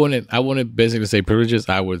 I wouldn't basically say privileges.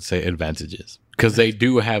 I would say advantages, because they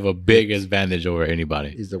do have a big advantage over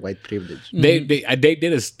anybody. He's the white privilege. They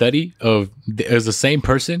did a study of, it was the same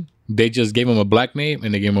person. They just gave him a black name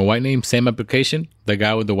and they gave him a white name. Same application. The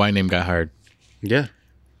guy with the white name got hired. Yeah,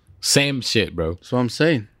 Same shit, bro. that's what I'm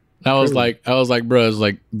saying. I was like, bro, it's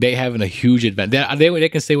like they having a huge advantage. They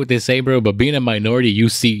can say what they say, bro, but being a minority, you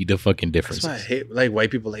see the fucking difference. That's why I hate like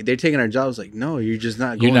white people. Like they're taking our jobs. Like no, you're just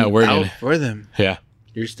not. You're Going not working. out for them. Yeah,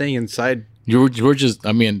 You're staying inside. we're just.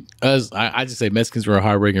 I mean, I just say Mexicans were a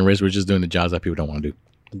hardworking race. We're just doing the jobs that people don't want to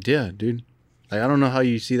do. Yeah, dude. Like I don't know how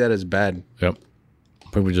you see that as bad. Yep.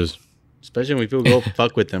 People just Especially when people go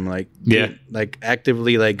fuck with them, like Yeah. dude, like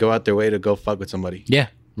actively like go out their way to go fuck with somebody. Yeah,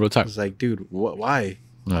 real talk. It's like, dude, why?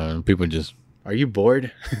 People just Are you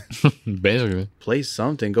bored? basically Play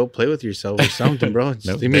something. Go play with yourself or something, bro. Just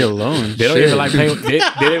Nope. leave me alone. they don't Shit. even like playing. They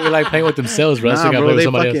don't even like playing with themselves, bro. So Nah, they gotta bro, play with they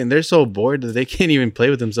somebody fucking they're so bored that they can't even play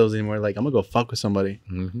with themselves anymore. Like, I'm gonna go fuck with somebody.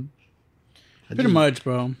 else. Mm-hmm. Pretty much,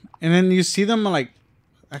 bro. And then you see them like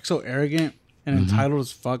act so arrogant and entitled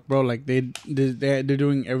as fuck, bro. Like they're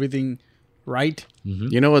doing everything right.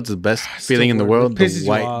 You know what's the best feeling in the word. world? It pisses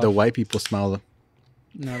you off. The white people smile.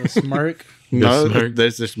 No, the smirk. No, smirk.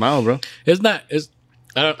 there's the smile, bro. It's not. It's.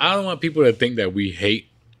 I don't want people to think that we hate.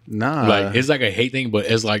 Nah, Like it's like a hate thing, but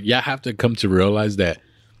it's like y'all have to come to realize that.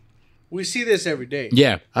 We see this every day.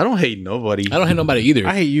 Yeah, I don't hate nobody. I don't hate nobody either.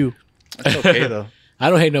 I hate you. It's okay though. I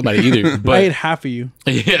don't hate nobody either. I hate But half of you.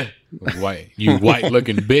 yeah, you white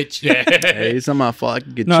looking bitch. Hey, it's not my fault. I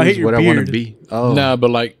can get No, I hate choose your what I want to beard. be. Oh Nah, but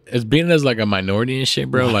like as being as like a minority and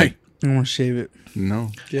shit, bro. Like I want to shave it. no,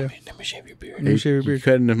 Yeah. let me shave your beard. Let me shave your you're beard.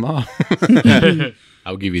 cutting them off.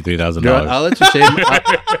 I'll give you $3,000. I'll let you shave.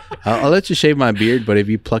 I'll let you shave my beard, but if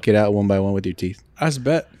you pluck it out one by one with your teeth, That's a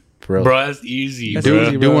bet. for real. Bro, that's easy, That's bro.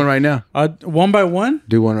 easy, Do bro. one right now. One by one?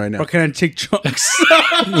 Do one right now. Or can I take chunks?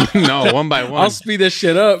 No, one by one. I'll speed that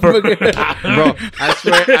shit up. Bro,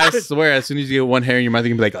 I swear, as soon as you get one hair in your mouth,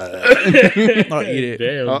 you can be like, I'll eat it.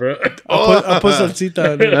 Damn, bro. I'll put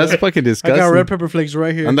salsita on it. that's fucking I disgusting. got red pepper flakes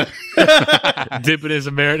right here. I'm not- Dip it in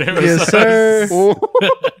some marinara Yes, sauce. sir.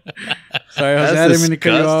 Sorry, Jose, I That's didn't mean to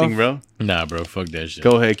cut you off. disgusting, bro. Nah, bro, fuck that shit.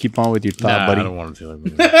 Go ahead, keep on with your thought, Nah, I buddy. don't want to tell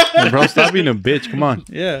him. Bro, stop being a bitch. Come on,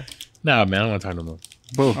 Yeah. Nah, man, I don't want to talk no more.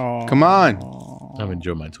 bro. Aw. Come on, I'm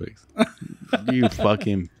enjoying my Twix. you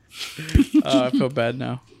fucking. I feel bad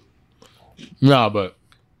now. No, but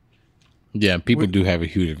yeah, people do have a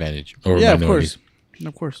huge advantage. Or Yeah, of minorities. course.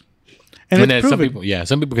 Of course. And it's then some proven. people,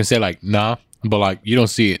 some people can say like, nah, but like you don't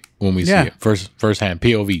see it when we Yeah. see it first hand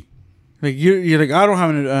POV. Like you're like, I don't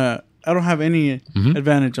have any Mm-hmm.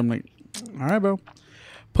 advantage. I'm like, all right, bro.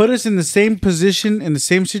 Put us in the same position, in the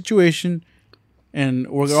same situation, and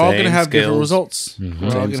we're all gonna Same have different skills. results. Mm-hmm. We're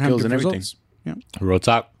all Same gonna have skills and different everything. results. Yeah. Real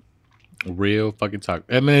talk, real fucking talk.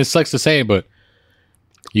 I mean, it sucks to say, but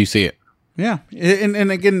you see it. Yeah. And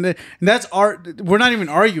again, that's art. We're not even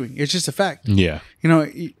arguing. It's just a fact. Yeah, You know,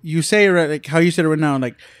 you say it right, like how you said it right now.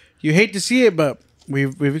 Like you hate to see it, but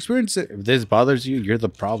we've experienced it. If this bothers you, you're the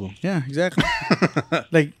problem. Yeah, exactly.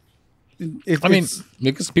 Like, I mean,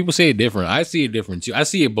 because people say it different. I see it different too. I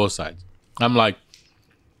see it both sides. I'm like,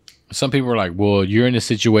 some people are like, well, you're in a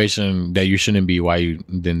situation that you shouldn't be.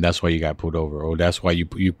 Then that's why you got pulled over, or that's why you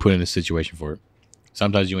put in a situation for it.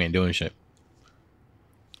 Sometimes you ain't doing shit.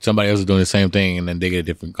 Somebody else is doing the same thing, and then they get a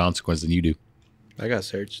different consequence than you do. I got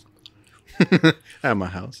searched at my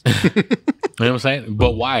house. You know what I'm saying?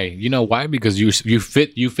 But why? You know why? Because you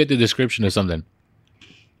fit the description of something.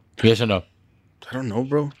 Yes or no? I don't know,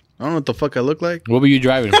 bro. I don't know what the fuck I look like. What were you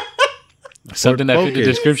driving? Something that fit the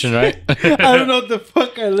Focus. description, right? I don't know what the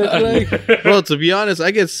fuck I look like. Bro, to be honest,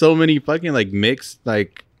 I get so many fucking like mixed,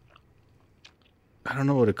 like, I don't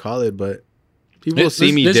know what to call it, but people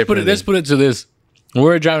see me let's differently. Let's put it to this. When we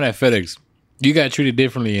were driving at FedEx, you got treated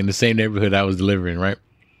differently in the same neighborhood I was delivering, right?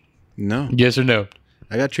 No, Yes or no?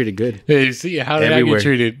 I got treated good. Hey, see, how did Everywhere. I get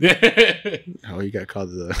treated? Oh, you got called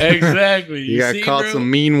the. Exactly. You got see, called bro? some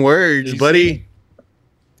mean words, You buddy. see?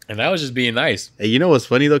 And I was just being nice. Hey, you know what's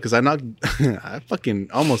funny though? Because I knocked, I fucking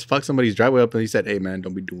almost fucked somebody's driveway up, and he said, "Hey, man,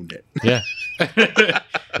 don't be doing that." Yeah.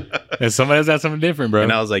 And somebody else got something different, bro.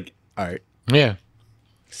 And I was like, "All right." Yeah.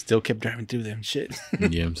 Still kept driving through them shit. You know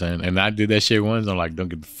what I'm saying? And I did that shit once. I'm like, don't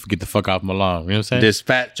get the fuck off my lawn. You know what I'm saying? This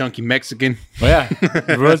fat, chunky Mexican Well,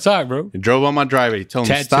 yeah. Real talk, bro. drove on my driveway. Told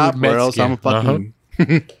him Tattooed stop, or else I'm a Mexican.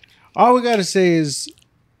 fucking. All we gotta say is,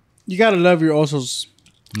 you gotta love your osos.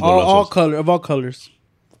 All colors. Fuck 'em.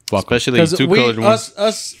 Especially Because two colored ones.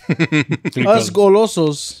 us Three us colors.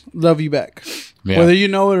 golosos love you back, Yeah. whether you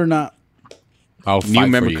know it or not. I'll fight New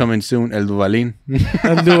member for you. coming soon, El Duvalin.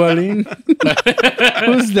 El Duvalin.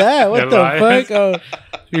 Who's that? What the Elias. fuck? Oh,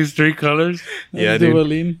 These 3 colors. Yeah, El dude.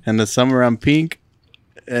 Duvalin. And the summer I'm pink,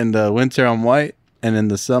 and the winter I'm white, and in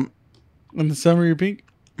the In the summer, you're pink.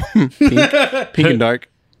 pink and dark.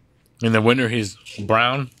 In the winter, he's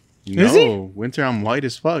brown. Is he? No, winter I'm white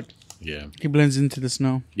as fuck. Yeah. He blends into the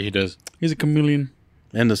snow. Yeah, he does. He's a chameleon.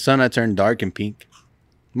 In the sun I turn dark and pink,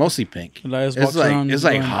 mostly pink. Elias It's walks like around it's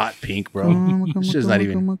like going, hot pink, bro. It's just not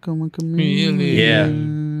even. Chameleon. Yeah.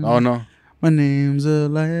 Oh no. My name's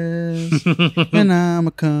Elias, and I'm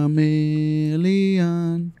a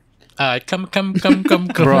chameleon. Come.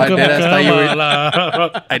 Bro, I dead ass thought you were-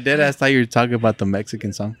 were. I dead ass thought you were talking about the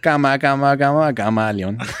Mexican song. Cama, cama, cama,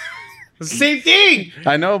 camaleon. It's the same thing.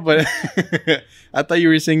 I know, but I thought you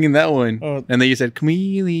were singing that one. Oh. And then you said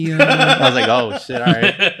chameleon. I was like, oh shit, all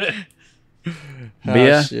right. But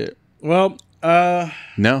yeah. Shit. Well,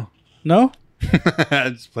 No. no?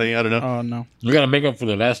 Just playing, I don't know. Oh, no. We gotta make up for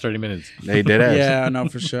the last 30 minutes. They did ask. Yeah, no,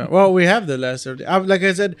 for sure. Well, we have the last 30. Like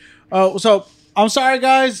I said, so I'm sorry,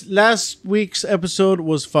 guys. Last week's episode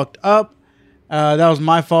was fucked up. That was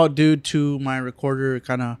my fault due to my recorder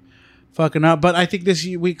kind of fucking up. But I think this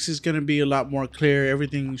week's is going to be a lot more clear.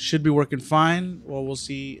 Everything should be working fine. Well, we'll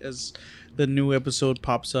see as the new episode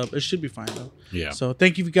pops up. It should be fine, though. Yeah. So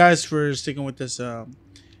thank you guys for sticking with this.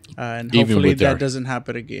 And Even hopefully with that our- doesn't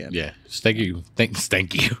happen again. Yeah. Thank you. Thank you.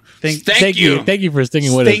 Thank you. Thank you for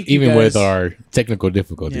sticking with us, Thank you, even with guys. our technical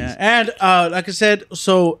difficulties. Yeah, and like I said,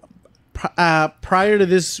 so prior to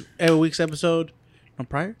this week's episode, no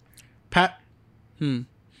prior,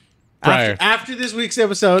 Prior. after this week's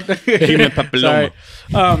episode, Human papilloma.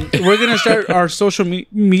 sorry, we're gonna start our social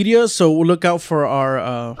media. So we'll look out for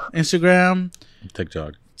our Instagram,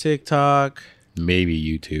 TikTok, Maybe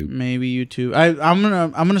YouTube. maybe YouTube. I'm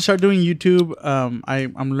gonna start doing YouTube.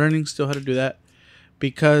 I'm learning still how to do that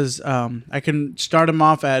because I can start them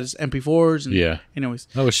off as MP4s. And, Yeah. Anyways.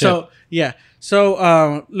 Oh, shit. So yeah.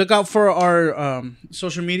 So look out for our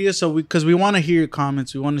social media. So because we want to hear your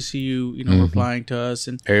comments, we want to see you, replying to us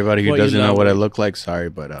and Everybody who what you doesn't know love. what I look like,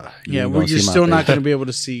 sorry, but yeah, you're you're still not gonna be able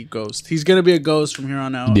to see Ghost. He's gonna be a ghost from here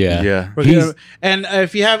on out. Yeah. Yeah. We're gonna, and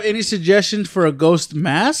if you have any suggestions for a ghost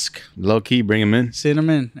mask, Low key, bring him in. send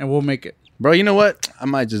them in and we'll make it. Bro, you know what? I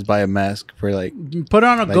might just buy a mask for like, Put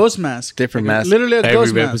on a ghost mask. different mask. Literally a ghost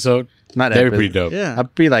Every mask. episode. not That'd every be pretty dope. Yeah.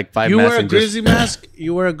 I'd be like 5 You masks wear a and just- grizzly mask,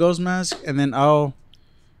 you wear a ghost mask, and then I'll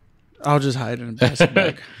just hide in a plastic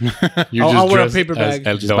bag. You're I'll wear a dressed paper as bag.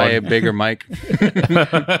 El Just buy a Don. bigger mic.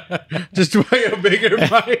 Just buy a bigger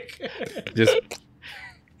mic. Just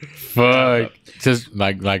Fuck. Just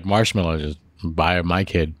like Marshmallow. Just buy a mic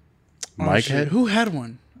head. Oh, mic shit. head. Who had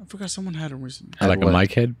one? I forgot someone had one recently. Had Like what? a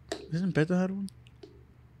mic head. Isn't Beto had one?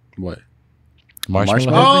 What?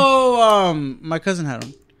 Marshmallow. Marshmallow? head? Oh, my cousin had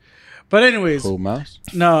one. But anyways, Cool mouse.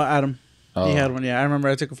 no, Adam. Oh. He had one. Yeah, I remember.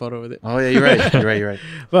 I took a photo with it. Oh yeah, you're right. You're right.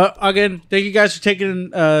 But again, thank you guys for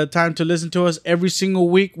taking time to listen to us every single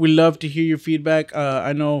week. We love to hear your feedback.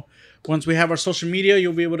 I know once we have our social media,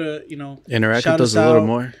 you'll be able to, Interact shout with us us a little out,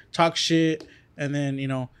 more. talk shit, and then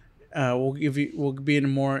we'll be in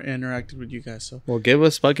more interactive with you guys. So Well, give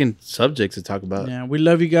us fucking subjects to talk about. yeah, we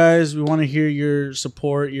love you guys. We want to hear your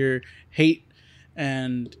support, your hate,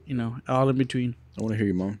 and all in between. I want to hear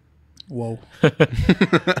you moan. Whoa!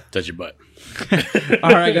 Touch your butt.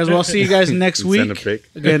 All right, guys. Well, I'll see you guys next Send a week. pic.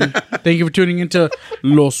 Again, thank you for tuning into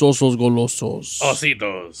Los Osos Golosos.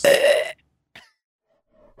 Ositos.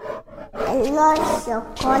 El oso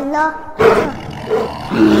coloso.